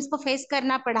प्रॉब्लम्स को फेस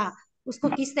करना पड़ा, उसको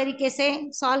किस तरीके से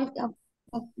सॉल्व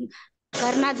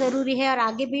करना जरूरी है और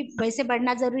आगे भी वैसे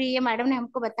बढ़ना जरूरी है, मैडम ने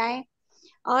हमको बताए.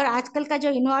 और आजकल का जो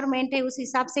इन्वायरमेंट है उस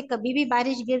हिसाब से कभी भी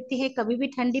बारिश गिरती है, कभी भी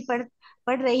ठंडी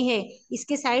पड़ रही है.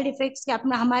 इसके साइड इफेक्ट्स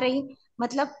अपना हमारे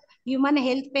मतलब ह्यूमन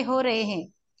हेल्थ पे हो रहे हैं.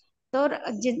 तो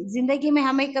जिंदगी में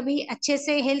हमें कभी अच्छे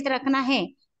से हेल्थ रखना है,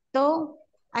 तो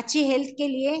अच्छी हेल्थ के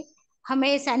लिए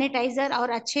हमें सैनिटाइजर और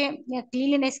अच्छे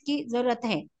क्लीननेस की जरूरत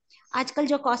है. आजकल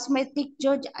जो कॉस्मेटिक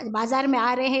जो बाजार में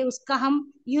आ रहे हैं उसका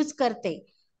हम यूज करते,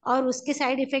 और उसके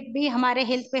साइड इफेक्ट भी हमारे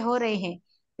हेल्थ पे हो रहे हैं.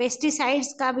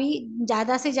 पेस्टिसाइड्स का भी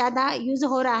ज्यादा से ज्यादा यूज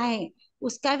हो रहा है,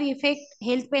 उसका भी इफेक्ट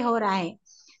हेल्थ पे हो रहा है.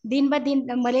 दिन ब दिन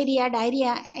मलेरिया,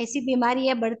 डायरिया ऐसी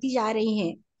बीमारियां बढ़ती जा रही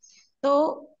हैं.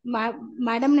 तो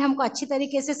मॅडम ने हमको अच्छी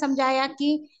तरीके से समजाया की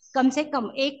कम से कम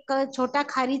एक छोटा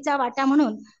खारीचा वाटा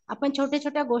म्हणून आपण छोट्या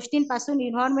छोट्या गोष्टींपासून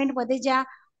इन्व्हायरमेंट मध्ये ज्या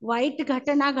वाईट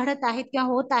घटना घडत आहेत किंवा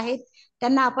होत आहेत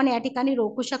त्यांना आपण या ठिकाणी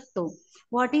रोखू शकतो.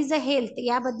 व्हॉट इज द हेल्थ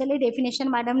याबद्दल डेफिनेशन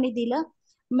मॅडमने दिलं.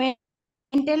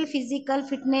 मेंटल फिजिकल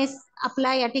फिटनेस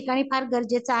आपला या ठिकाणी फार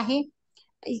गरजेचा आहे,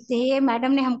 ये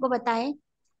मैडम ने हमको बताए.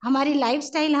 हमारी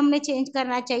लाइफस्टाइल हमने चेंज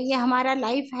करना चाहिए, हमारा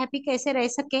लाइफ हैप्पी कैसे रह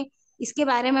सके इसके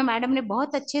बारे में मैडम ने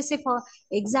बहुत अच्छे से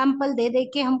एग्जाम्पल दे दे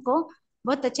के हमको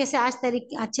बहुत अच्छे से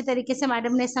अच्छे तरीके से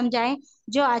मैडम ने समझाए.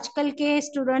 जो आजकल के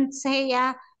स्टूडेंट्स है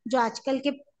या जो आजकल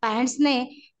के पेरेंट्स ने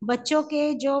बच्चों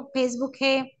के जो फेसबुक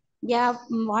है या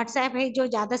व्हाट्सएप है जो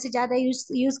ज्यादा से ज्यादा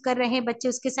यूज कर रहे हैं बच्चे,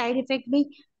 उसके साइड इफेक्ट भी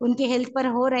उनके हेल्थ पर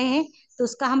हो रहे हैं, तो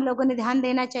उसका हम लोगों ने ध्यान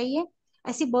देना चाहिए.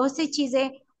 ऐसी बहुत सी चीजें,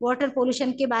 वाटर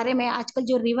पोल्यूशन के बारे में, आजकल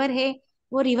जो रिवर है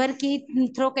वो रिवर की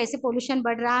थ्रो कैसे पोल्यूशन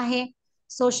बढ़ रहा है,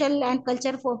 social and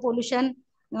culture pollution,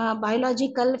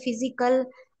 biological physical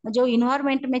जो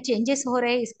इन्वायरमेंट में चेंजेस हो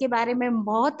रहे हैं इसके बारे में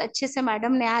बहुत अच्छे से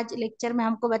मैडम ने आज लेक्चर में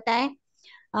हमको बताए.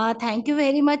 Thank you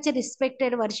very much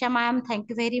respected Varsha ma'am,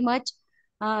 thank you very much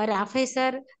Rafe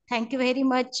sir, thank you very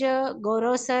much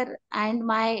Gaurav sir and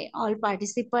my all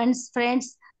participants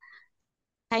friends,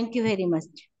 thank you very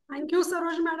much. Thank you,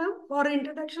 Saroj madam, for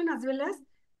introduction as well as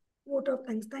vote of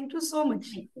thanks. Thank you so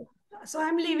much. So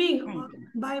I'm leaving.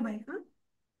 Bye bye. Huh?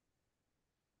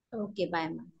 Okay, bye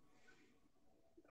ma'am.